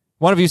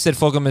 One of you said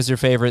Fulgham is your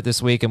favorite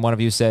this week, and one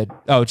of you said,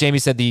 Jamie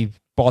said the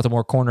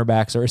Baltimore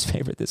cornerbacks are his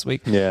favorite this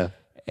week. Yeah.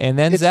 And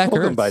then it's Zach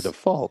Fulgham Ertz. by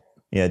default.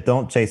 Yeah,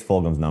 don't chase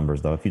Fulgham's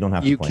numbers, though. If you don't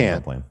have to play him,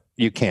 don't play him.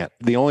 You can't.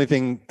 The only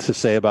thing to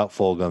say about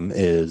Fulgham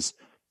is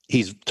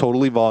he's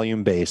totally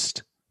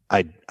volume-based.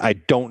 I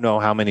don't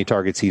know how many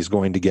targets he's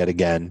going to get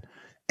again,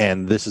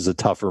 and this is a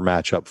tougher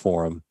matchup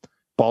for him.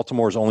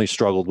 Baltimore's only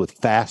struggled with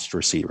fast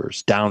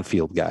receivers,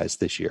 downfield guys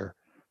this year.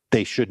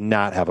 They should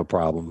not have a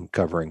problem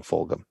covering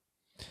Fulgham.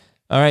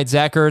 All right,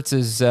 Zach Ertz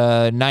is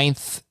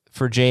 9th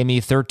for Jamie,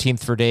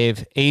 13th for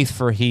Dave, 8th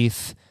for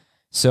Heath.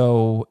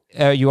 So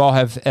you all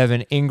have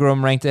Evan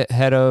Ingram ranked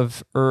ahead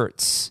of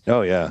Ertz.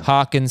 Oh, yeah.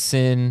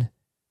 Hawkinson,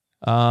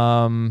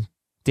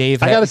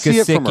 Dave. I got to see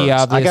it from Ertz.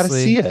 Obviously. I got to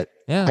see it.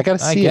 Yeah, I got to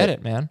see it. I get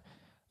it, man.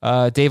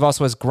 Dave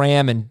also has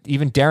Graham and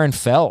even Darren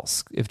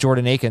Fells, if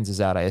Jordan Akins is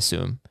out, I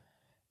assume.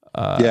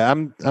 Yeah,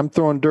 I'm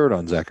throwing dirt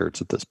on Zach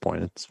Ertz at this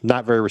point. It's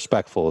not very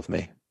respectful of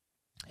me.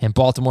 And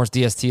Baltimore's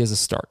DST is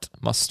a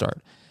must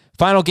start.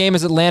 Final game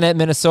is Atlanta at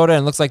Minnesota,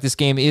 and it looks like this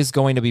game is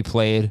going to be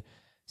played.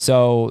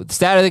 So the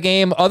stat of the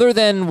game, other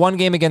than one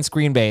game against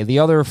Green Bay, the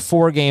other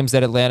 4 games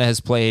that Atlanta has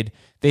played,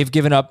 they've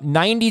given up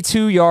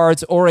 92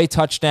 yards or a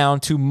touchdown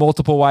to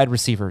multiple wide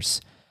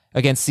receivers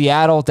against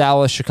Seattle,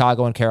 Dallas,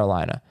 Chicago, and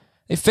Carolina.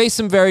 They faced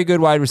some very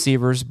good wide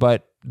receivers,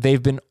 but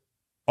they've been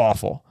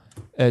awful.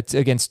 It's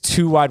against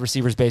 2 wide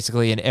receivers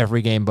basically in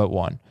every game but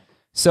one.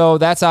 So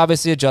that's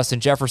obviously a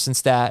Justin Jefferson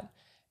stat.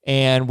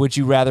 And would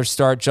you rather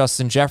start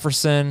Justin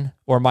Jefferson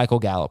or Michael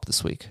Gallup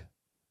this week?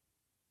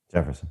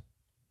 Jefferson.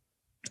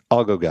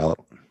 I'll go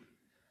Gallup.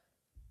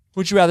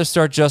 Would you rather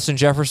start Justin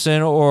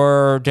Jefferson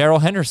or Darrell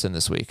Henderson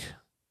this week?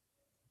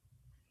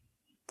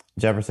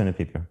 Jefferson and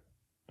PPR.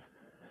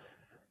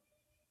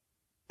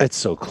 It's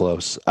so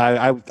close.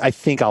 I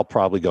think I'll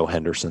probably go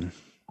Henderson.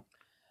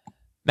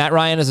 Matt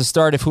Ryan is a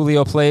start if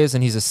Julio plays,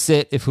 and he's a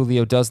sit if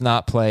Julio does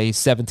not play. He's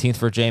 17th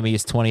for Jamie.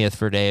 He's 20th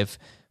for Dave.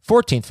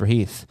 14th for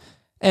Heath.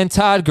 And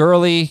Todd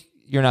Gurley,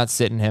 you're not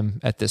sitting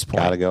him at this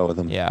point. Gotta go with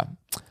him. Yeah.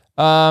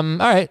 All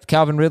right.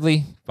 Calvin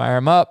Ridley, fire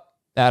him up.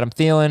 Adam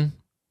Thielen,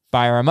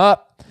 fire him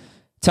up.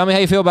 Tell me how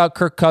you feel about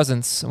Kirk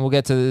Cousins. And we'll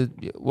get to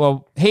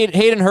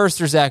Hayden Hurst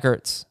or Zach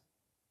Ertz?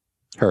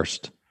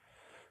 Hurst.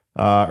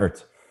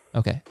 Ertz.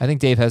 Okay. I think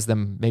Dave has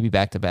them maybe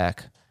back to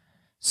back.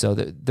 So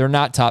they're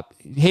not top.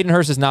 Hayden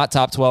Hurst is not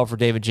top 12 for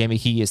David Jamie.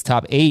 He is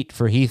top 8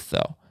 for Heath,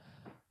 though.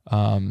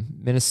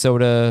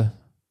 Minnesota,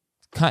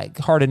 kind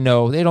of hard to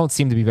know. They don't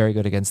seem to be very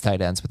good against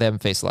tight ends, but they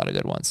haven't faced a lot of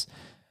good ones.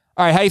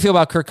 All right. How do you feel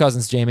about Kirk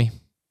Cousins, Jamie?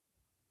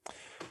 I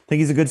think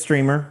he's a good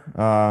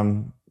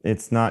streamer.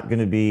 It's not going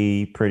to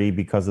be pretty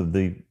because of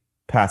the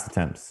pass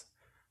attempts,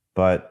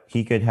 but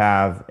he could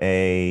have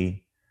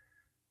a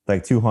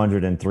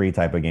 203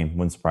 type of game.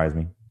 Wouldn't surprise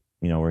me,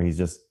 where he's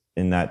just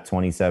in that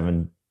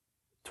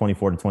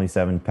 24 to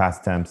 27 pass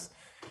attempts.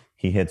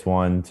 He hits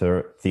one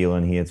to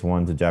Thielen, he hits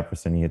one to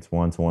Jefferson, he hits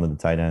one to one of the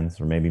tight ends,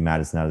 or maybe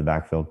Madison out of the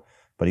backfield.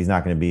 But he's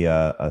not going to be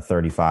a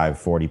 35,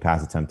 40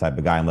 pass attempt type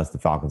of guy unless the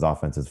Falcons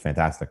offense is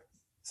fantastic.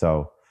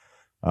 So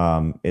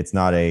it's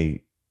not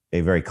a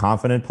very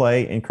confident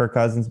play in Kirk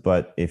Cousins,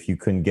 but if you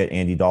couldn't get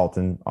Andy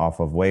Dalton off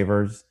of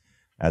waivers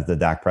as the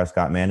Dak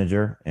Prescott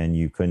manager, and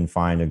you couldn't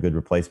find a good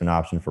replacement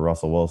option for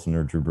Russell Wilson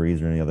or Drew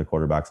Brees or any other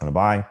quarterbacks on a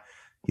bye,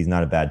 he's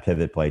not a bad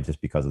pivot play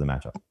just because of the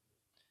matchup.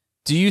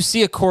 Do you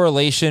see a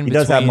correlation? He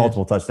does have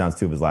multiple touchdowns,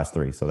 2 of his last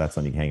 3, so that's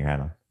something you can hang your hat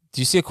on.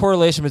 Do you see a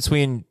correlation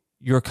between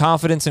your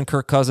confidence in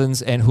Kirk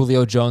Cousins and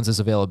Julio Jones's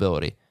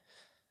availability?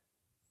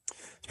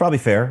 It's probably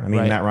fair. I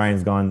mean, right. Matt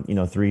Ryan's gone,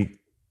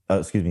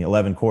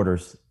 11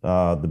 quarters,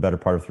 the better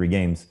part of 3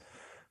 games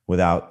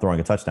without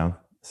throwing a touchdown.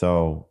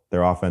 So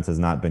their offense has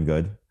not been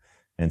good.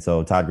 And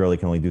so Todd Gurley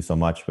can only do so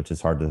much, which is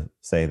hard to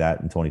say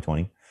that in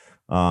 2020.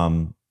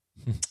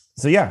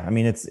 So yeah, I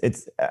mean,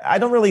 it's. I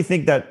don't really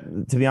think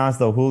that, to be honest,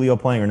 though, Julio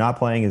playing or not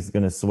playing is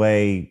going to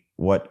sway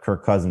what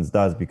Kirk Cousins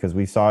does, because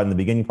we saw it in the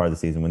beginning part of the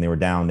season. When they were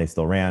down, they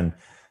still ran.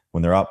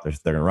 When they're up, they're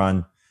going to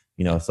run.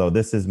 So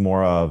this is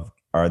more of,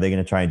 are they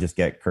going to try and just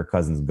get Kirk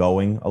Cousins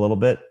going a little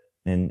bit?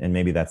 And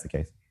maybe that's the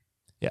case.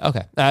 Yeah,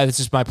 okay. It's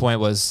just my point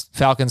was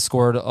Falcons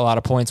scored a lot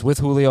of points with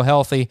Julio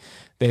healthy.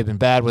 They've been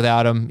bad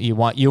without him. You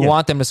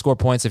want them to score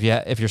points if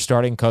you're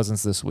starting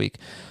Cousins this week.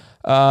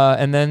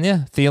 And then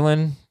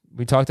Thielen.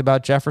 We talked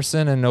about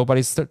Jefferson, and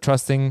nobody's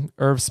trusting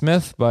Irv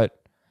Smith,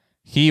 but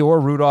he or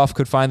Rudolph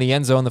could find the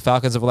end zone. The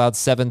Falcons have allowed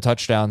 7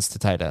 touchdowns to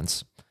tight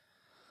ends.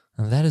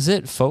 And that is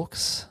it,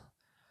 folks.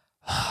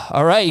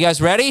 All right, you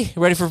guys ready?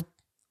 Ready for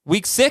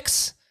week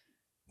 6?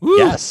 Woo!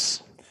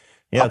 Yes.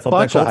 Yeah, let's hope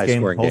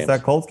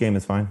that Colts game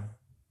is fine.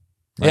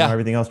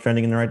 Everything else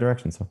trending in the right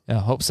direction. So I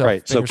hope so.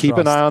 Right. So keep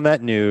an eye on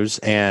that news.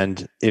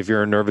 And if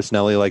you're a nervous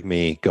Nelly like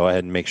me, go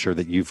ahead and make sure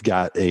that you've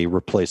got a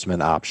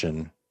replacement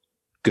option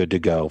good to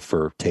go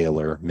for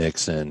Taylor,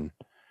 Mixon.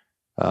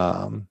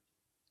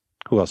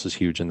 Who else is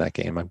huge in that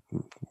game? I'm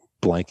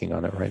blanking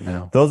on it right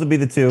now. Those would be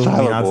the two.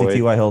 Obviously,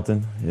 T.Y.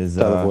 Hilton is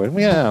Boyd.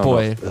 Yeah,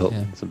 Boyd.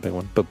 Hilton's a big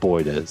one, but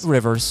Boyd is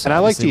Rivers. And I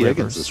like T.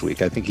 Higgins this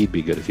week. I think he'd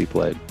be good if he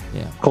played.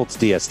 Yeah. Colts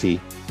DST.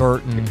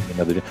 Burton.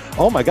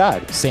 Oh my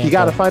God! Sample. You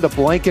got to find a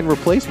Blanken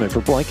replacement for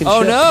Blanken.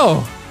 Oh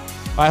no!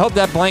 I hope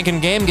that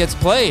Blanken game gets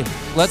played.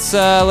 Let's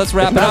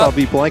wrap it up. I'll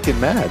be Blanken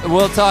mad.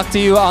 We'll talk to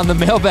you on the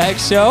Mailbag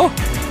Show.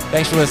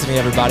 Thanks for listening,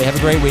 everybody. Have a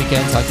great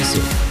weekend. Talk to you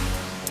soon.